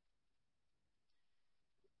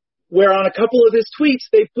 where on a couple of his tweets,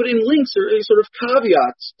 they put in links or sort of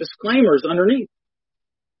caveats, disclaimers underneath.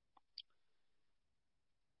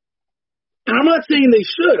 And I'm not saying they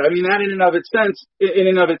should. I mean, that in and of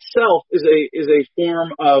itself is a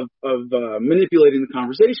form of manipulating the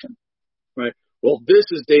conversation, right? Well, this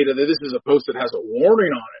is data, that this is a post that has a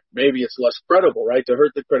warning on it. Maybe it's less credible, right? To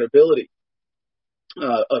hurt the credibility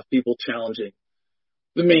of people challenging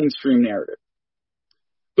the mainstream narrative.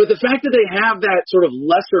 But the fact that they have that sort of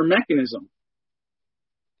lesser mechanism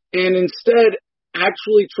and instead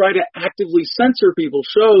actually try to actively censor people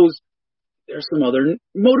shows there's some other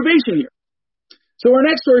motivation here. So our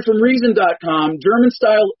next story from Reason.com,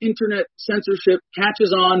 German-style internet censorship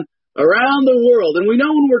catches on around the world. And we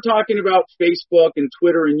know when we're talking about Facebook and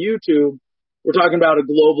Twitter and YouTube, we're talking about a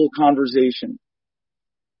global conversation.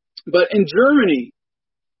 But in Germany,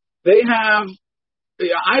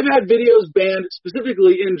 I've had videos banned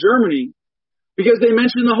specifically in Germany because they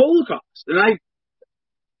mention the Holocaust. And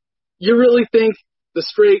you really think the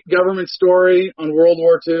straight government story on World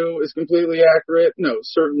War II is completely accurate? No,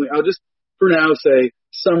 certainly. I'll just for now say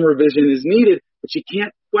some revision is needed, but you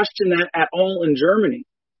can't question that at all in Germany.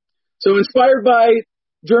 So inspired by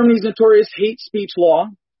Germany's notorious hate speech law,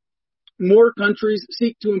 more countries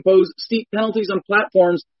seek to impose steep penalties on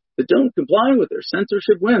platforms that don't comply with their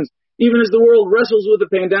censorship whims. Even as the world wrestles with the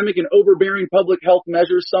pandemic and overbearing public health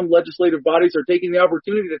measures, some legislative bodies are taking the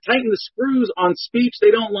opportunity to tighten the screws on speech they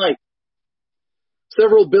don't like.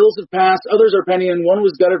 Several bills have passed, others are pending, and one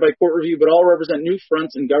was gutted by court review, but all represent new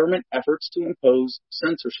fronts in government efforts to impose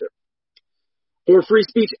censorship. For free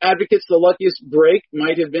speech advocates, the luckiest break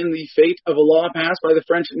might have been the fate of a law passed by the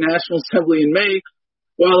French National Assembly in May.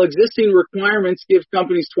 While existing requirements give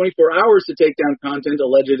companies 24 hours to take down content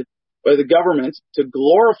alleged by the government to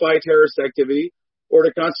glorify terrorist activity or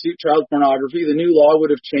to constitute child pornography, the new law would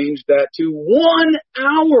have changed that to 1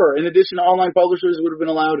 hour. In addition, online publishers would have been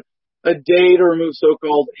allowed a day to remove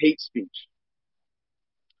so-called hate speech.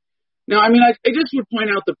 Now, I just would point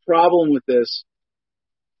out the problem with this,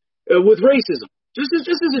 with racism, just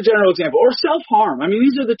as a general example, or self-harm.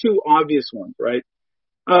 These are the two obvious ones, right?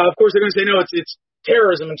 Of course, they're going to say, no, it's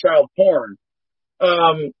terrorism and child porn.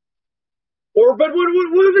 But what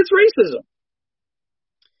if it's racism?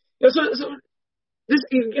 So this,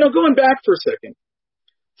 going back for a second,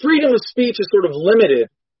 freedom of speech is sort of limited.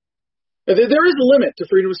 There is a limit to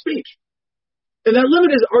freedom of speech. And that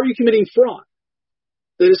limit is, are you committing fraud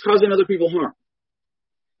that is causing other people harm?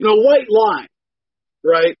 White lie,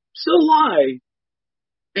 right? Still lie,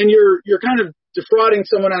 and you're kind of defrauding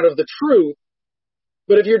someone out of the truth.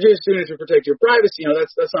 But if you're just doing it to protect your privacy,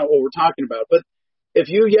 that's not what we're talking about. But if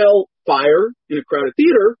you yell fire in a crowded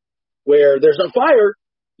theater where there's no fire,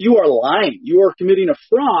 you are lying. You are committing a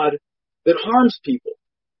fraud that harms people.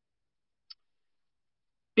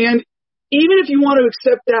 And even if you want to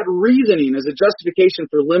accept that reasoning as a justification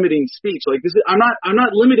for limiting speech, like this, I'm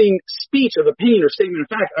not limiting speech of opinion or statement of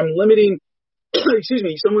fact. I'm limiting,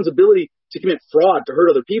 someone's ability to commit fraud to hurt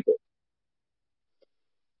other people.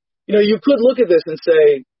 You could look at this and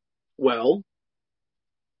say, well,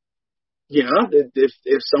 yeah,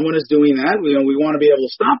 if someone is doing that, we want to be able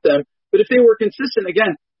to stop them. But if they were consistent,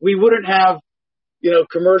 again, we wouldn't have,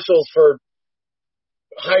 commercials for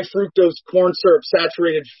high fructose corn syrup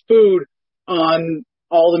saturated food on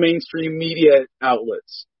all the mainstream media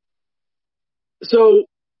outlets. So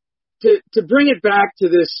to bring it back to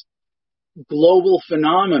this global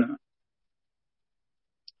phenomena,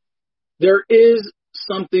 there is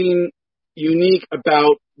something unique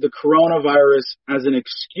about the coronavirus as an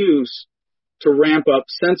excuse to ramp up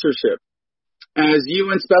censorship. As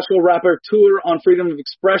UN Special Rapporteur on Freedom of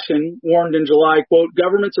Expression warned in July, quote,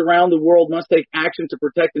 governments around the world must take action to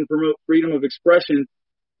protect and promote freedom of expression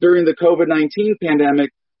during the COVID-19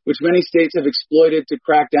 pandemic, which many states have exploited to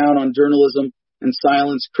crack down on journalism and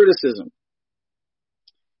silence criticism.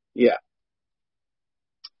 Yeah.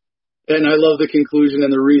 And I love the conclusion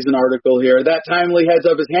in the Reason article here. That timely heads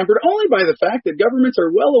up is hampered only by the fact that governments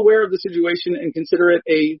are well aware of the situation and consider it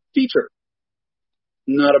a feature,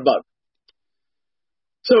 not a bug.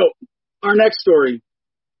 So, our next story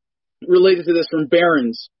related to this from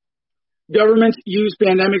Barron's. Governments use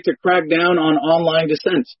pandemic to crack down on online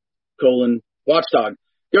dissent, watchdog.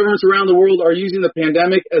 Governments around the world are using the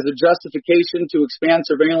pandemic as a justification to expand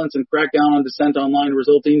surveillance and crack down on dissent online,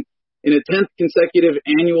 resulting in a 10th consecutive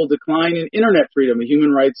annual decline in internet freedom, a human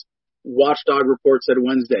rights watchdog report said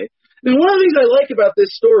Wednesday. Now, one of the things I like about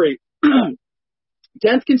this story,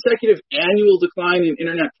 10th consecutive annual decline in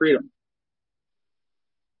internet freedom.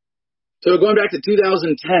 So going back to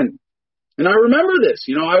 2010, and I remember this,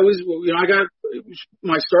 I got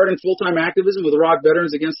my start in full-time activism with Iraq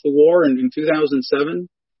Veterans Against the War in 2007.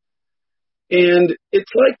 And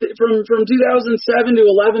it's like from 2007 to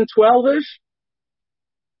 11, 12-ish,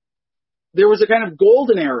 there was a kind of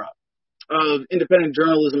golden era of independent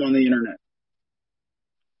journalism on the internet.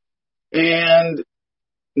 And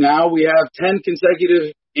now we have 10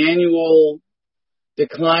 consecutive annual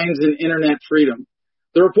declines in internet freedom.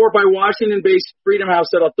 The report by Washington-based Freedom House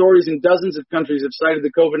said authorities in dozens of countries have cited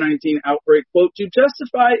the COVID-19 outbreak, quote, to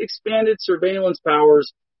justify expanded surveillance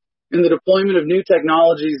powers and the deployment of new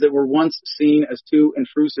technologies that were once seen as too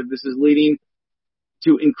intrusive. This is leading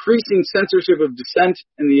to increasing censorship of dissent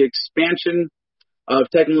and the expansion of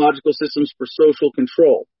technological systems for social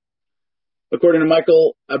control. According to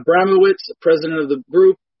Michael Abramowitz, president of the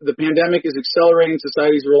group, the pandemic is accelerating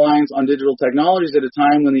society's reliance on digital technologies at a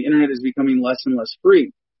time when the internet is becoming less and less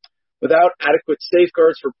free. Without adequate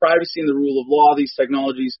safeguards for privacy and the rule of law, these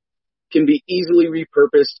technologies can be easily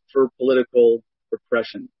repurposed for political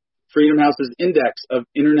repression. Freedom House's index of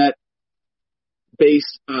internet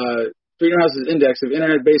based on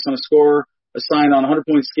a score assigned on a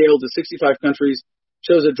 100-point scale to 65 countries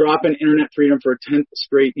shows a drop in internet freedom for a 10th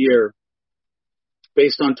straight year.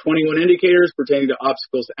 Based on 21 indicators pertaining to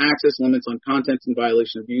obstacles to access, limits on content, and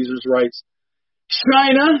violation of users' rights,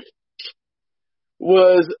 China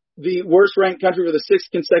was the worst-ranked country for the 6th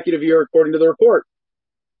consecutive year, according to the report.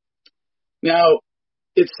 Now,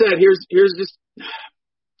 it said,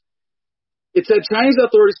 it said Chinese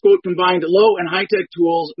authorities, quote, combined low and high-tech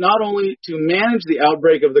tools not only to manage the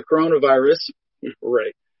outbreak of the coronavirus,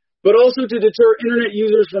 right, but also to deter internet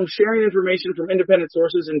users from sharing information from independent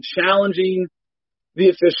sources and challenging the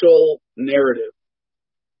official narrative.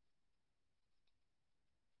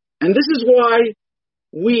 And this is why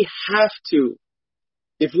we have to,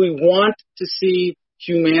 if we want to see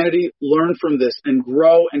humanity learn from this and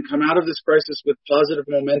grow and come out of this crisis with positive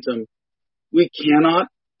momentum, we cannot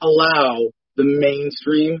allow the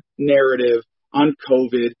mainstream narrative on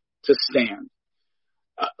COVID to stand.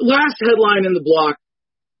 Last headline in the block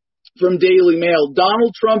from Daily Mail,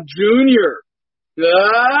 Donald Trump Jr.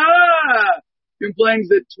 Complains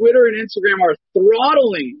that Twitter and Instagram are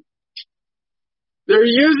throttling. They're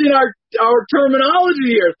using our terminology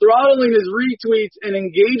here, throttling his retweets and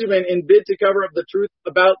engagement in bid to cover up the truth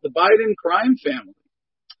about the Biden crime family.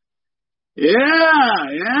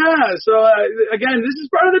 Yeah. So, again, this is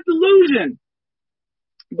part of the delusion.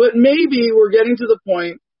 But maybe we're getting to the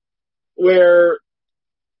point where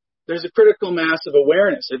there's a critical mass of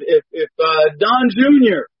awareness. If Don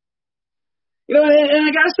Jr., and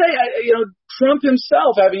I gotta say, Trump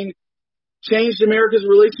himself, having changed America's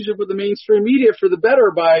relationship with the mainstream media for the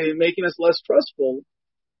better by making us less trustful,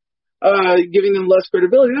 giving them less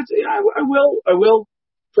credibility. I will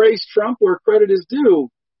praise Trump where credit is due,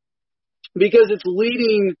 because it's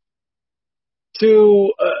leading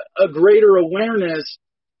to a greater awareness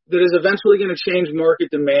that is eventually going to change market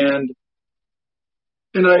demand,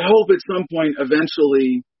 and I hope at some point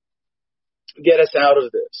eventually get us out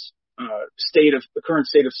of this the current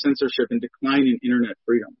state of censorship and decline in internet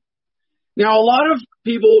freedom. Now, a lot of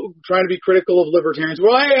people trying to be critical of libertarians,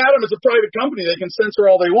 well, hey, Adam, it's a private company. They can censor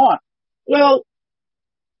all they want. Well,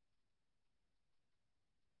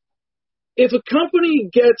 if a company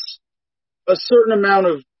gets a certain amount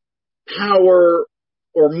of power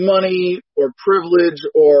or money or privilege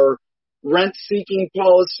or rent-seeking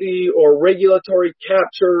policy or regulatory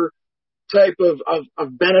capture type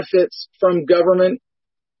of benefits from government,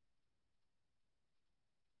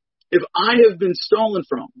 if I have been stolen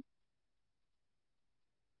from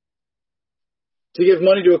to give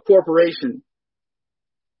money to a corporation,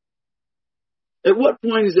 at what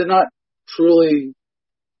point is it not truly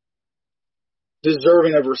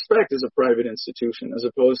deserving of respect as a private institution, as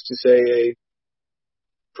opposed to, say, a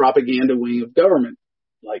propaganda wing of government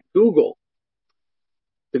like Google?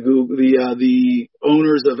 The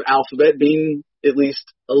owners of Alphabet being at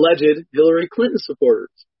least alleged Hillary Clinton supporters.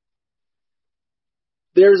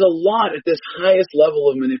 there's a lot at this highest level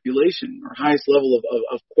of manipulation or highest level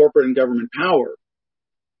of corporate and government power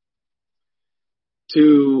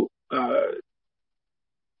to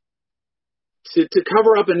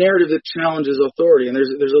cover up a narrative that challenges authority. And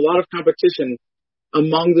there's a lot of competition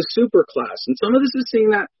among the super class. And some of this is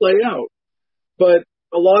seeing that play out. But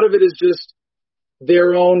a lot of it is just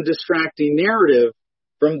their own distracting narrative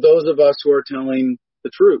from those of us who are telling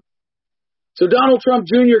the truth. So Donald Trump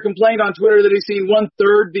Jr. complained on Twitter that he's seen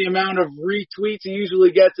 1/3 the amount of retweets he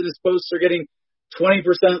usually gets, and his posts are getting 20%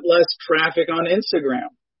 less traffic on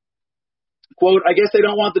Instagram. Quote, I guess they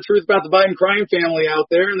don't want the truth about the Biden crime family out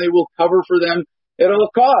there, and they will cover for them at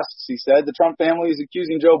all costs, he said. The Trump family is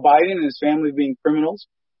accusing Joe Biden and his family of being criminals.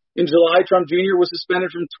 In July, Trump Jr. was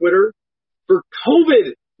suspended from Twitter for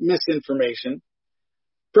COVID misinformation.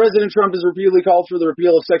 President Trump has repeatedly called for the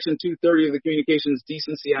repeal of Section 230 of the Communications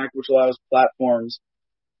Decency Act, which allows platforms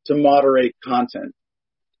to moderate content.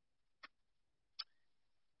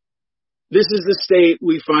 This is the state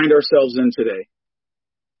we find ourselves in today,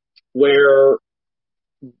 where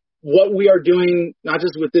what we are doing, not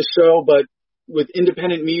just with this show, but with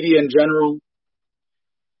independent media in general,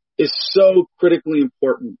 is so critically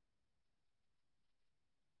important.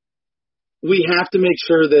 We have to make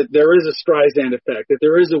sure that there is a Streisand effect, that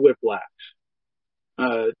there is a whiplash,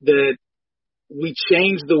 that we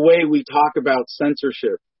change the way we talk about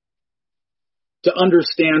censorship to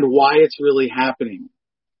understand why it's really happening,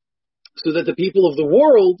 so that the people of the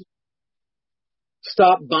world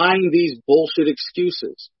stop buying these bullshit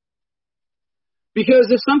excuses. Because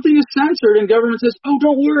if something is censored and government says, oh,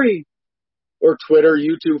 don't worry, or Twitter,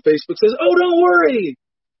 YouTube, Facebook says, oh, don't worry,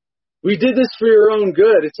 we did this for your own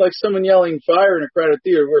good. It's like someone yelling fire in a crowded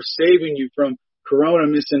theater. We're saving you from corona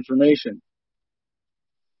misinformation.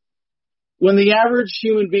 When the average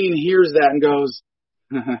human being hears that and goes,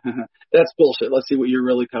 that's bullshit, let's see what you're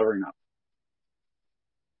really covering up,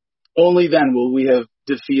 only then will we have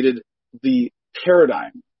defeated the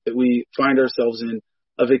paradigm that we find ourselves in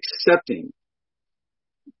of accepting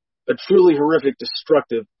a truly horrific,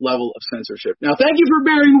 destructive level of censorship. Now, thank you for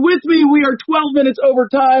bearing with me. We are 12 minutes over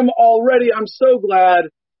time already. I'm so glad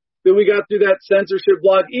that we got through that censorship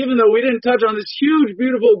block, even though we didn't touch on this huge,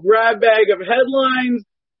 beautiful grab bag of headlines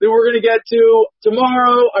that we're going to get to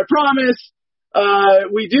tomorrow. I promise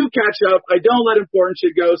we do catch up. I don't let important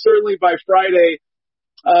shit go. Certainly by Friday,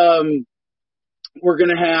 we're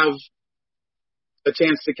going to have a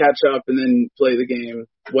chance to catch up and then play the game.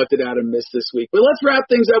 What did Adam miss this week? But let's wrap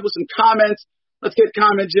things up with some comments. Let's get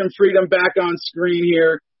comment Jim Freedom back on screen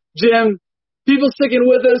here. Jim, people sticking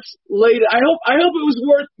with us late. I hope it was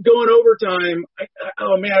worth going overtime.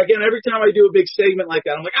 Oh man, again, every time I do a big segment like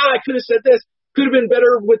that, I'm like, I could have said this, could have been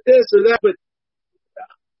better with this or that. But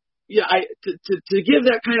yeah, to give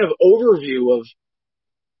that kind of overview of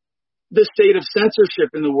the state of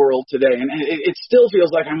censorship in the world today, and it still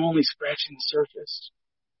feels like I'm only scratching the surface.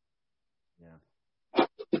 Yeah,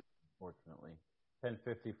 unfortunately.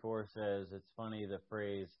 1054 says, it's funny the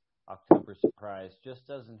phrase October surprise just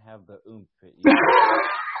doesn't have the oomph it used.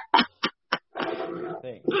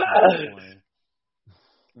 Thanks.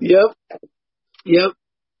 Yep.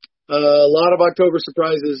 A lot of October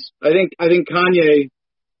surprises. I think Kanye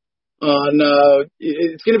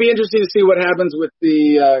it's going to be interesting to see what happens with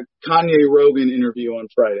the Kanye Rogan interview on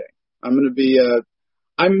Friday. I'm going to be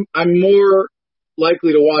I'm more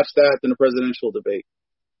likely to watch that than a presidential debate.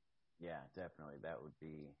 Yeah, definitely. That would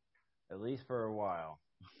be, at least for a while.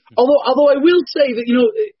 Although I will say that,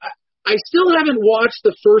 I still haven't watched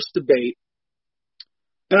the first debate.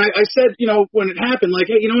 And I said, when it happened, like,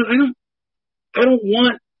 hey, what? I don't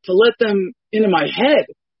want to let them into my head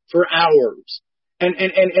for hours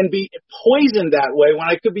and be poisoned that way when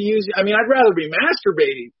I could be using, I'd rather be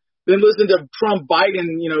masturbating than listen to Trump,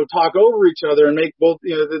 Biden, talk over each other and make both,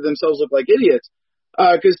 themselves look like idiots.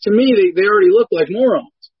 Because to me, they already look like morons.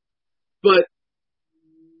 But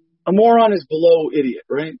a moron is below idiot,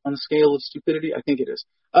 right? On a scale of stupidity, I think it is.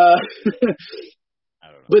 I don't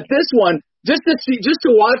know. But this one, just to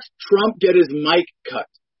watch Trump get his mic cut,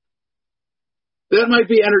 that might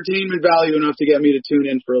be entertainment value enough to get me to tune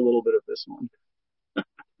in for a little bit of this one.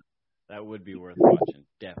 That would be worth watching,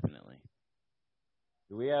 definitely.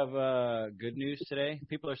 Do we have good news today?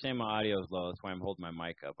 People are saying my audio is low. That's why I'm holding my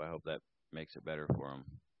mic up. I hope that makes it better for them.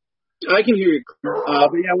 I can hear you. But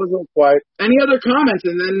yeah, it was a little quiet. Any other comments?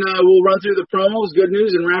 And then we'll run through the promos, good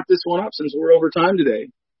news, and wrap this one up since we're over time today.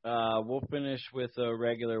 We'll finish with a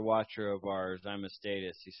regular watcher of ours, I'm a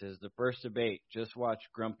Status. He says, the first debate, just watch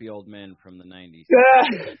Grumpy Old Men from the 90s.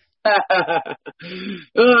 I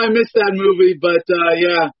missed that movie, but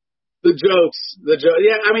yeah. The jokes.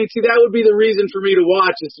 Yeah, I mean, see, that would be the reason for me to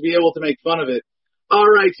watch, is to be able to make fun of it. All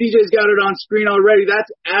right, CJ's got it on screen already. That's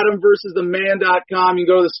AdamVersusTheMan.com. You can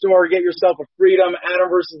go to the store, get yourself a Freedom Adam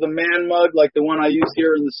versus the Man mug, like the one I use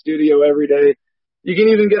here in the studio every day. You can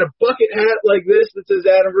even get a bucket hat like this that says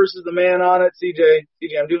Adam versus the Man on it. CJ,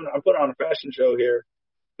 I'm putting on a fashion show here.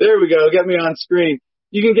 There we go. Get me on screen.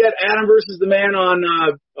 You can get Adam versus the Man on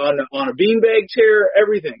a beanbag chair,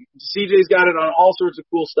 everything. CJ's got it on all sorts of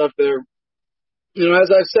cool stuff there. You know,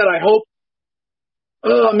 as I've said, I hope.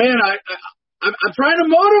 Oh man, I'm trying to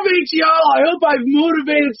motivate y'all. I hope I've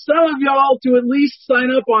motivated some of y'all to at least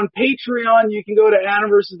sign up on Patreon. You can go to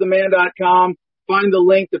AdamVersusTheMan.com, find the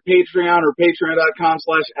link to Patreon or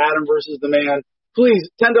Patreon.com/AdamVersusTheMan. Please,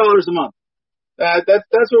 $10 a month. That's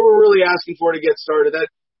what we're really asking for to get started. That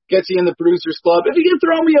gets you in the Producers Club. If you can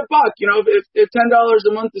throw me $1, you know, if $10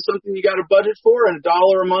 a month is something you got a budget for, and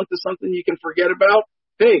 $1 a month is something you can forget about,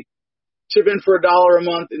 hey, chip in for $1 a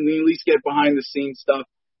month and at least get behind the scenes stuff.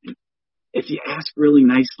 If you ask really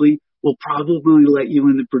nicely, we'll probably let you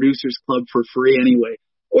in the Producers Club for free anyway.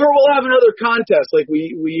 Or we'll have another contest like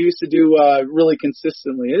we used to do really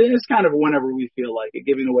consistently. It's kind of whenever we feel like it,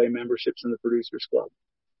 giving away memberships in the Producers Club.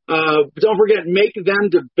 Don't forget,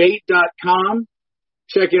 MakeThemDebate.com.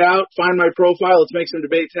 Check it out. Find my profile. Let's make some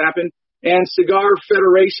debates happen. And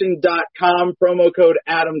CigarFederation.com, promo code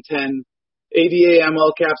Adam10, ADAM,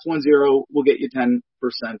 all caps 10, will get you 10%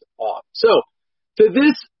 off. So, to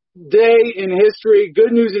this day in history,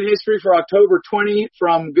 good news in history for October 20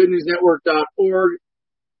 from goodnewsnetwork.org.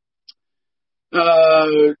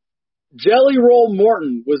 Jelly Roll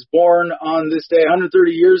Morton was born on this day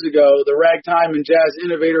 130 years ago. The ragtime and jazz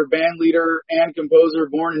innovator, band leader, and composer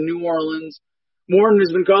born in New Orleans. Morton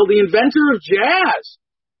has been called the inventor of jazz.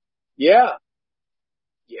 Yeah.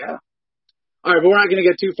 All right, but we're not going to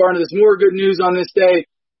get too far into this. More good news on this day.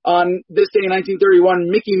 On this day in 1931,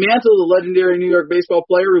 Mickey Mantle, the legendary New York baseball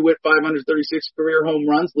player who hit 536 career home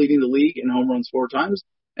runs, leading the league in home runs 4 times,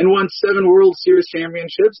 and won 7 World Series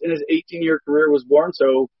championships in his 18-year career, was born.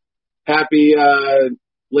 So happy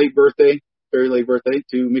late birthday, very late birthday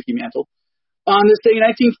to Mickey Mantle. On this day in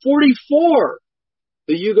 1944,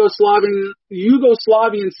 the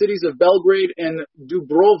Yugoslavian cities of Belgrade and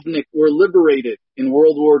Dubrovnik were liberated in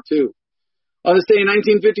World War II. On this day in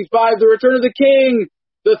 1955, The Return of the King,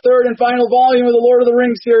 the 3rd and final volume of the Lord of the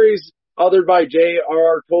Rings series, authored by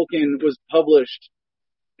J.R.R. Tolkien, was published.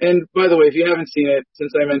 And by the way, if you haven't seen it,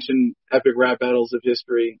 since I mentioned epic rap battles of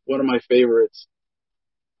history, one of my favorites,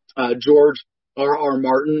 George R.R.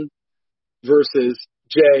 Martin versus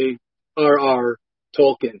J.R.R.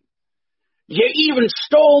 Tolkien. You even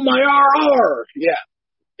stole my R.R. Yeah,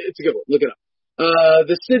 it's a good one. Look it up.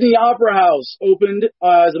 The Sydney Opera House opened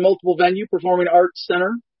as a multiple venue performing arts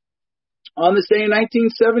center on this day in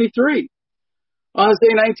 1973. On this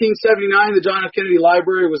day in 1979, the John F. Kennedy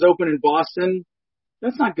Library was opened in Boston.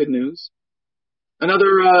 That's not good news.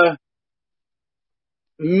 Another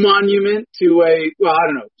monument to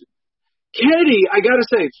Kennedy, I gotta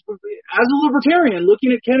say, as a libertarian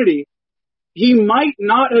looking at Kennedy, he might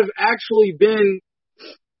not have actually been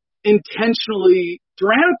intentionally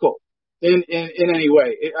tyrannical in any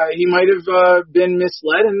way. He might have been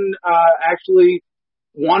misled and actually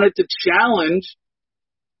wanted to challenge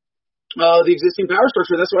the existing power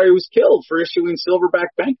structure. That's why he was killed, for issuing silverback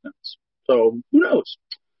banknotes. So who knows?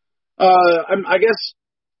 I guess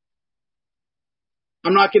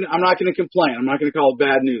I'm not gonna complain. I'm not gonna call it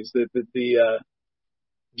bad news that the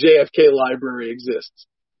JFK Library exists.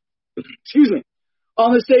 Excuse me.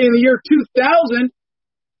 On this day in the year 2000,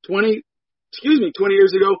 20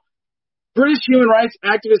 years ago, British human rights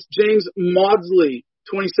activist James Maudsley,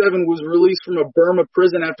 27, was released from a Burma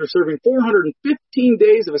prison after serving 415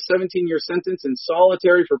 days of a 17-year sentence in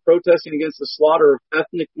solitary for protesting against the slaughter of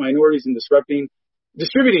ethnic minorities and distributing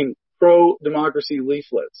pro-democracy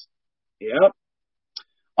leaflets. Yep.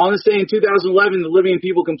 On this day in 2011, the Libyan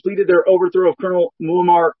people completed their overthrow of Colonel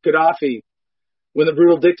Muammar Gaddafi when the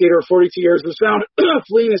brutal dictator of 42 years was found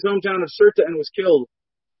fleeing his hometown of Sirte and was killed.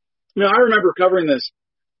 Now, I remember covering this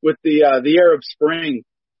with the Arab Spring.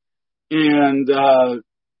 And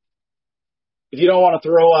if you don't want to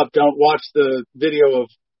throw up, don't watch the video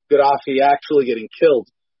of Gaddafi actually getting killed.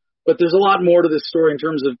 But there's a lot more to this story in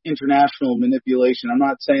terms of international manipulation. I'm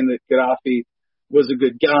not saying that Gaddafi was a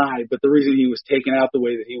good guy, but the reason he was taken out the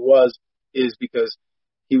way that he was is because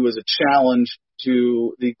he was a challenge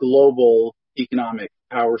to the global economic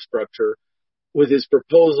power structure with his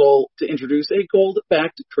proposal to introduce a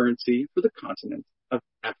gold-backed currency for the continent of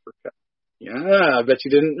Africa. Yeah, I bet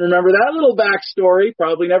you didn't remember that little backstory.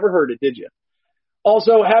 Probably never heard it, did you?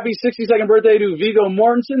 Also, happy 62nd birthday to Viggo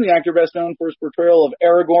Mortensen, the actor best known for his portrayal of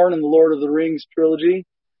Aragorn in the Lord of the Rings trilogy.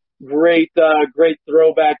 Great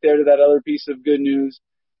throwback there to that other piece of good news.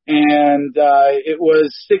 And it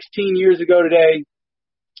was 16 years ago today,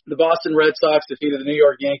 the Boston Red Sox defeated the New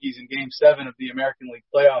York Yankees in Game 7 of the American League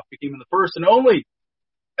playoff, becoming the first and only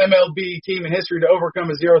MLB team in history to overcome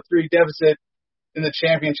a 0-3 deficit in the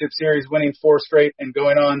championship series, winning 4 straight and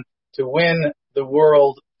going on to win the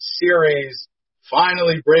World Series,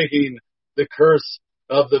 finally breaking the curse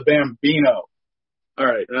of the Bambino. All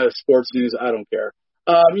right, sports news, I don't care.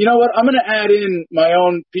 You know what? I'm going to add in my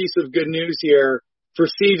own piece of good news here for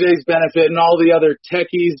CJ's benefit and all the other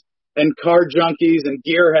techies and car junkies and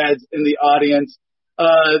gearheads in the audience.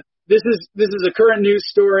 This is a current news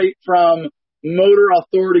story from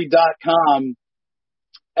MotorAuthority.com.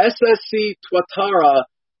 SSC Tuatara,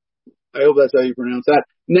 I hope that's how you pronounce that,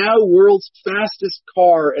 now world's fastest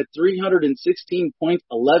car at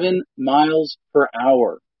 316.11 miles per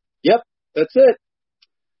hour. Yep, that's it.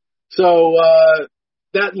 So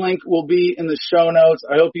that link will be in the show notes.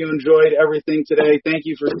 I hope you enjoyed everything today. Thank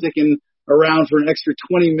you for sticking around for an extra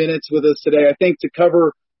 20 minutes with us today. I think to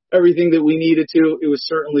cover everything that we needed to, it was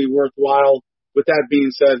certainly worthwhile. With that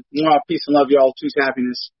being said, peace and love, y'all. Choose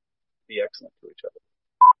happiness. Be excellent to each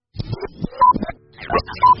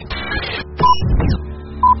other.